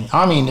game.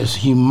 I mean, this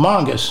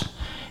humongous.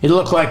 It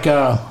looked like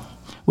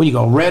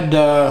red.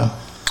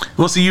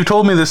 Well, see, you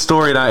told me this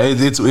story, and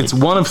it's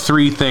one of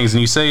three things,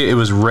 and you say it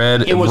was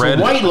red. It was red.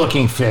 a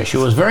white-looking fish. It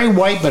was very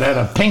white, but had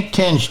a pink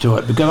tinge to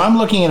it. Because I'm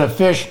looking at a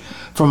fish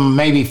from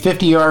maybe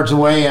 50 yards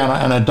away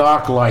on a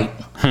dock light.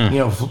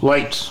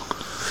 Lights.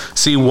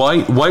 See,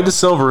 white to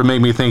silver would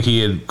make me think he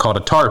had caught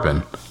a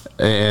tarpon.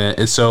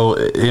 And so,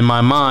 in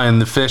my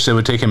mind, the fish that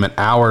would take him an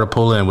hour to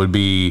pull in would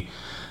be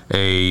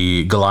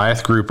a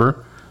Goliath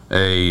grouper,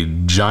 a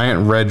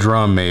giant red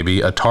drum,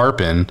 maybe a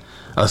tarpon.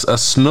 A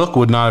snook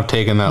would not have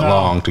taken that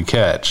long to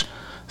catch.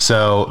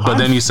 So, but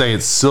then you say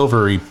it's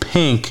silvery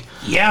pink.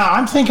 Yeah,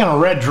 I'm thinking a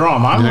red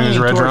drum. I'm leaning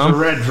towards a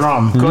red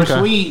drum. Of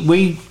course,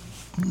 we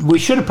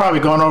should have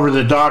probably gone over to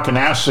the dock and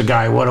asked the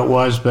guy what it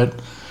was,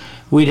 but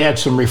we'd had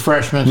some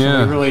refreshments,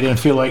 and we really didn't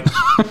feel like...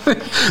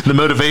 The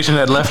motivation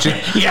had left you?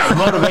 Yeah, the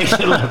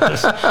motivation left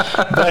us.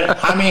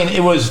 But, I mean,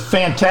 it was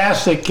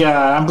fantastic.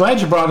 I'm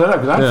glad you brought that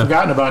up, because I'd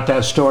forgotten about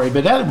that story.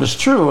 But that was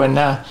true,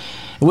 and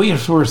we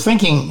were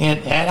thinking,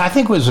 and I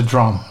think it was a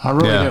drum. I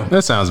really do.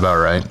 That sounds about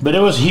right. But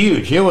it was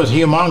huge. It was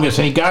humongous.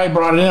 And the guy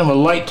brought it in with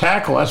light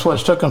tackle. That's what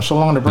took him so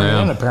long to bring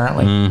it in,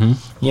 apparently.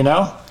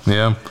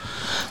 Yeah.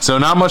 So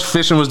not much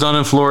fishing was done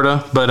in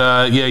Florida, but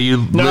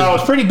No, I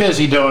was pretty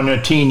busy during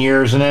the teen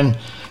years, and then,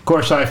 of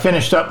course, I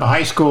finished up in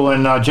high school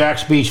in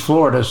Jacks Beach,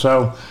 Florida,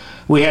 so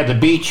we had the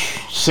beach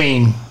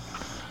scene.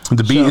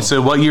 The beach.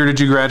 So what year did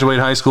you graduate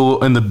high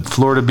school in the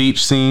Florida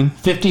beach scene?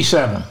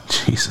 57.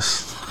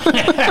 Jesus.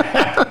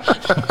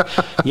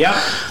 Yep.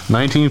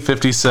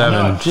 1957.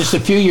 No, just a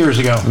few years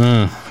ago.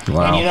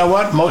 Wow. And you know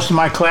what? Most of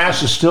my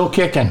class is still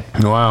kicking.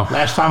 Wow.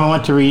 Last time I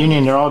went to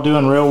reunion, they're all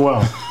doing real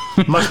well.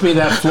 Must be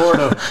that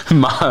Florida.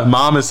 My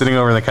mom is sitting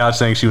over on the couch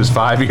saying she was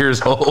 5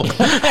 years old.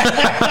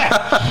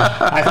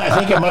 I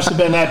think it must have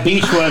been that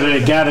beach weather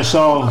that got us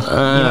all.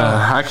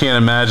 I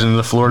can't imagine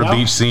the Florida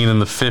beach scene in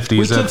the 50s.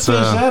 We took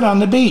that on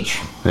the beach.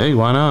 Hey,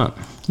 why not?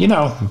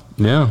 Yeah.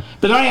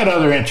 But I had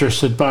other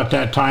interests at about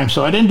that time,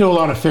 so I didn't do a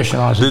lot of fishing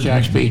when I was at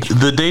Jacks Beach.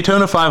 The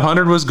Daytona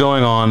 500 was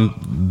going on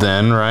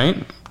then, right?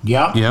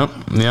 Yep.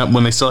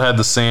 When they still had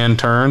the sand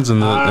turns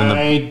and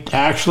I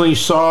actually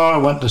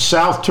went the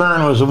south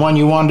turn was the one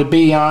you wanted to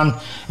be on,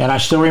 and I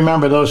still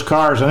remember those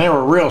cars, and they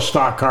were real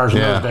stock cars in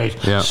those days.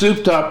 Yeah.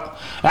 Souped up.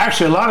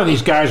 Actually, a lot of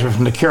these guys were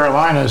from the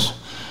Carolinas,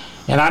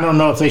 and I don't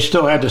know if they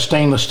still had the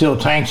stainless steel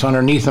tanks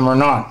underneath them or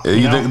not.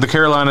 The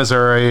Carolinas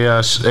are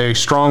a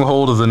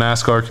stronghold of the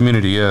NASCAR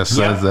community, yes.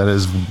 Yep. That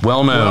is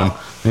well known.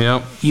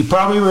 Well, you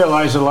probably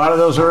realize a lot of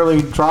those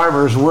early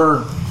drivers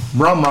were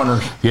rum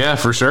runners. Yeah,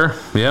 for sure.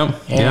 Yeah.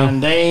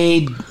 And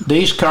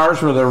these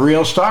cars were the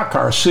real stock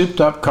cars,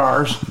 souped up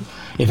cars.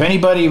 If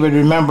anybody would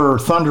remember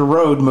Thunder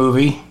Road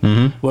movie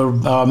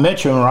with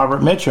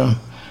Robert Mitchum,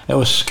 it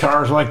was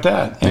cars like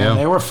that. And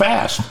they were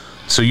fast.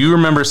 So you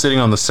remember sitting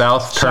on the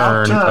south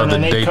turn of the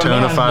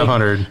Daytona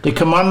 500. They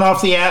come on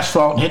off the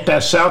asphalt and hit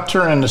that south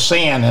turn in the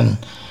sand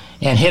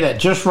and hit it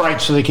just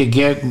right so they could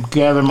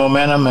gather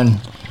momentum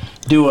and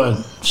do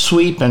a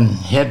sweep and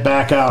head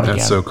back out again.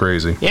 That's so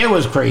crazy. It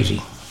was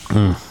crazy.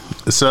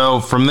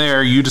 So from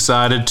there, you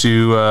decided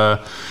to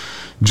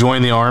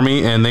join the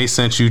Army, and they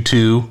sent you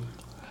to...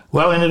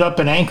 Well, ended up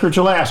in Anchorage,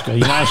 Alaska,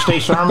 United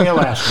States Army,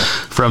 Alaska.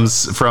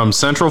 From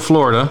Central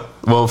Florida,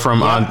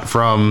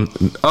 from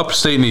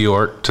upstate New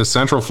York to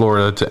Central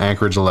Florida to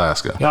Anchorage,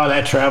 Alaska. Oh,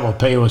 that travel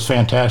pay was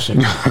fantastic.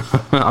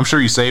 I'm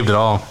sure you saved it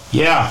all.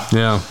 Yeah.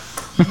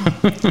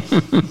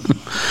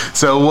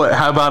 So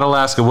how about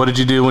Alaska? What did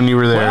you do when you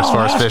were there as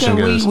far as fishing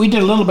goes? We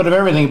did a little bit of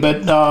everything,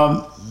 but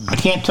I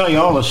can't tell you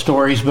all the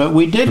stories, but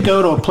we did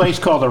go to a place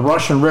called the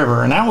Russian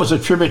River, and that was a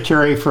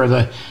tributary for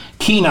the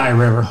Kenai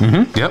River.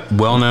 Mm-hmm. Yep,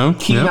 well known.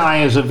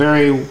 Kenai is a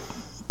very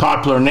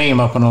popular name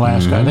up in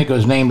Alaska. I think it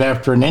was named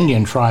after an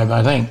Indian tribe,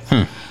 I think.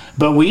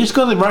 But we used to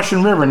go to the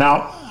Russian River.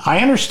 Now, I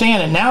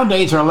understand that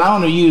nowadays they're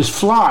allowing to use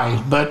flies,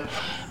 but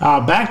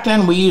back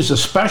then we used a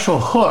special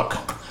hook.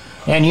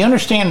 And you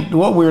understand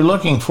what we were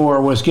looking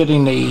for was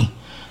getting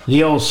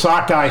the old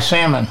sockeye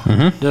salmon,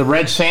 the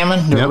red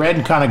salmon, the red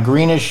and kind of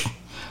greenish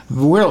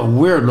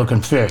weird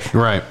looking fish.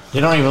 Right. They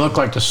don't even look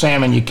like the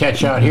salmon you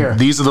catch out here.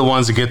 These are the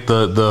ones that get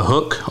the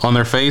hook on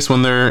their face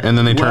and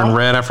then they turn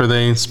red after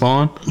they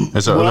spawn?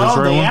 Is that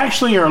Well, they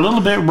actually are a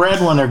little bit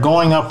red when they're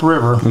going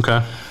upriver.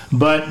 Okay.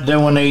 But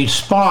then when they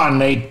spawn,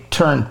 they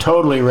turn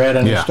totally red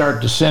and they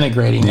start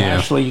disintegrating. Yeah.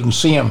 Actually, you can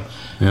see them.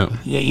 Yep.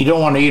 You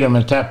don't want to eat them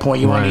at that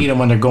point. You want to eat them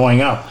when they're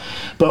going up.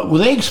 But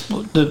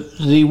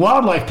the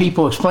wildlife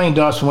people explained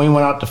to us when we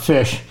went out to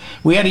fish,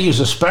 we had to use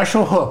a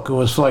special hook. It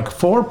was like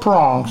 4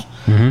 prongs.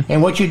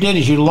 And what you did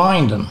is you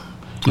lined them.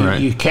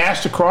 You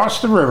cast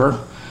across the river,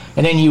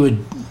 and then you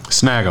would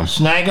snag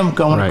them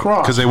going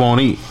across. Because they won't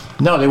eat.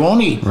 No, they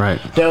won't eat. Right.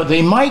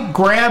 They might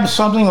grab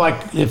something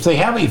like if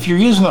you're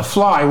using a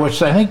fly,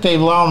 which I think they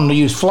allow them to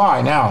use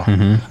fly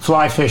now,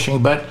 fly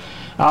fishing. But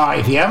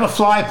if you have a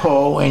fly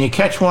pole and you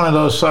catch one of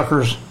those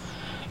suckers,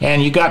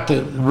 and you got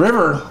the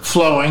river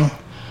flowing,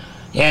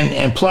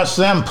 and plus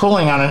them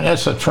pulling on it,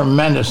 it's a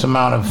tremendous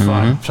amount of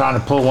fun trying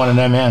to pull one of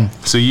them in.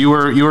 So you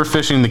were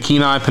fishing the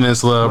Kenai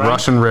Peninsula,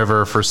 Russian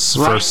River for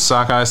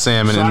sockeye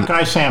salmon.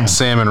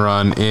 Salmon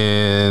run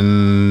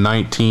in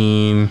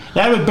 19...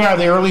 That would be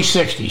the early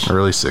 60s.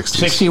 Early 60s.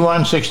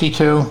 61,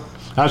 62.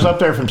 I was up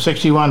there from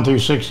 61 through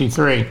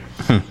 63.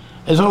 So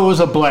it was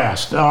a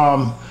blast.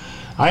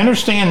 I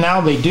understand now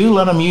they do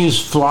let them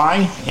use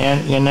fly,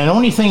 and the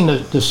only thing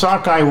that the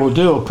sockeye will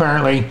do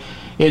apparently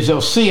is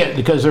they'll see it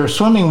because they're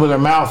swimming with their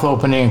mouth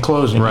opening and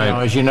closing,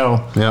 as you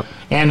know. Yep.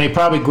 And they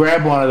probably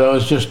grab one of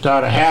those just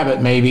out of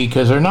habit maybe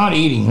because they're not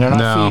eating. They're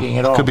not feeding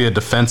at all. It could be a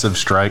defensive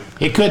strike.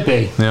 It could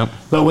be. Yep.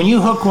 But when you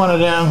hook one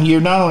of them,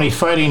 you're not only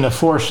fighting the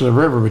force of the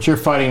river, but you're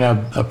fighting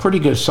a pretty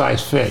good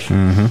sized fish.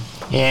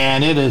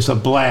 And it is a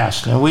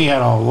blast. And we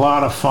had a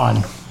lot of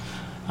fun.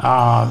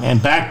 And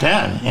back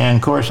then, and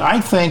of course, I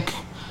think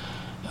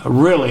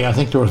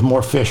there was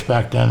more fish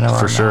back then than there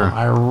are now. For sure.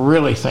 I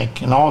really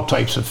think, in all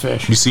types of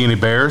fish. You see any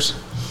bears?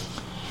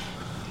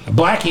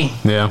 Blackie.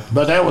 Yeah.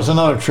 But that was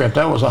another trip.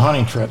 That was a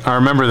hunting trip. I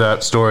remember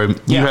that story.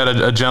 You had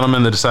a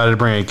gentleman that decided to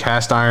bring a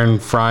cast iron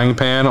frying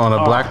pan on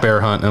a black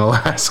bear hunt in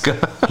Alaska.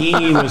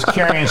 He was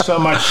carrying so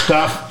much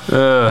stuff.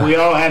 We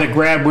all had to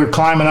grab, we were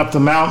climbing up the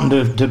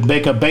mountain to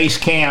make a base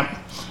camp,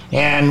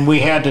 and we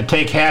had to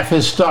take half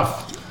his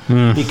stuff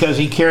because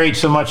he carried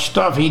so much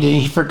stuff.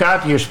 He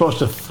forgot that you're supposed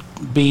to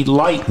be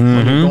light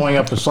when you're going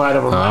up the side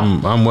of a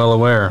mountain. I'm well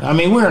aware. I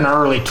mean, we're in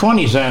our early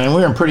 20s then, and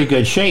we're in pretty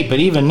good shape, but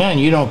even then,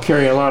 you don't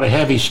carry a lot of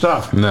heavy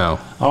stuff. No.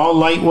 All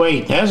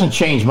lightweight. It hasn't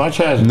changed much,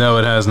 has it? No,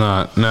 it has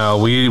not. No,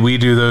 we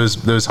do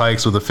those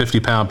hikes with a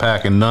 50-pound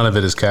pack, and none of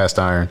it is cast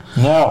iron.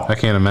 No. I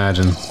can't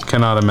imagine.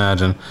 Cannot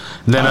imagine.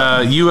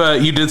 Then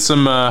you did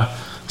some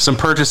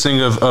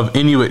purchasing of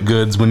Inuit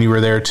goods when you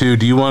were there too.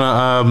 Do you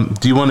want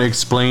to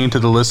explain to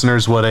the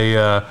listeners what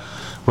a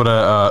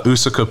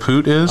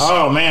Usa-Kaput is?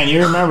 Oh man,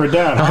 you remember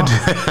that, huh?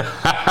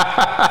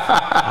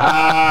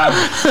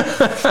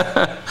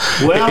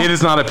 Well, it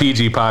is not a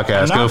PG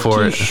podcast. Go for it.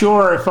 I'm not too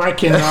sure if I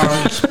can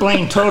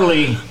explain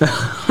totally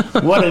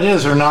what it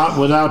is or not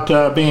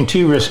without being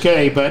too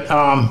risque. But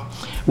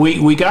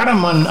we got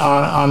them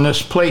on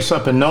this place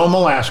up in Nome,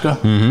 Alaska.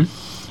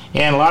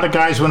 And a lot of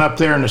guys went up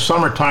there in the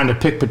summertime to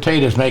pick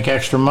potatoes, make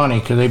extra money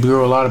because they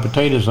grew a lot of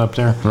potatoes up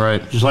there.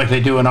 Right. Just like they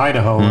do in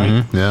Idaho,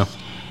 right? Yeah.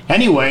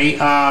 Anyway,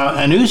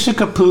 an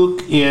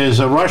Usa-Kaput is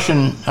a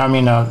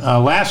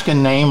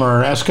Alaskan name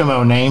or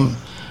Eskimo name,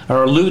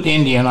 or Aleut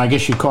Indian, I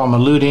guess you call them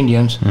Aleut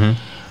Indians,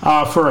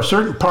 for a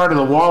certain part of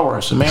the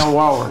walrus, the male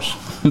walrus.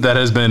 That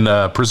has been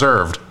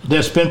preserved.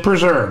 That's been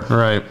preserved.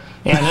 Right.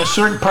 And this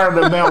certain part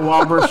of the male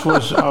walrus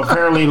was a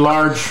fairly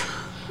large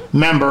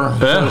member,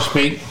 so to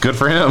speak. Good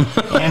for him.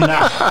 And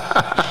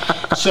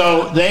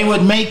so they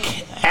would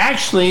make,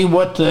 actually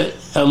what the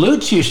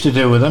Aleuts used to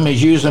do with them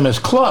is use them as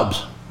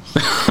clubs.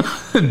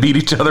 Beat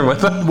each other with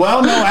them?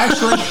 Well, no,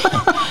 actually,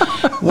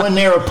 when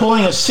they were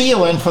pulling a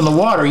seal in from the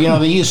water,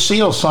 they use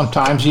seals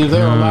sometimes.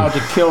 They're allowed to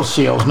kill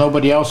seals.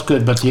 Nobody else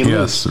could but the Aleuts.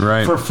 Yes,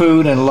 right. For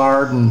food and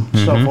lard and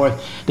so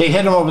forth. They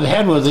hit them over the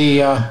head with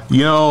the...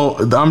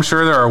 I'm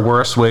sure there are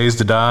worse ways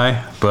to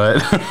die, but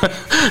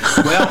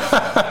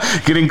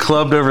getting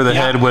clubbed over the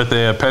head with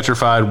a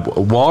petrified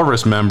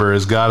walrus member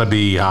has got to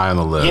be high on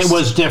the list. It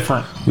was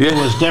different. It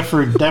was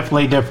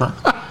definitely different.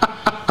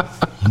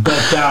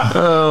 But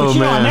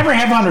I never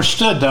have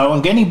understood, though,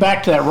 and getting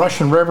back to that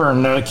Russian River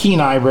and the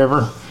Kenai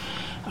River,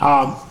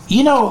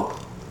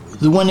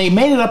 when they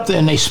made it up there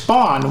and they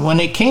spawned, when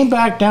they came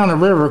back down the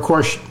river, of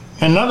course,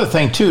 another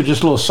thing, too,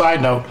 just a little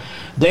side note,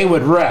 they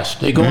would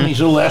rest. They go in these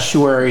little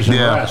estuaries and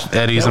rest.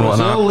 Eddies and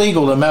whatnot. It was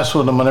illegal to mess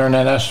with them when they're in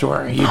that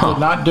estuary. You could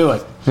not do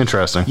it.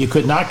 Interesting. You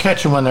could not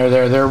catch them when they're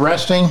there. They're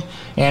resting,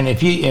 and if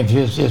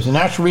the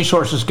natural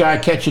resources guy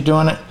catch you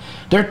doing it,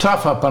 they're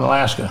tough up in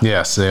Alaska.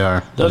 Yes, they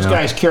are. Those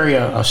guys carry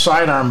a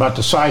sidearm about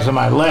the size of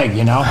my leg,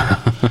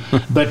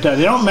 But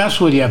they don't mess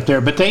with you up there.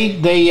 But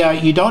they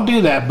you don't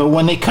do that. But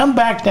when they come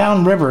back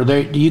downriver,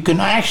 you can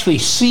actually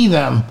see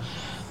them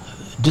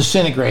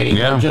disintegrating.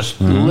 Yeah. They're just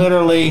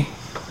literally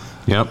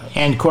Yep.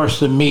 And of course,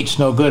 the meat's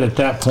no good at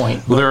that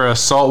point. Well, they're a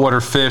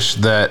saltwater fish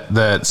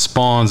that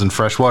spawns in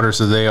fresh water,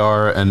 so they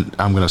are, and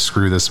I'm going to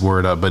screw this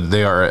word up, but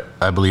they are,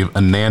 I believe,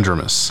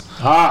 anadromous.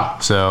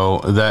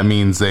 So that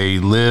means they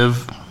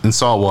live in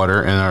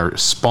saltwater and are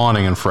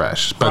spawning in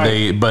fresh.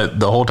 But but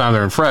the whole time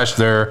they're in fresh,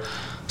 they're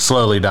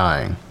slowly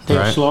dying.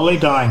 They're slowly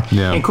dying.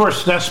 Yeah. And of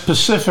course, that's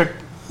Pacific,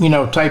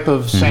 type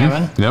of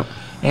salmon. Yep.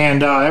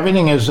 And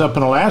everything is up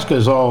in Alaska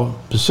is all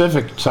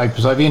Pacific type.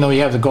 Because even though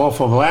you have the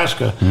Gulf of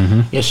Alaska,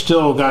 it's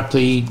still got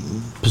the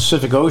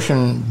Pacific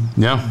Ocean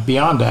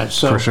beyond that.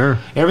 So for sure.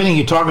 Everything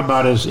you talk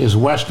about is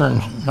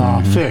Western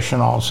fish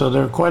and all. So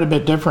they're quite a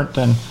bit different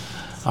than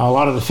a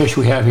lot of the fish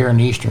we have here in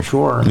the Eastern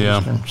Shore, the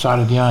eastern side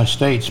of the United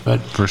States.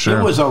 But for sure.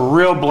 It was a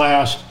real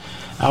blast.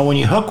 When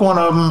you hook one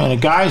of them, and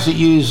the guys that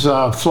use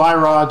fly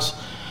rods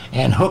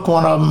and hook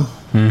one of them.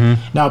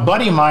 Now, a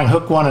buddy of mine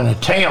hooked one in a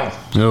tail.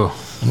 Oh.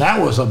 And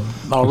that was a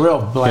real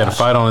blast. He had a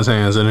fight on his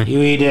hands, didn't he?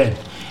 He did.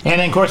 And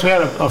then, of course, we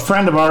had a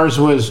friend of ours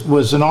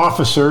was an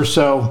officer,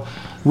 so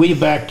we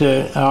back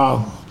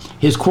to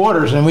his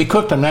quarters, and we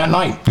cooked them that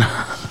night.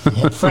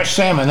 Fresh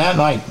salmon that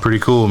night. Pretty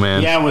cool,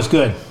 man. Yeah, it was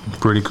good.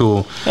 Pretty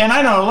cool. And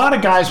I know a lot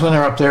of guys when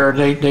they're up there,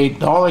 they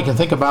all they can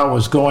think about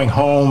was going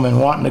home and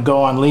wanting to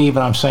go on leave.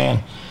 And I'm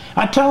saying,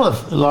 I tell a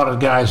lot of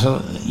guys,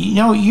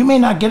 you may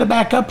not get it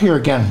back up here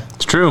again.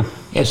 It's true.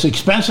 It's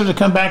expensive to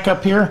come back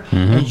up here.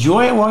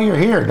 Enjoy it while you're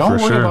here. Don't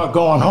worry about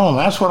going home.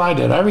 That's what I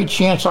did. Every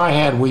chance I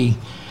had, we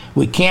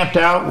camped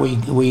out.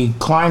 We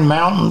climbed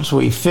mountains.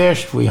 We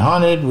fished. We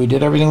hunted. We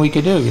did everything we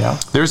could do.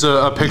 There's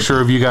a picture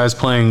of you guys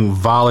playing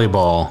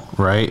volleyball,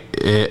 right,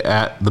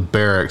 at the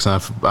barracks.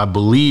 And I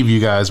believe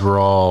you guys were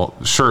all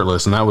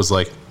shirtless, and that was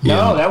like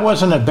no, that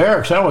wasn't at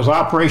barracks. That was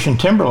Operation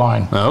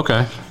Timberline. Oh,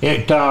 okay.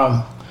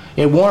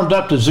 It warmed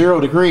up to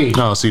 0 degrees.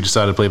 Oh, so you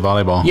decided to play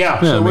volleyball?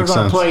 Yeah, so we're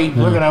going to play.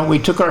 Yeah. We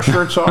took our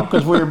shirts off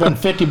because we were been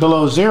 50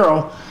 below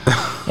zero,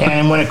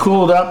 and when it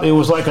cooled up, it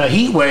was like a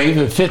heat wave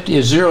at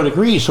 0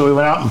 degrees. So we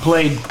went out and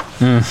played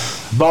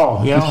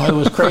ball. It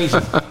was crazy.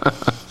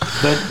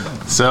 But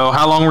so,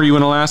 how long were you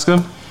in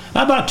Alaska?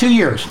 About 2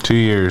 years. 2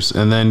 years,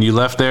 and then you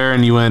left there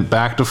and you went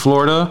back to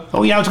Florida.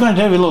 Oh yeah, I was going to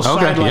tell you a little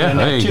sideline on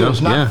that too. It's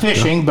not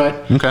fishing,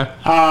 but okay.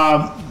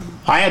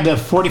 I had the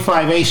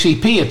 45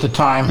 ACP at the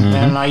time,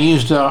 and I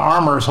used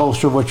Armor's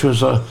holster, which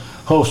was a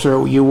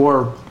holster you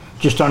wore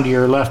just under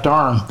your left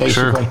arm,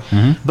 basically.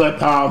 Sure. But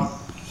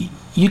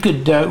you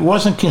could, it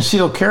wasn't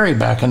concealed carry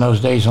back in those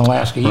days in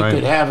Alaska. You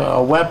could have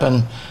a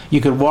weapon.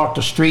 You could walk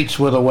the streets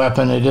with a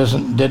weapon. It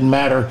didn't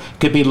matter. It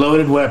could be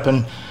loaded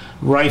weapon,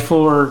 rifle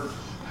or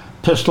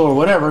pistol or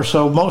whatever.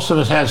 So most of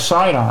us had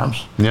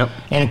sidearms. Yep.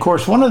 And, of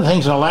course, one of the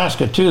things in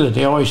Alaska, too, that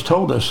they always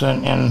told us,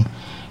 and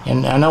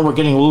I know we're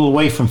getting a little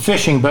away from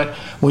fishing, but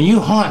when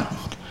you hunt,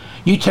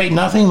 you take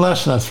nothing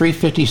less than a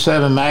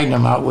 .357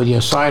 Magnum out with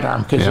your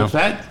sidearm. Because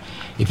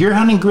if you're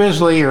hunting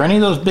grizzly or any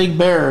of those big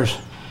bears,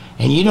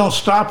 and you don't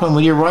stop them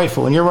with your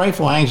rifle, and your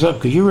rifle hangs up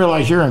because you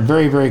realize you're in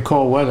very, very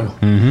cold weather.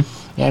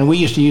 And we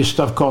used to use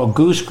stuff called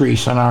goose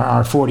grease on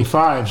our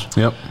 45s.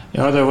 Yep.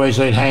 Otherwise,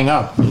 they'd hang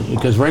up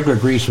because regular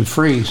grease would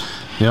freeze.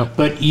 Yep.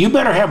 But you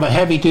better have a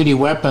heavy-duty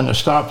weapon to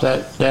stop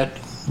that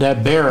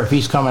bear if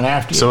he's coming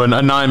after you. So a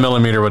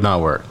 9mm would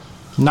not work.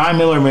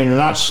 9mm,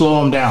 not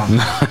slow him down.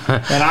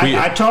 And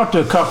I talked to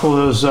a couple of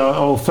those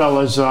old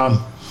fellas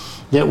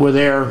that were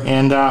there,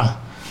 and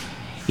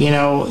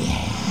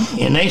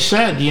and they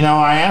said,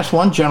 I asked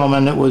one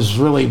gentleman that was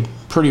really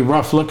pretty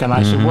rough looking.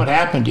 I said, "What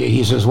happened to you?"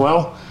 He says,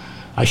 "Well,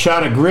 I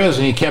shot a grizz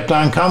and he kept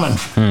on coming."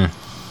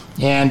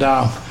 And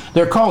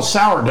they're called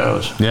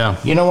sourdoughs. Yeah.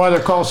 You know why they're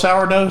called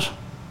sourdoughs?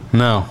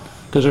 No.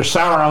 Because they're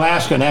sour in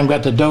Alaska and haven't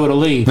got the dough to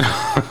leave.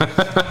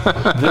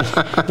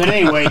 But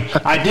anyway,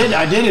 I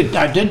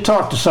did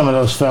talk to some of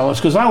those fellas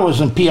because I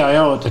was in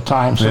PIO at the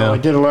time, so I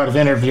did a lot of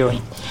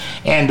interviewing.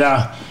 And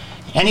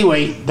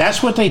anyway,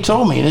 that's what they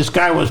told me. This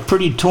guy was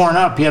pretty torn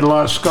up. He had a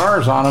lot of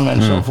scars on him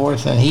and so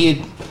forth. And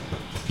he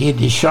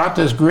had shot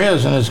this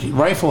grizz and his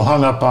rifle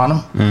hung up on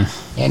him.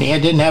 And he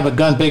didn't have a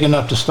gun big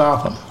enough to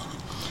stop him.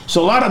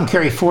 So a lot of them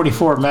carry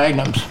 44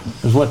 Magnums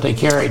is what they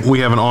carried.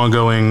 We have an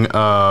ongoing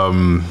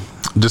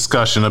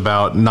discussion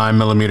about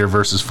 9mm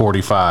versus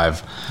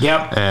 45.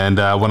 Yep. And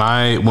when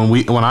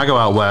I go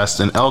out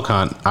west and elk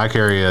hunt, I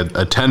carry a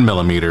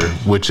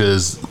 10mm, which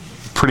is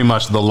pretty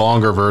much the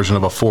longer version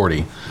of a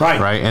 40.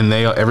 Right. And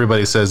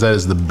everybody says that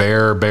is the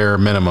bare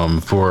minimum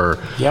for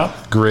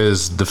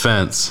grizz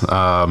defense.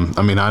 I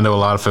know a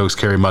lot of folks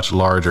carry much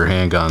larger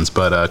handguns,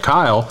 but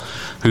Kyle,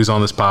 who's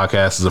on this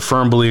podcast, is a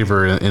firm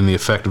believer in the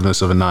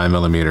effectiveness of a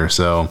 9mm.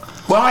 So,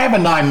 well, I have a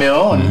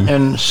 9mm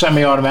and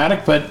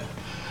semi-automatic, but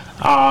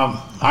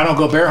I don't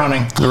go bear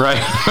hunting.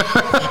 Right.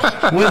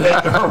 with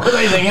it or with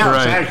anything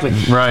else, actually.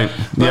 Right.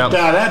 But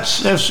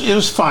it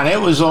was fun.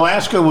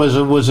 Alaska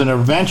was an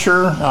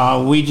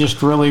adventure. We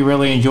just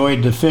really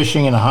enjoyed the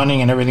fishing and the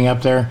hunting and everything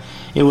up there.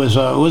 It was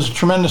a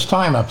tremendous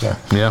time up there.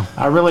 Yeah.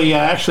 I really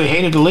actually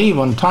hated to leave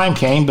when the time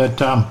came,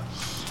 but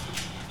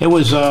it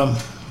was a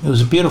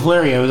beautiful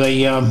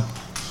area.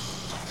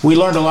 we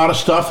learned a lot of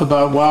stuff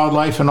about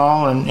wildlife and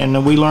all,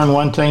 and we learned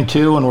one thing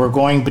too, and we're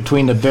going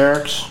between the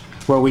barracks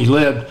where we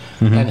lived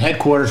and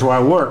headquarters where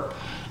I worked.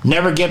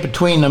 Never get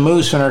between the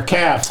moose and her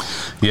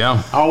calf.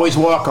 Yeah. Always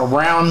walk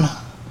around,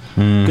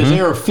 because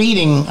they were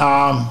feeding,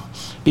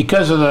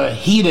 because of the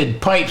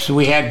heated pipes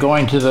we had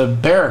going to the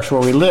barracks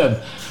where we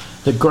lived.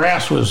 The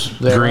grass was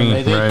there. Green,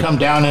 They'd right. come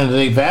down into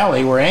the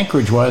valley where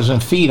Anchorage was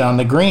and feed on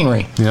the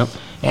greenery. Yep.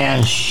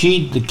 And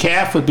the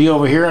calf would be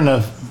over here and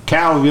the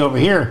cow would be over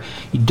here.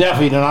 You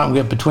definitely do not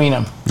get between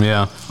them.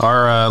 Yeah.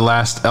 Our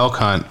last elk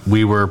hunt,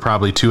 we were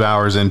probably 2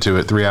 hours into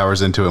it, 3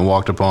 hours into it, and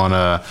walked upon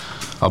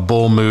a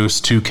bull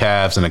moose, 2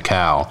 calves, and a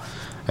cow.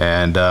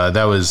 And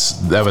that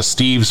was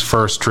Steve's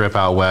first trip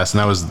out west, and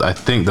that was, I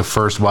think, the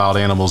first wild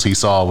animals he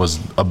saw was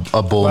a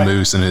bull Right.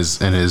 moose and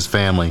his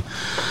family.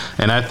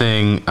 And that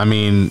thing, I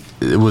mean,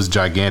 it was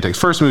gigantic.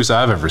 First moose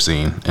I've ever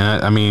seen.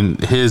 And I mean,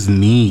 his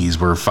knees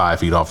were 5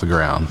 feet off the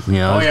ground. You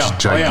know, it's a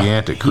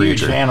gigantic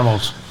creature. Huge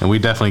animals. And we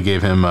definitely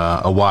gave him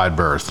a wide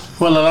berth.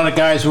 Well, a lot of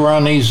guys were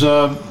on these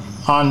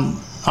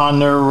on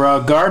their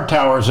guard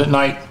towers at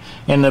night,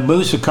 and the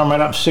moose would come right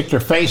up and stick their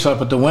face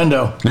up at the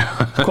window.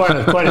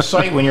 quite a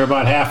sight when you're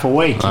about half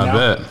awake. You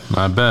know?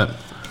 I bet.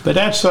 But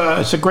that's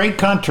it's a great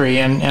country,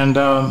 and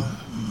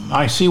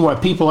I see why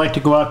people like to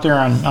go out there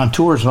on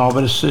tours and all.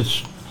 But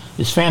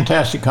it's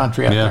fantastic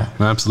country out Yeah,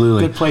 there.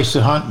 absolutely. Good place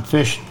to hunt and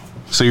fish.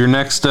 So your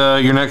next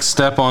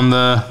step on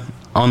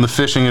the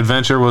fishing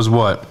adventure was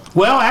what?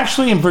 Well,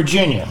 actually, in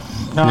Virginia,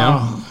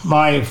 Yeah.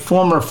 my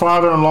former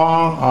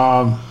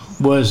father-in-law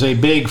was a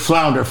big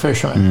flounder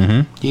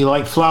fisherman. He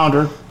liked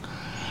flounder.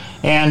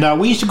 And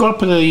we used to go up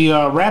to the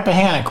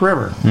Rappahannock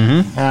River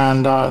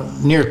and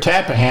near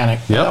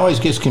Tappahannock. Yep. It always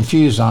gets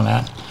confused on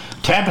that.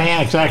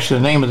 Tappahannock's actually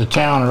the name of the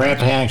town, and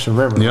Rappahannock's a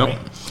river, Yep. right?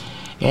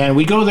 And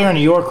we go there in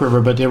the York River,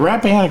 but the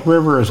Rappahannock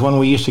River is when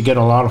we used to get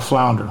a lot of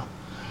flounder.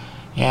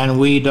 And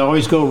we'd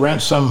always go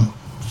rent some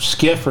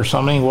skiff or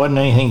something, wasn't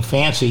anything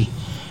fancy,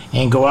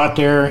 and go out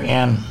there,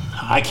 and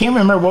I can't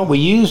remember what we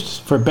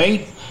used for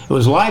bait. It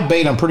was live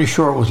bait. I'm pretty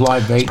sure it was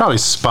live bait. Probably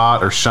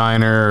spot or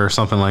shiner or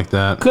something like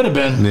that. Could have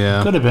been.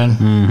 Yeah. Could have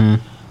been.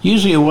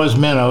 Usually it was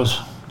minnows.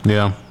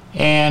 Yeah.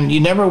 And we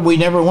never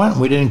went.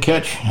 We didn't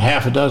catch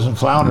half a dozen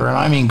flounder, and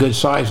I mean good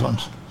sized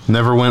ones.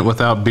 Never went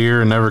without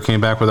beer and never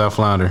came back without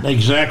flounder.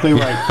 Exactly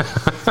right.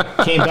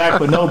 Came back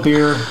with no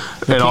beer.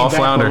 And all came back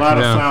flounder, with a lot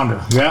yeah. of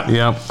flounder. Yep.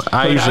 Yep.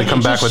 I But usually it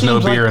come back just with no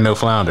seems beer like- and no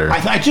flounder.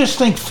 I just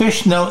think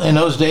fish in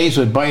those days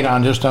would bite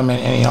on just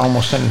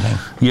almost anything.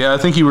 Yeah, I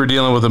think you were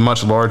dealing with a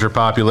much larger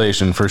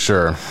population for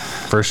sure.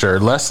 For sure.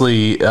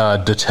 Leslie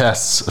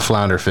detests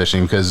flounder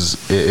fishing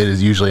because it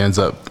usually ends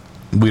up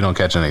we don't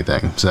catch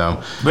anything.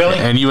 So Really?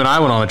 And you and I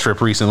went on a trip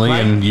recently,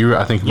 Right. and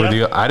I think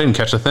Yep. I didn't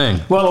catch a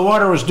thing. Well, the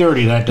water was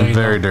dirty that day.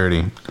 Very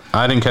dirty.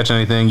 I didn't catch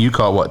anything. You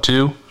caught what,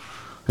 2?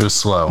 It was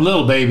slow.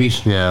 Little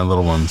babies. Yeah,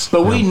 little ones.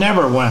 But yeah. we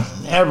never went,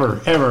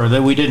 ever,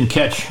 that we didn't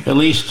catch at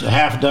least a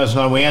half a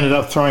dozen. We ended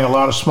up throwing a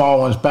lot of small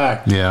ones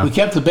back. Yeah. We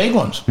kept the big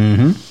ones.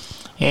 Mm-hmm.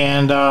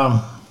 And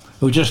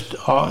it was just,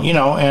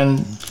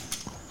 and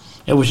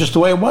it was just the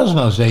way it was in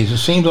those days. It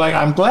seemed like,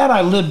 I'm glad I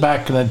lived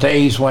back in the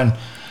days when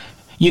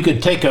you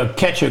could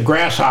catch a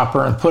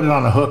grasshopper and put it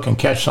on a hook and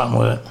catch something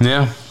with it.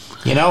 Yeah.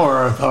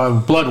 Or a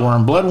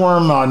bloodworm.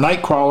 Bloodworm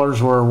night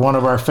crawlers were one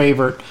of our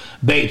favorite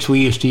baits we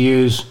used to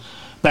use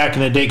back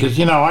in the day because,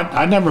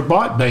 I never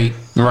bought bait.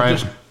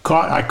 Right.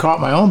 I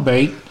caught my own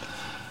bait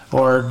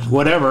or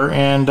whatever,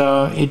 and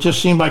it just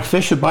seemed like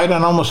fish would bite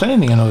on almost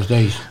anything in those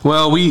days.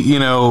 Well,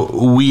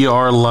 we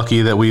are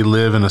lucky that we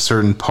live in a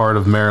certain part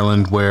of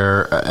Maryland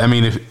where,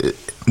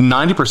 if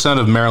 90%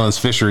 of Maryland's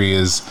fishery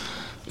is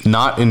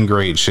not in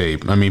great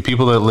shape. I mean,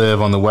 people that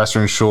live on the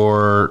western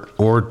shore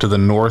or to the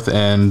north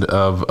end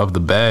of the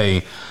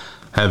bay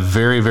have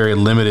very, very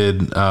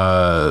limited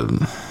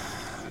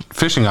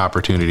fishing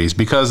opportunities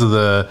because of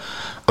the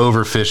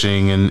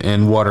overfishing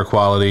and water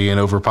quality and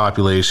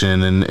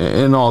overpopulation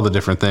and all the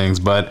different things.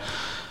 But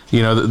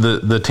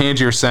the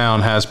Tangier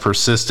Sound has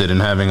persisted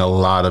in having a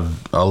lot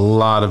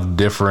of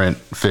different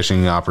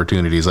fishing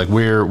opportunities. Like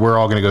we're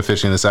all going to go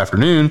fishing this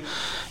afternoon,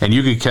 and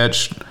you could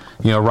catch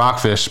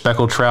rockfish,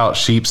 speckled trout,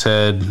 sheep's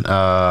head,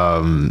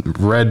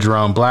 red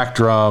drum, black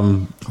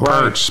drum,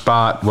 perch,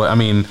 spot.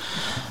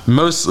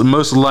 Most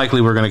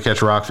likely we're going to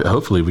catch rockfish.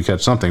 Hopefully we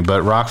catch something,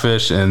 but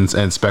rockfish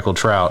and speckled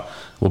trout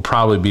will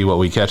probably be what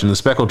we catch. And the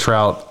speckled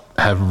trout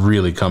have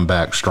really come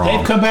back strong.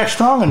 They've come back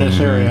strong in this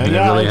area. They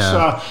really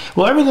have.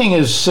 Everything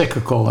is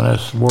cyclical in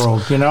this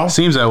world,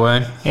 Seems that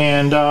way.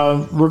 And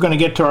we're going to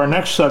get to our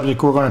next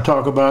subject. We're going to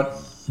talk about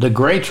the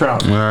gray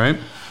trout. All right.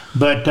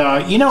 But,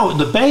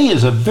 the bay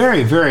is a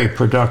very, very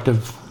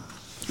productive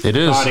It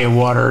is. body of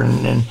water,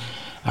 and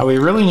we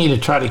really need to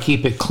try to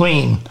keep it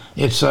clean.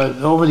 It's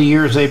over the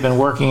years they've been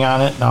working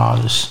on it,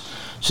 this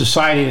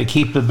society to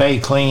keep the bay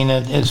clean.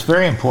 It's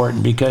very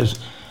important because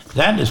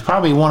that is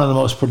probably one of the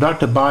most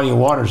productive body of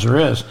waters there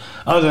is,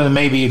 other than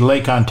maybe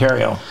Lake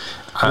Ontario.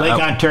 Lake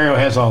Ontario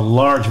has a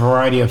large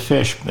variety of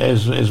fish,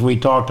 as we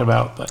talked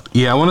about. But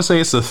Yeah, I want to say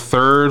it's the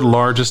third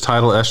largest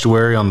tidal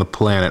estuary on the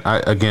planet.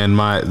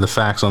 The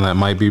facts on that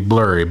might be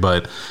blurry,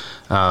 but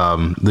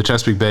the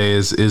Chesapeake Bay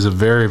is a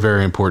very,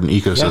 very important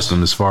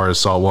ecosystem as far as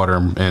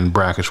saltwater and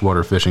brackish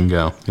water fishing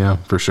go. Yeah,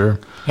 for sure.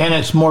 and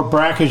it's more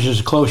brackish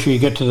as closer you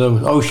get to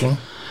the ocean.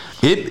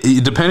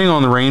 It depending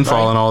on the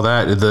rainfall and all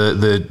that,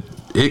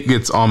 it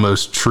gets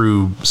almost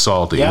true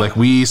salty. Yeah. Like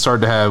we're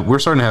starting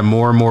to have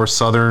more and more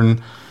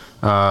southern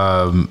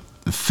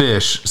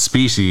fish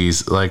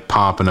species like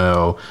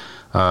pompano,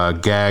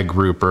 gag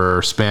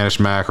grouper, Spanish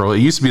mackerel. It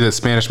used to be that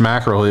Spanish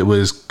mackerel, it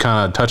was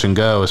kind of touch and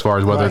go as far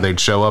as whether they'd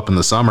show up in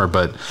the summer,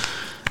 but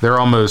they're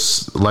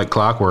almost like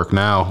clockwork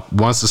now.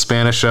 Once the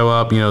Spanish show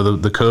up,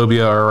 the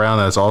cobia are around.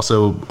 That's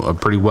also a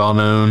pretty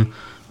well-known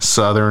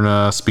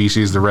southern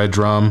species, the red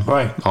drum,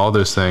 all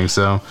those things.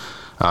 So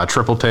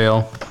triple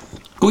tail.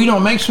 Well,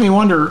 it makes me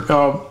wonder,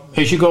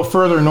 as you go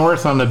further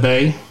north on the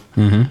bay,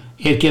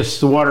 the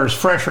water is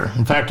fresher.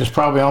 In fact, it's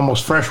probably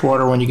almost fresh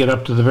water when you get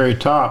up to the very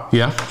top.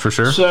 Yeah, for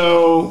sure.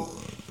 So,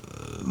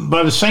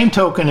 by the same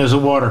token, is the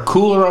water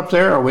cooler up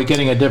there? Are we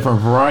getting a different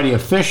variety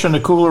of fish in the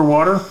cooler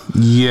water?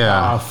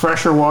 Yeah.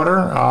 Fresher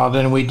water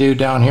than we do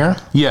down here?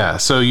 Yeah,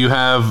 so you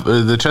have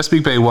the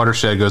Chesapeake Bay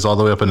watershed goes all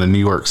the way up into New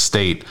York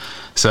State.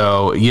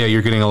 So, yeah,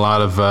 you're getting a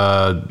lot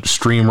of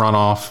stream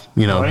runoff,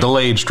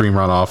 delayed stream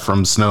runoff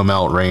from snow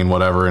melt, rain,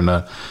 whatever, in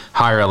the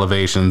higher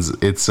elevations.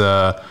 It's,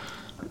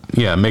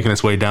 making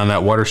its way down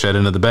that watershed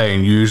into the bay.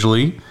 And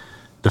usually,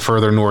 the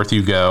further north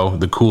you go,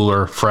 the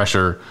cooler,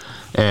 fresher,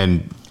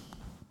 and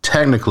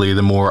technically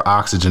the more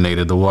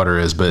oxygenated the water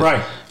is.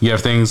 But you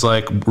have things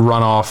like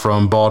runoff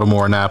from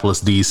Baltimore,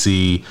 Annapolis,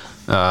 D.C.,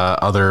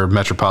 other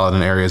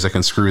metropolitan areas that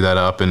can screw that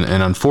up. And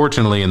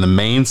unfortunately, in the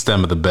main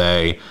stem of the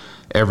bay,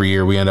 every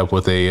year we end up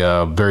with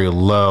a very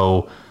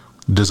low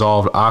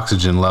dissolved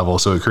oxygen level,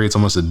 so it creates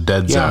almost a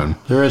dead zone.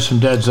 There is some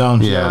dead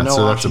zones. Yeah,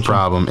 so that's a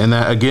problem. And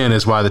that, again,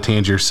 is why the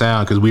Tangier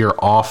Sound, because we are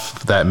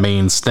off that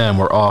main stem.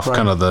 We're off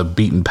kind of the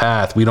beaten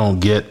path. We don't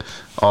get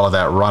all of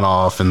that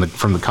runoff from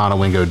the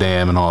Conowingo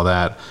Dam and all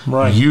that.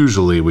 Right.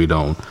 Usually we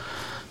don't.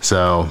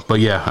 So, but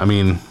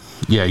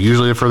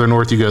usually the further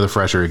north you go, the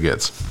fresher it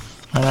gets.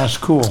 And that's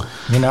cool,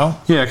 Yeah,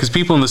 because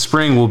people in the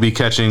spring will be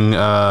catching,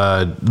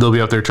 they'll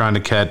be out there trying to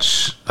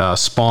catch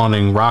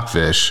spawning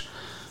rockfish,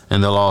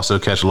 and they'll also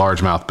catch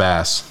largemouth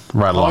bass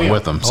right along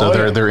with them. So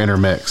they're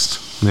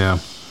intermixed. Yeah.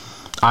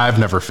 I've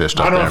never fished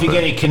up there. I don't know if you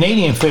get any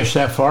Canadian fish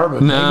that far,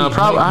 but no,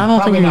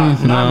 probably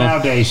not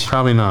nowadays.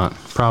 Probably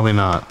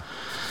not.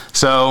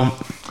 So,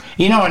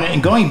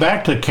 and going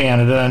back to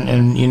Canada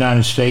and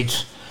United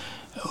States,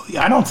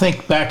 I don't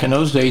think back in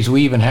those days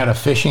we even had a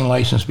fishing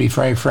license, to be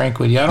very frank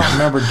with you. I don't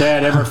remember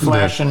Dad ever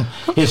flashing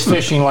his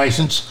fishing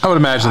license. I would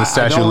imagine the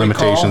statute of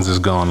limitations is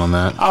gone on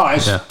that. Oh,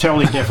 it's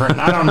totally different.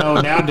 I don't know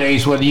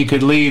nowadays whether you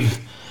could leave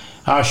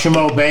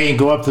Chameau Bay and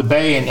go up the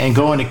bay and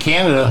go into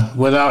Canada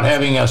without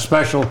having a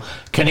special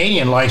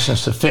Canadian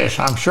license to fish.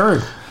 I'm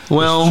sure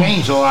it's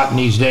changed a lot in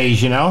these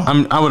days,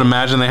 I would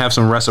imagine they have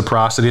some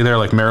reciprocity there,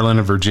 like Maryland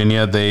and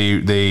Virginia.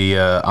 They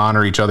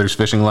honor each other's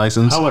fishing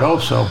license. I would hope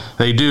so.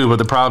 They do, but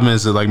the problem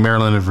is that like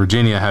Maryland and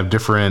Virginia have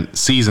different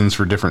seasons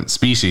for different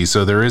species.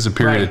 So there is a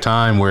period of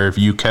time where if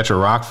you catch a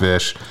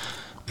rockfish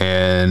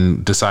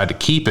and decide to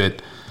keep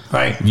it,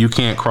 you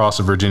can't cross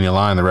the Virginia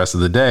line the rest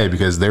of the day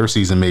because their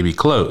season may be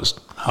closed.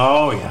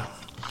 Oh, yeah.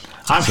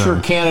 I'm sure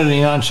Canada and the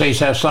United States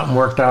have something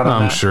worked out on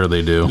that. I'm sure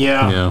they do.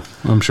 Yeah.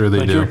 I'm sure they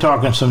do. But you're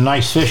talking some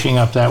nice fishing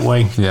up that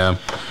way. Yeah.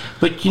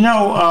 But,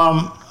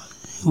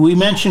 we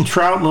mentioned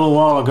trout a little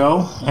while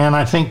ago, and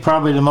I think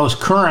probably the most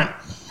current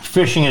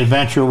fishing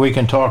adventure we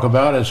can talk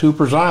about is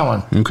Hooper's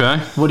Island. Okay.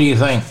 What do you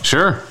think?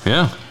 Sure,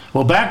 yeah.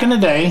 Well, back in the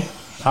day,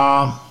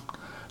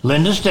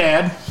 Linda's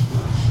dad,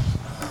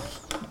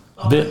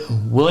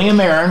 William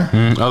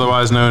Aaron,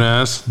 otherwise known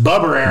as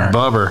Bubber Aaron.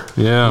 Bubber,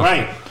 yeah.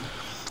 Right.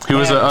 He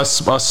was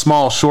a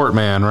small, short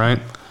man, right?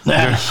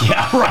 Yeah,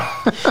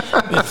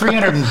 right.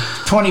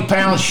 320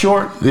 pounds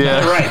short.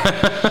 Yeah. Right.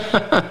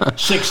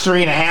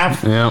 6'3" and a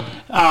half.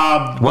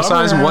 Yeah. What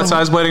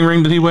size wedding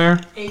ring did he wear?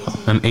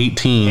 18. An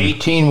 18.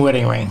 18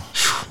 wedding ring.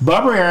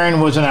 Bubber Aaron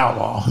was an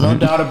outlaw, no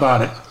doubt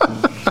about it.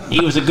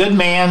 He was a good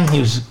man. He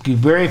was a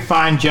very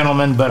fine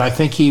gentleman, but I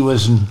think he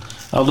was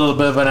a little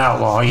bit of an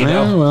outlaw,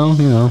 Yeah,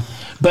 well,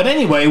 But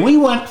anyway, we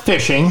went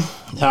fishing.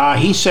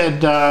 He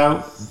said,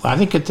 I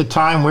think at the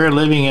time we were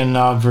living in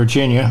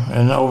Virginia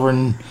and over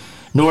in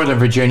Northern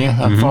Virginia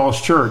at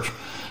Falls Church.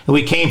 And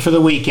we came for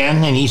the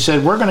weekend, and he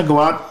said, we're going to go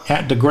out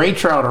at the gray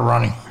trout are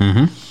running.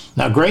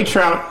 Now, gray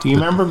trout, do you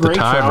remember gray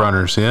trout? The tide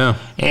runners, yeah.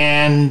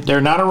 And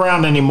they're not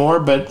around anymore,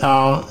 but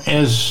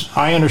as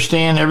I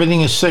understand,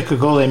 everything is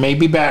cyclical. They may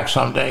be back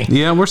someday.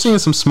 Yeah, we're seeing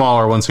some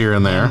smaller ones here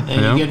and there.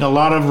 And you're getting a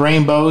lot of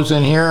rainbows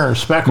in here, or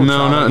speckled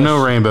trout.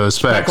 No rainbows,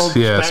 specks.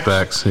 Yeah,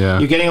 specks, yeah.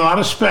 You're getting a lot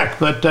of speck,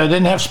 but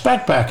didn't have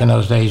speck back in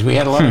those days. We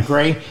had a lot of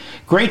gray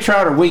gray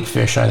trout are weak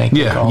fish, I think.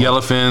 Yeah,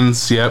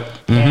 yellowfins. Yep.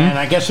 And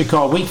I guess they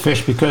call it weak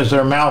fish because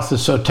their mouth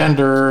is so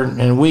tender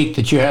and weak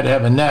that you had to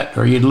have a net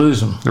or you'd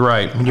lose them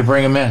Right. when you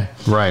bring them in.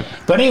 Right.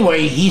 But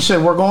anyway, he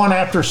said, we're going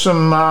after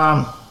some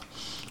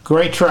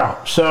gray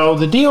trout. So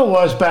the deal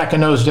was back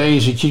in those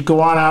days that you'd go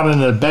on out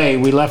into the bay.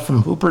 We left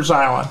from Hooper's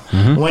Island,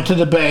 went to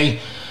the bay.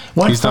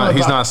 He's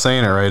not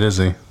saying it right, is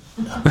he?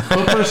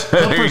 Hoopers?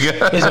 There you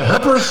go. Is it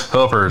Hoopers?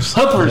 Hoopers.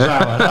 Hoopers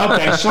Island.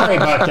 Okay, sorry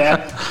about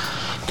that.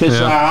 Because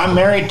I'm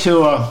married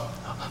to a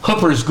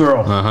Hoopers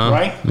girl,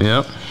 right?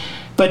 Yep.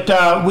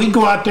 But we'd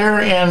go out there,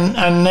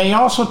 and they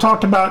also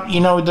talked about,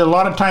 that a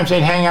lot of times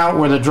they'd hang out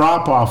where the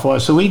drop-off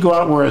was. So we'd go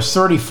out where it's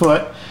 30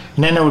 foot,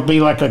 and then there would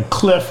be like a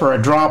cliff or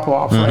a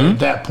drop-off right at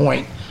that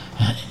point.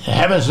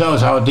 Heavens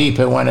knows how deep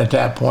it went at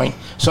that point.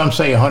 Some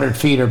say 100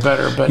 feet or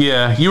better. But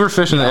yeah, you were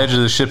fishing the edge of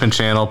the shipping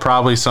channel,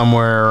 probably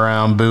somewhere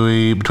around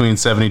buoy between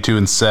 72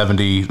 and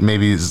 70,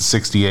 maybe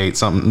 68,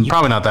 something.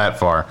 Probably not that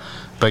far.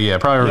 But yeah,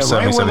 probably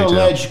 70, right where 72. the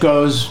ledge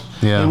goes.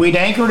 Yeah. And we'd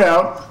anchor it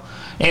out,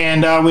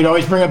 and we'd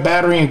always bring a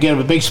battery and get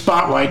a big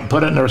spotlight and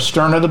put it in the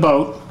stern of the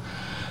boat.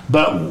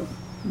 But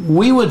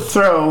we would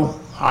throw,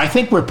 I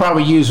think we're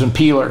probably using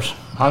peelers.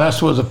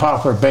 That was a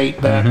popular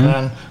bait back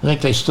then. I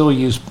think they still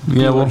use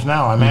peelers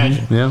now, I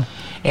imagine. Yeah.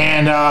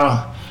 And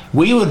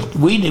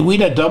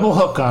we'd a double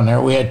hook on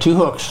there. We had 2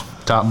 hooks.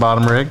 Top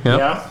bottom rig. Yep.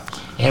 Yeah.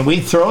 And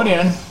we'd throw it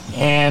in,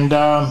 and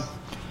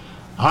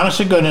honest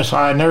to goodness,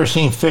 I had never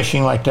seen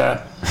fishing like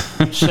that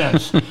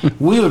since.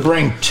 We would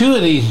bring 2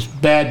 of these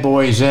bad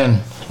boys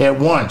in at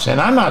once, and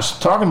I'm not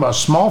talking about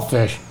small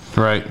fish.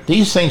 Right.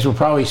 These things were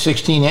probably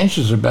 16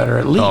 inches or better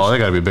at least. Oh, they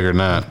got to be bigger than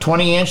that.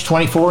 20 inch,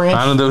 24 inch.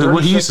 I don't know. 36.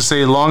 What he used to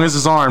say, long as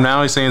his arm.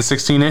 Now he's saying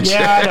 16 inch.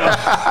 Yeah, I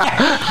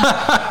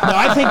know. No,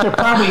 I think they're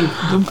probably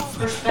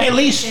at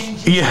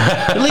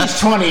least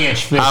 20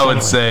 inch fish. I would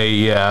anyway. say,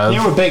 yeah. They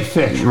were big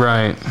fish.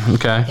 Right.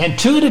 Okay. And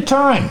 2 at a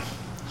time.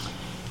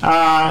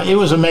 It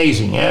was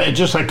amazing. I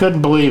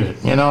couldn't believe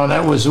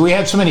it. We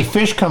had so many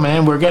fish coming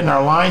in. We were getting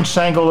our lines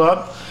tangled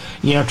up,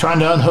 trying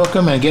to unhook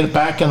them and get it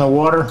back in the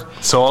water.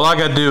 So all I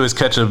got to do is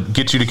get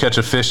you to catch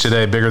a fish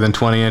today bigger than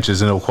 20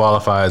 inches, and it'll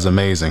qualify as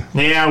amazing.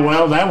 Yeah,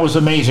 well, that was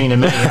amazing to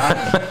me.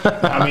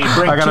 I mean,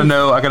 I gotta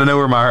know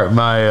where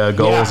my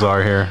goals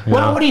are here.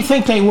 Well, what do you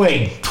think they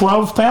weighed?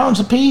 12 pounds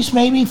a piece,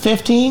 maybe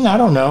 15? I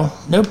don't know.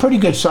 They're pretty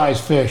good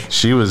sized fish.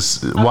 She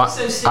was.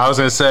 I was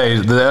gonna say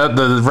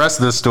the rest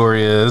of the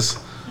story is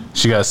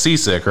she got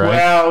seasick, right?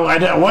 Well,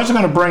 I wasn't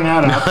going to bring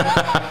that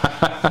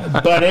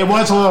up, but it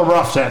was a little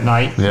rough that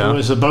night. Yeah.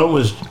 The boat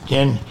was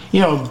in.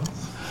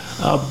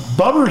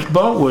 Bubber's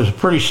boat was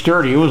pretty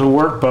sturdy. It was a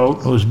work boat.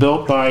 It was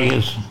built by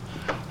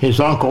his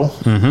uncle,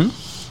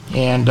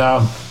 and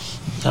a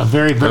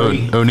very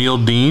O'Neill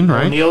Dean,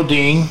 right? O'Neill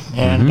Dean,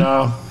 and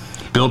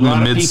built in the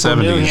mid people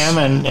knew '70s.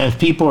 him, and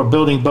people are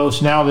building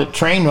boats now that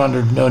trained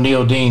under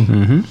O'Neill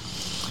Dean.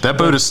 That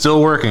boat is still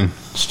working.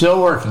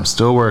 Still working.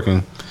 Still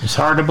working. It's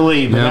hard to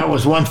believe, but Yep. that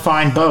was one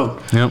fine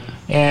boat. Yep.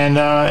 And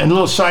a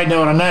little side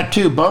note on that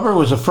too, Bubber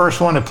was the first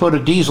one to put a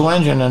diesel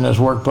engine in his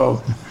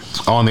workboat.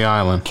 On the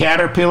island.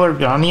 Caterpillar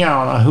on the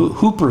island,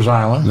 Hooper's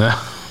Island. Yeah.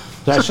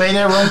 Did I say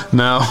that right?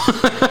 No.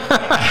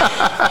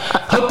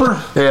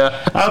 Hooper?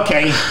 Yeah.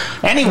 Okay.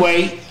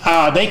 Anyway,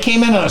 they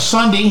came in on a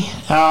Sunday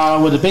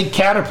with a big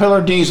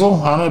Caterpillar diesel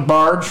on a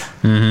barge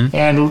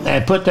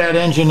and put that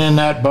engine in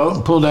that boat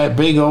and pulled that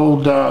big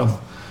old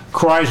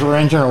Chrysler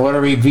engine or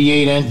whatever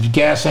V8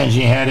 gas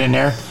engine he had in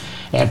there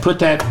and put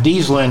that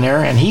diesel in there.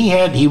 And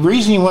the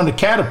reason he wanted a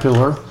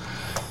Caterpillar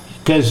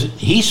because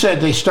he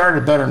said they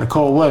started better in the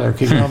cold weather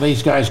because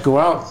these guys go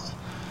out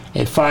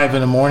at 5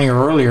 in the morning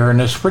or earlier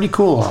and it's pretty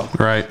cool out.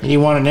 Right. And he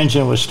wanted an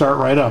engine that would start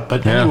right up.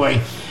 But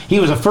anyway, he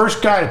was the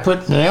first guy to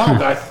put. They all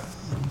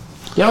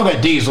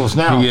got diesels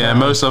now. Yeah,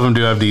 most of them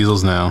do have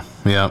diesels now.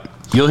 Yep.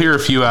 You'll hear a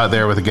few out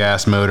there with a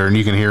gas motor, and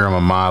you can hear them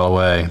a mile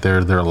away.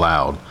 They're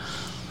loud.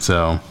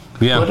 So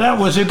yeah.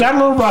 But it got a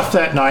little rough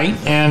that night,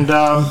 and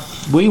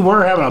we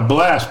were having a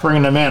blast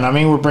bringing them in. I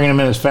mean, we're bringing them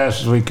in as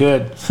fast as we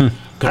could.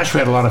 Gosh, we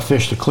had a lot of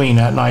fish to clean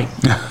that night.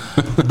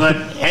 But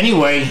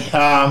anyway,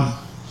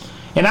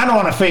 and I don't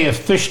want to say a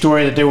fish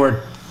story that they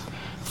were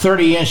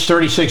 30-inch,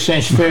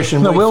 36-inch fish.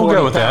 And No, we'll 40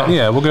 go with that. pounds.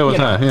 Yeah, we'll go with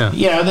that. Yeah.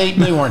 Yeah,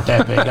 they weren't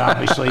that big,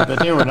 obviously, but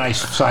they were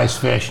nice-sized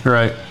fish.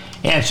 Right.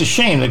 And it's a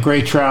shame the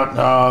gray trout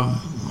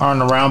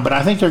aren't around, but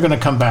I think they're going to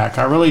come back.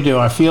 I really do.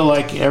 I feel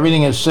like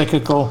everything is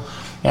cyclical,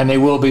 and they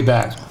will be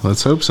back.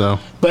 Let's hope so.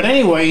 But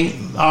anyway,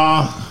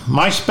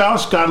 my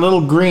spouse got a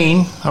little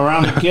green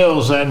around the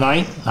gills that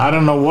night. I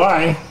don't know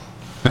why,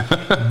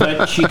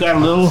 but she got a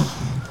little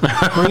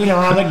green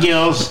around the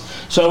gills.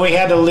 So we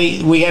had to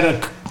leave. We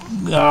had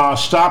to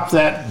stop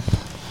that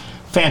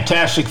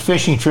fantastic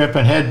fishing trip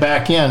and head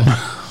back in.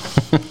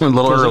 A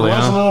little early, It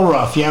was a little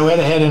rough. Yeah, we had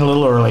to head in a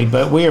little early,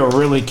 but we were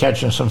really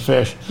catching some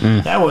fish.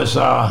 That was,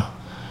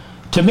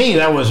 to me,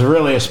 that was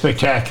really a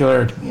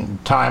spectacular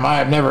time. I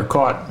have never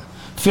caught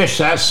fish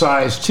that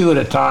size 2 at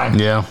a time.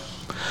 Yeah.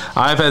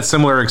 I've had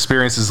similar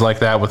experiences like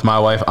that with my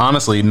wife.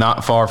 Honestly,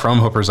 not far from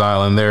Hooper's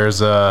Island.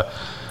 There's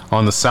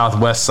on the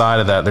southwest side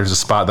of that, there's a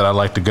spot that I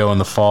like to go in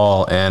the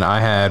fall, and I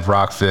had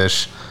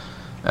rockfish.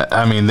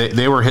 I mean,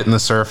 they were hitting the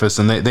surface,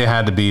 and they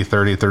had to be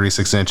 30,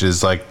 36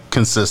 inches, like,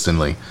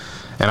 consistently.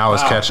 And I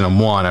was catching them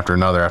one after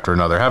another,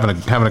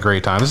 having a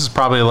great time. This is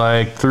probably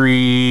like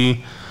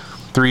three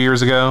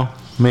years ago,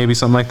 maybe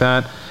something like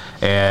that.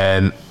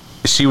 And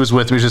she was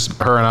with me, just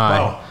her and I.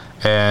 Wow.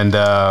 And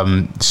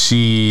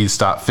she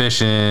stopped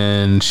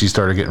fishing. She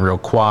started getting real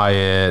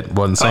quiet,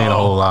 wasn't saying a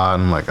whole lot.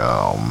 I'm like,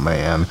 oh,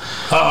 man.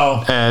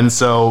 Uh-oh. And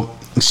so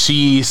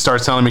she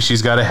starts telling me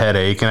she's got a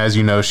headache. And as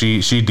you know,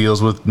 she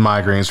deals with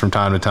migraines from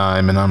time to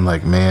time. And I'm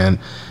like, man,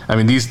 I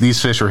mean,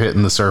 these fish were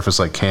hitting the surface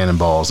like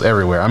cannonballs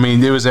everywhere. I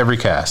mean, it was every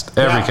cast.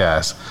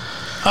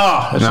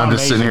 Oh, that's And I'm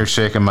just amazing. sitting here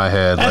shaking my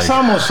head. That's like,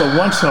 almost a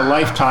once in a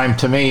lifetime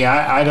to me.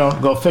 I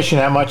don't go fishing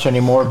that much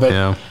anymore, but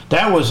Yeah.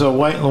 that was a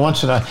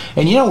once in a.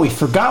 And we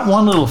forgot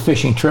one little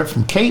fishing trip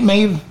from Cape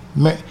May,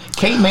 New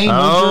Jersey.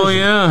 oh,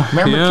 yeah.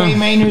 Remember yeah. Cape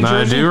May, New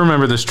Jersey? I do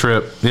remember this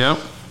trip. Yep.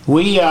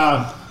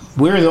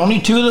 We were the only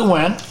two that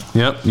went,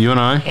 Yep. You and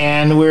I.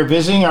 and we were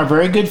visiting our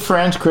very good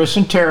friends Chris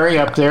and Terry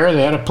up there.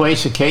 They had a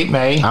place at Cape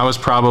May. I was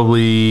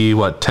probably,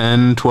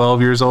 10,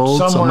 12 years old?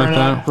 Somewhere something in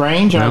like that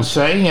range, Yep. I'd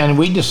say. And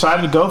we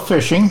decided to go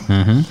fishing.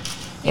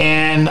 Mm-hmm.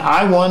 And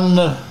I won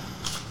the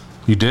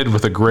You did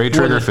with a great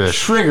triggerfish.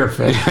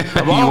 Triggerfish.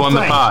 Of You all won the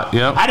things. pot,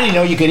 yep. I didn't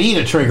know you could eat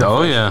a triggerfish.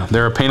 Oh, yeah.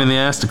 They're a pain in the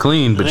ass to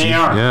clean, but They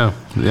are. Yeah.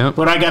 Yep.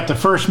 But I got the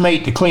first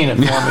mate to clean it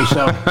for me,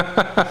 so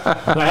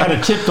I had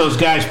to tip those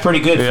guys pretty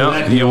good for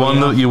that. Yep.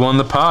 deal, You won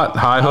the pot.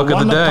 High hook I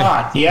won of the day.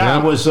 pot. Yeah,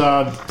 Yep. it was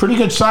a pretty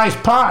good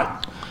sized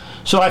pot.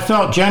 So I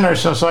felt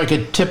generous, so I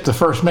could tip the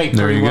first mate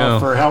There pretty you well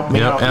go. for helping me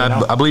Yep. out. And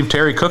I believe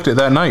Terry cooked it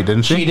that night,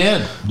 didn't she? She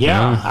did.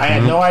 Yeah, I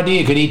had no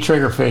idea you could eat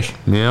triggerfish.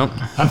 Yep.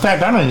 In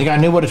fact, I don't think I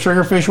knew what a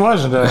triggerfish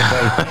was until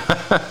that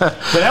day.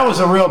 But that was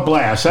a real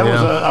blast. That was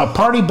a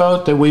party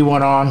boat that we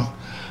went on.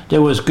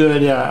 That was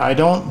good.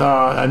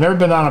 I've never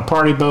been on a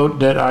party boat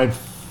that I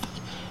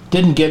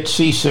didn't get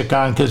seasick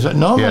on, because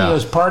normally Yeah.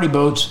 those party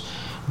boats,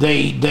 I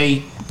think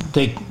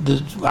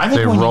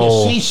They when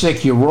roll. you get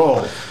seasick, you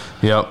roll.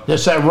 Yep.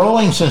 It's that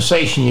rolling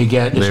sensation you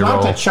get. It's They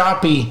not the roll.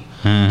 choppy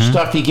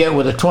stuff you get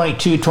with a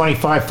 22,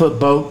 25-foot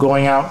boat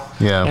going out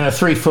Yeah. in a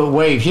 3-foot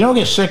wave. You don't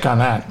get sick on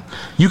that.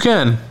 You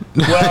can.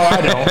 Well,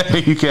 I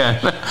don't. You can.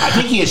 I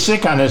think you get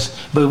sick on this,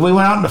 but we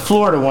went out into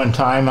Florida one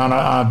time on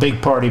a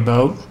big party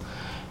boat,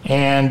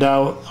 and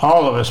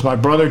all of us, my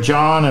brother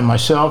John and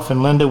myself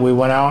and Linda, we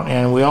went out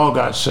and we all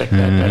got sick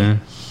that day.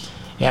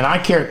 And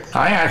I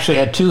actually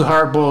had 2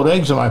 hard-boiled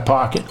eggs in my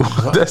pocket.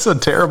 That's a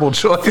terrible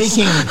choice.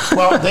 Thinking,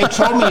 well, they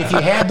told me if you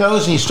had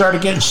those and you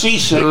started getting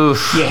seasick,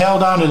 Oof. you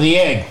held on to the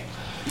egg.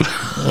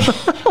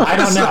 I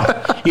don't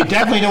know. You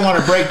definitely don't want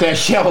to break that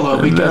shell,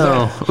 though,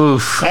 because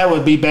Oof. that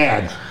would be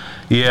bad.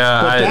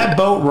 Yeah. But that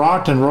boat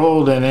rocked and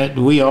rolled in it.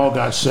 We all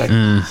got sick.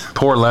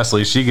 Poor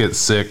Leslie. She gets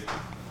sick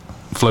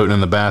floating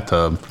in the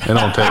bathtub. It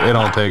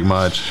don't take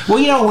much. Well,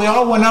 we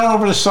all went out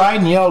over the side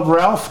and yelled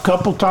Ralph a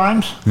couple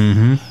times.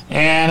 Mm-hmm.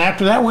 And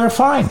after that, we were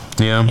fine.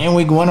 Yeah. And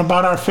we went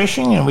about our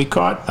fishing, and we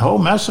caught a whole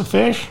mess of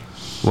fish.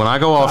 When I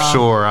go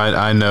offshore,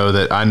 I know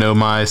that I know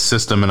my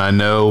system, and I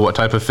know what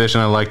type of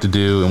fishing I like to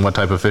do and what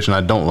type of fishing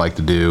I don't like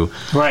to do.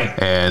 Right.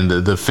 And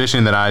the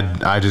fishing that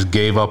I just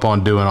gave up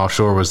on doing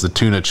offshore was the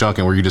tuna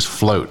chunking, where you just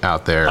float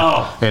out there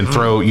and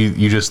throw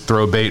you just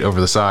throw bait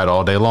over the side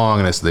all day long,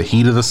 and it's the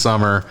heat of the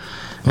summer,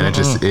 and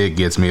it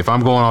gets me. If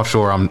I'm going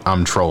offshore,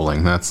 I'm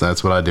trolling.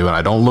 That's what I do, and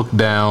I don't look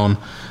down.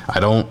 I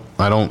don't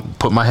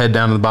put my head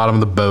down to the bottom of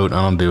the boat.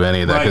 I don't do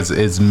any of that, Right. because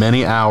as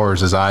many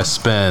hours as I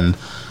spend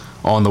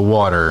on the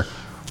water,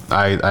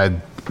 I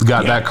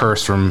got that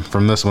curse from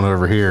this one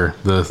over here,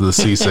 the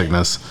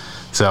seasickness.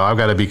 So I've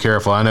got to be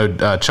careful. I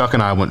know Chuck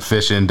and I went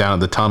fishing down at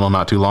the tunnel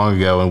not too long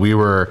ago, and we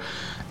were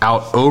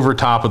out over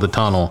top of the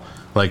tunnel,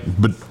 but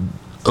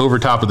over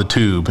top of the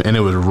tube, and it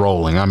was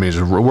rolling. I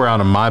mean, we're out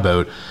on my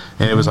boat,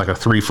 and it was like a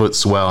 3-foot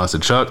swell. I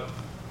said, Chuck,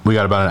 we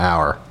got about an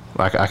hour.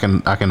 I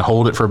can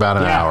hold it for about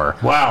an hour.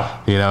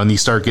 Wow. And you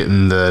start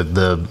getting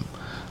the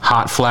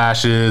hot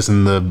flashes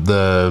and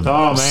the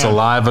man.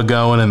 saliva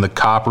going and the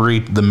coppery,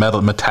 the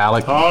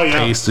metallic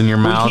paste in your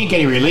mouth. We can't get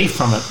any relief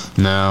from it.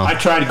 No. I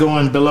tried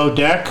going below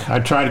deck. I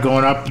tried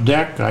going up the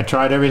deck. I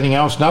tried everything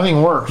else.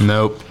 Nothing works.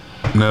 Nope.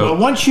 But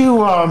once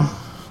you,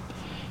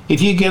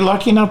 if you get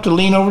lucky enough to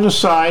lean over the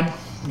side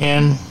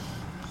and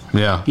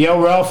Yeah. yell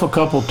Ralph a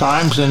couple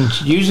times, and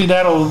usually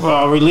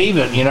that'll relieve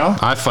it,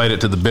 I fight it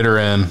to the bitter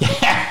end.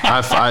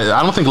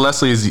 I don't think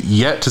Leslie is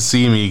yet to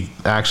see me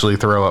actually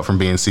throw up from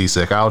being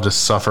seasick. I'll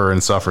just suffer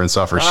and suffer and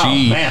suffer. Oh,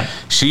 man.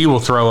 She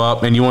will throw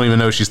up, and you won't even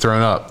know she's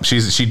thrown up.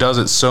 She does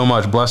it so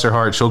much. Bless her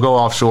heart. She'll go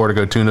offshore to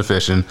go tuna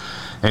fishing,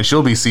 and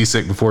she'll be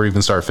seasick before you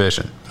even start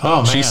fishing.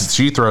 Oh, man.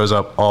 She throws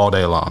up all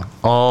day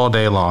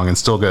long, and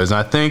still goes. And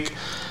I think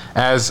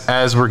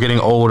as we're getting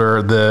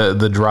older,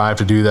 the drive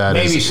to do that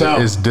Maybe so.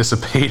 is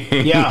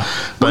dissipating. Yeah.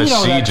 But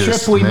Well, she that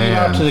just trip we made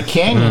out to the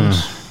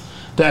canyons,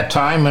 that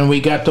time, and we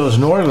got those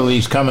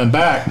northerlies coming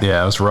back.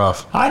 Yeah, it was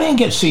rough. I didn't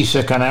get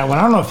seasick on that one.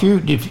 I don't know if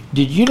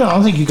did you? I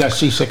don't think you got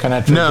seasick on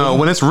that trip. No, did you?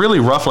 when it's really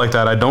rough like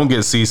that, I don't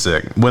get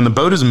seasick. When the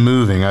boat is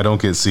moving, I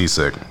don't get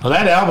seasick. Well,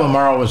 that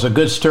Albemarle was a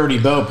good sturdy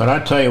boat, but I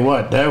tell you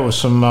what, there was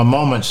some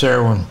moments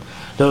there when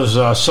those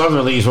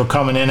southerlies were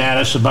coming in at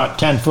us about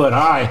 10 foot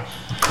high.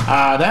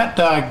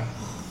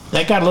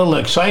 That got a little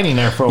exciting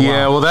there for a while.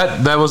 Yeah, well,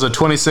 that was a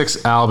 26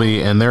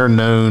 Albie, and they're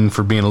known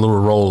for being a little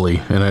rolly,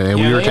 and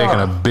we were taking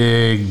a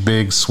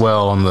big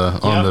swell on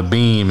the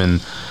beam,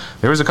 and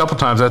there was a couple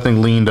times I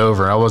think leaned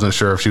over. I wasn't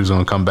sure if she was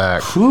going to come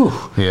back. Whew.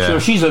 Yeah. So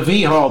she's a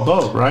V-hull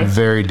boat, right?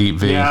 Very deep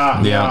V.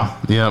 Yeah.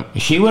 Yep.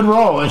 She would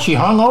roll, and she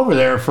hung over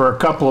there for a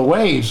couple of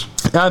waves.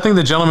 I think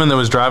the gentleman that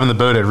was driving the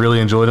boat had really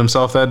enjoyed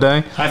himself that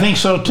day. I think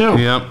so too.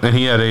 Yep, and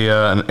he had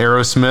an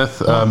Aerosmith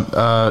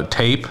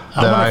tape that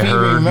I I wonder if he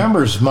heard.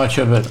 remembers much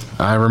of it.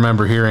 I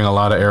remember hearing a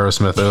lot of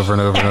Aerosmith over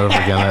and over and over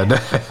again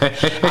that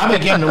day. I'm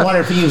beginning to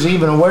wonder if he was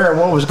even aware of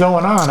what was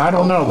going on. I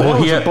don't know. But Well, it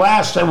was he had- a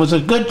blast. It was a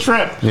good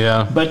trip.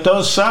 Yeah. But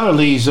those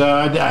southerlies,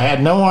 I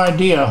had no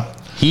idea.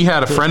 He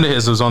had a friend of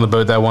his that was on the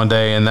boat that one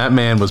day, and that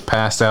man was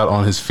passed out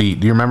on his feet.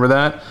 Do you remember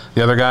that?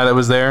 The other guy that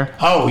was there?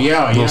 Oh,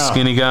 yeah, Little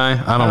skinny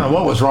guy? I don't know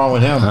what was wrong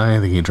with him. I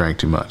think he drank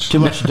too much. Too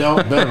much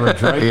adult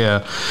beverage, right?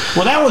 Yeah.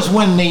 Well, that was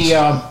when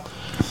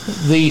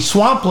the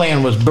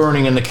swampland was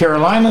burning in the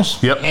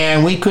Carolinas. Yep.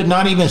 And we could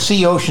not even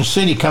see Ocean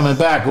City coming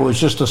back. It was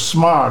just a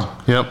smog.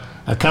 Yep.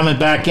 Coming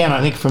back in, I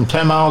think from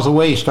 10 miles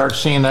away, you start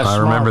seeing that I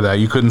smog. remember that.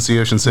 You couldn't see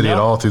Ocean City at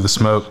No. all through the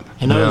smoke.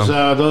 And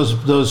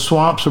those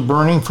swamps were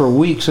burning for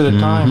weeks at a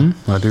time.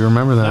 I do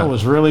remember that. That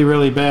was really,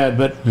 really bad.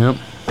 But Yep.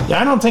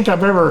 I don't think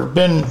I've ever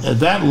been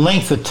that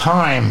length of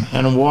time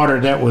in water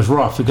that was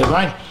rough,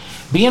 because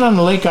being on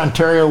the Lake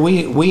Ontario,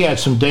 we had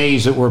some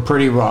days that were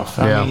pretty rough.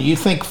 I mean, you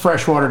think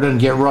freshwater doesn't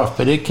get rough,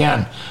 but it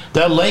can.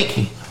 That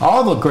lake,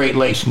 all the Great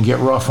Lakes can get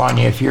rough on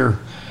you if you're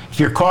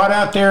caught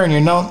out there and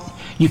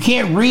you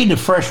can't read the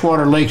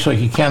freshwater lakes like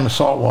you can the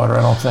saltwater,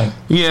 I don't think.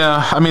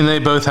 Yeah, I mean they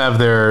both have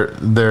their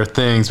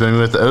things, but I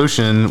mean, with the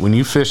ocean, when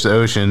you fish the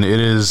ocean,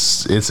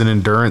 it's an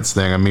endurance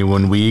thing. I mean,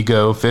 when we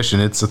go fishing,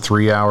 it's a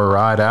 3-hour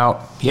ride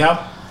out,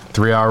 Yep.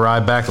 3-hour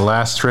ride back. The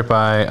last trip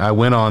I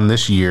went on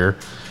this year,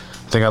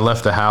 I think I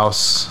left the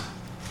house.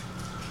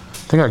 I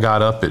think I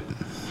got up at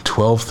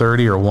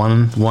 12:30 or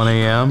 1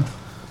 a.m.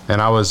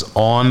 and I was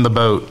on the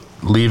boat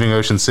leaving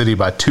Ocean City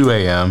by 2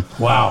 a.m.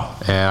 Wow.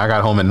 and I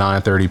got home at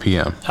 9:30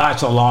 p.m.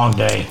 That's a long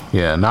day.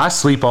 Yeah, now I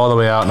sleep all the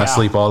way out and I Yeah.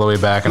 sleep all the way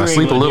back, and I You ain't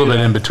sleep a gonna little do bit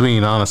that. in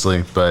between,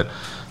 honestly, but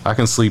I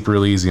can sleep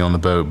real easy on the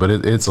boat, but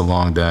it's a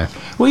long day.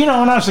 Well,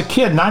 when I was a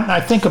kid, and I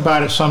think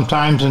about it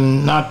sometimes,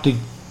 and not to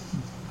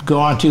go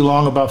on too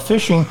long about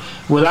fishing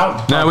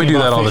without No, we talking do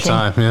about that all fishing. the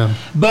time, yeah.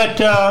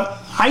 But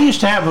I used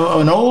to have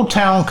an old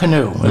town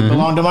canoe. It Mm-hmm.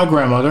 belonged to my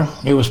grandmother.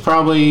 It was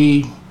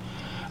probably,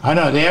 I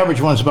don't know, the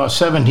average one's about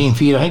 17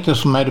 feet. I think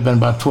this one might have been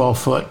about 12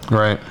 foot.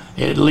 Right,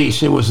 At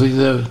least. It was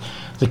the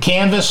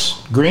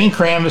canvas, green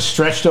canvas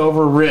stretched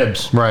over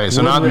ribs. right.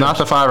 So Wood not ribs.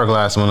 the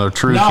fiberglass one, a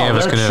true No,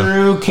 canvas they're canoe.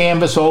 true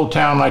canvas old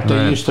town like they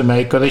Right. used to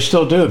make, or they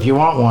still do if you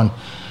want one.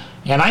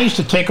 And I used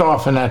to take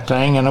off in that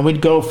thing, and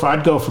I'd go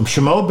from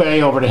Chameau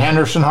Bay over to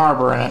Henderson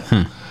Harbor in it.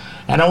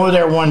 And I was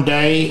there one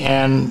day,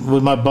 and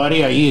with my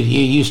buddy,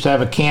 he used to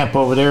have a camp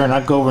over there, and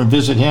I'd go over and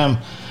visit him.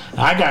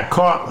 I got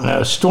caught, and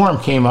a storm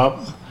came up,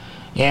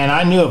 and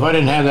I knew if I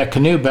didn't have that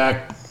canoe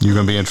back, You're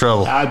going to be in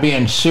trouble. I'd be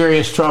in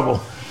serious trouble.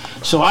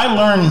 So I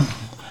learned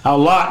a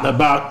lot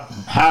about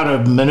how to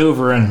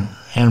maneuver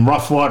in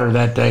rough water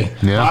that day.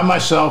 Yeah. By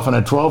myself in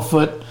a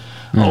 12-foot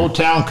old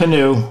town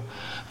canoe.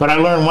 But I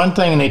learned one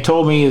thing, and they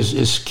told me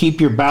is keep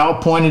your bow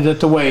pointed at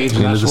the waves,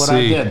 and Into that's the what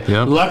sea. I did.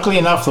 Yep. Luckily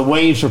enough, the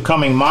waves were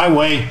coming my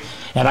way,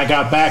 and I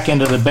got back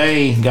into the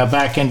bay, got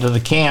back into the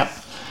camp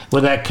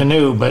with that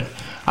canoe. But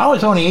I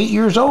was only 8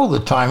 years old at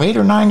the time, 8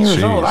 or 9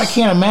 years old. Jeez. I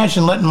can't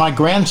imagine letting my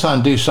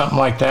grandson do something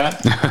like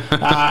that.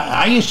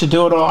 I used to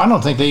do it all. I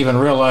don't think they even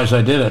realized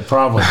I did it,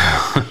 probably.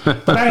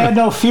 But I had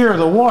no fear of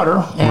the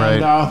water,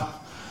 and Right.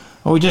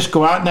 we just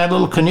go out in that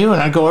little canoe, and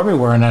I'd go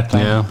everywhere in that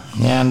thing. Yeah.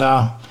 And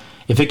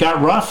if it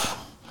got rough,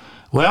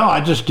 well,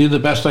 I just do the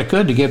best I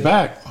could to get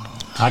back.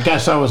 I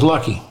guess I was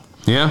lucky.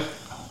 Yeah,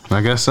 I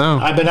guess so.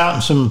 I've been out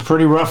in some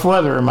pretty rough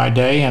weather in my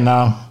day, and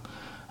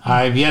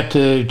I've yet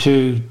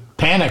to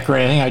panic or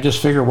anything. I just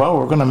figure, well,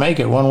 we're going to make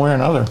it one way or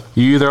another.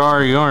 You either are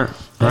or you aren't.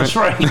 Right? That's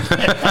right.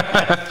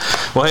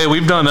 Well, hey,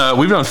 we've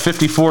done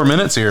 54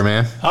 minutes here,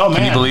 man. Oh, man.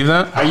 Can you believe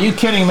that? Are you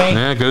kidding me?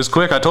 Yeah, it goes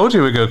quick. I told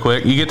you it would go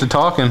quick. You get to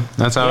talking.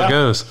 That's how Yeah. it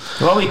goes.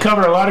 Well, we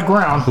covered a lot of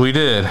ground. We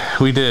did.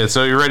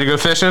 So you ready to go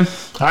fishing?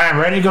 I am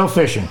ready to go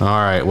fishing. All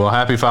right. Well,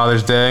 happy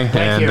Father's Day.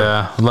 Thank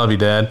and you. Love you,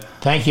 Dad.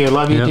 Thank you.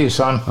 Love you Yep. too,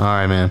 son. All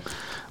right, man.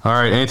 All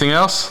right. Anything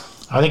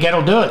else? I think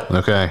that'll do it.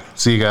 Okay.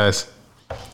 See you guys.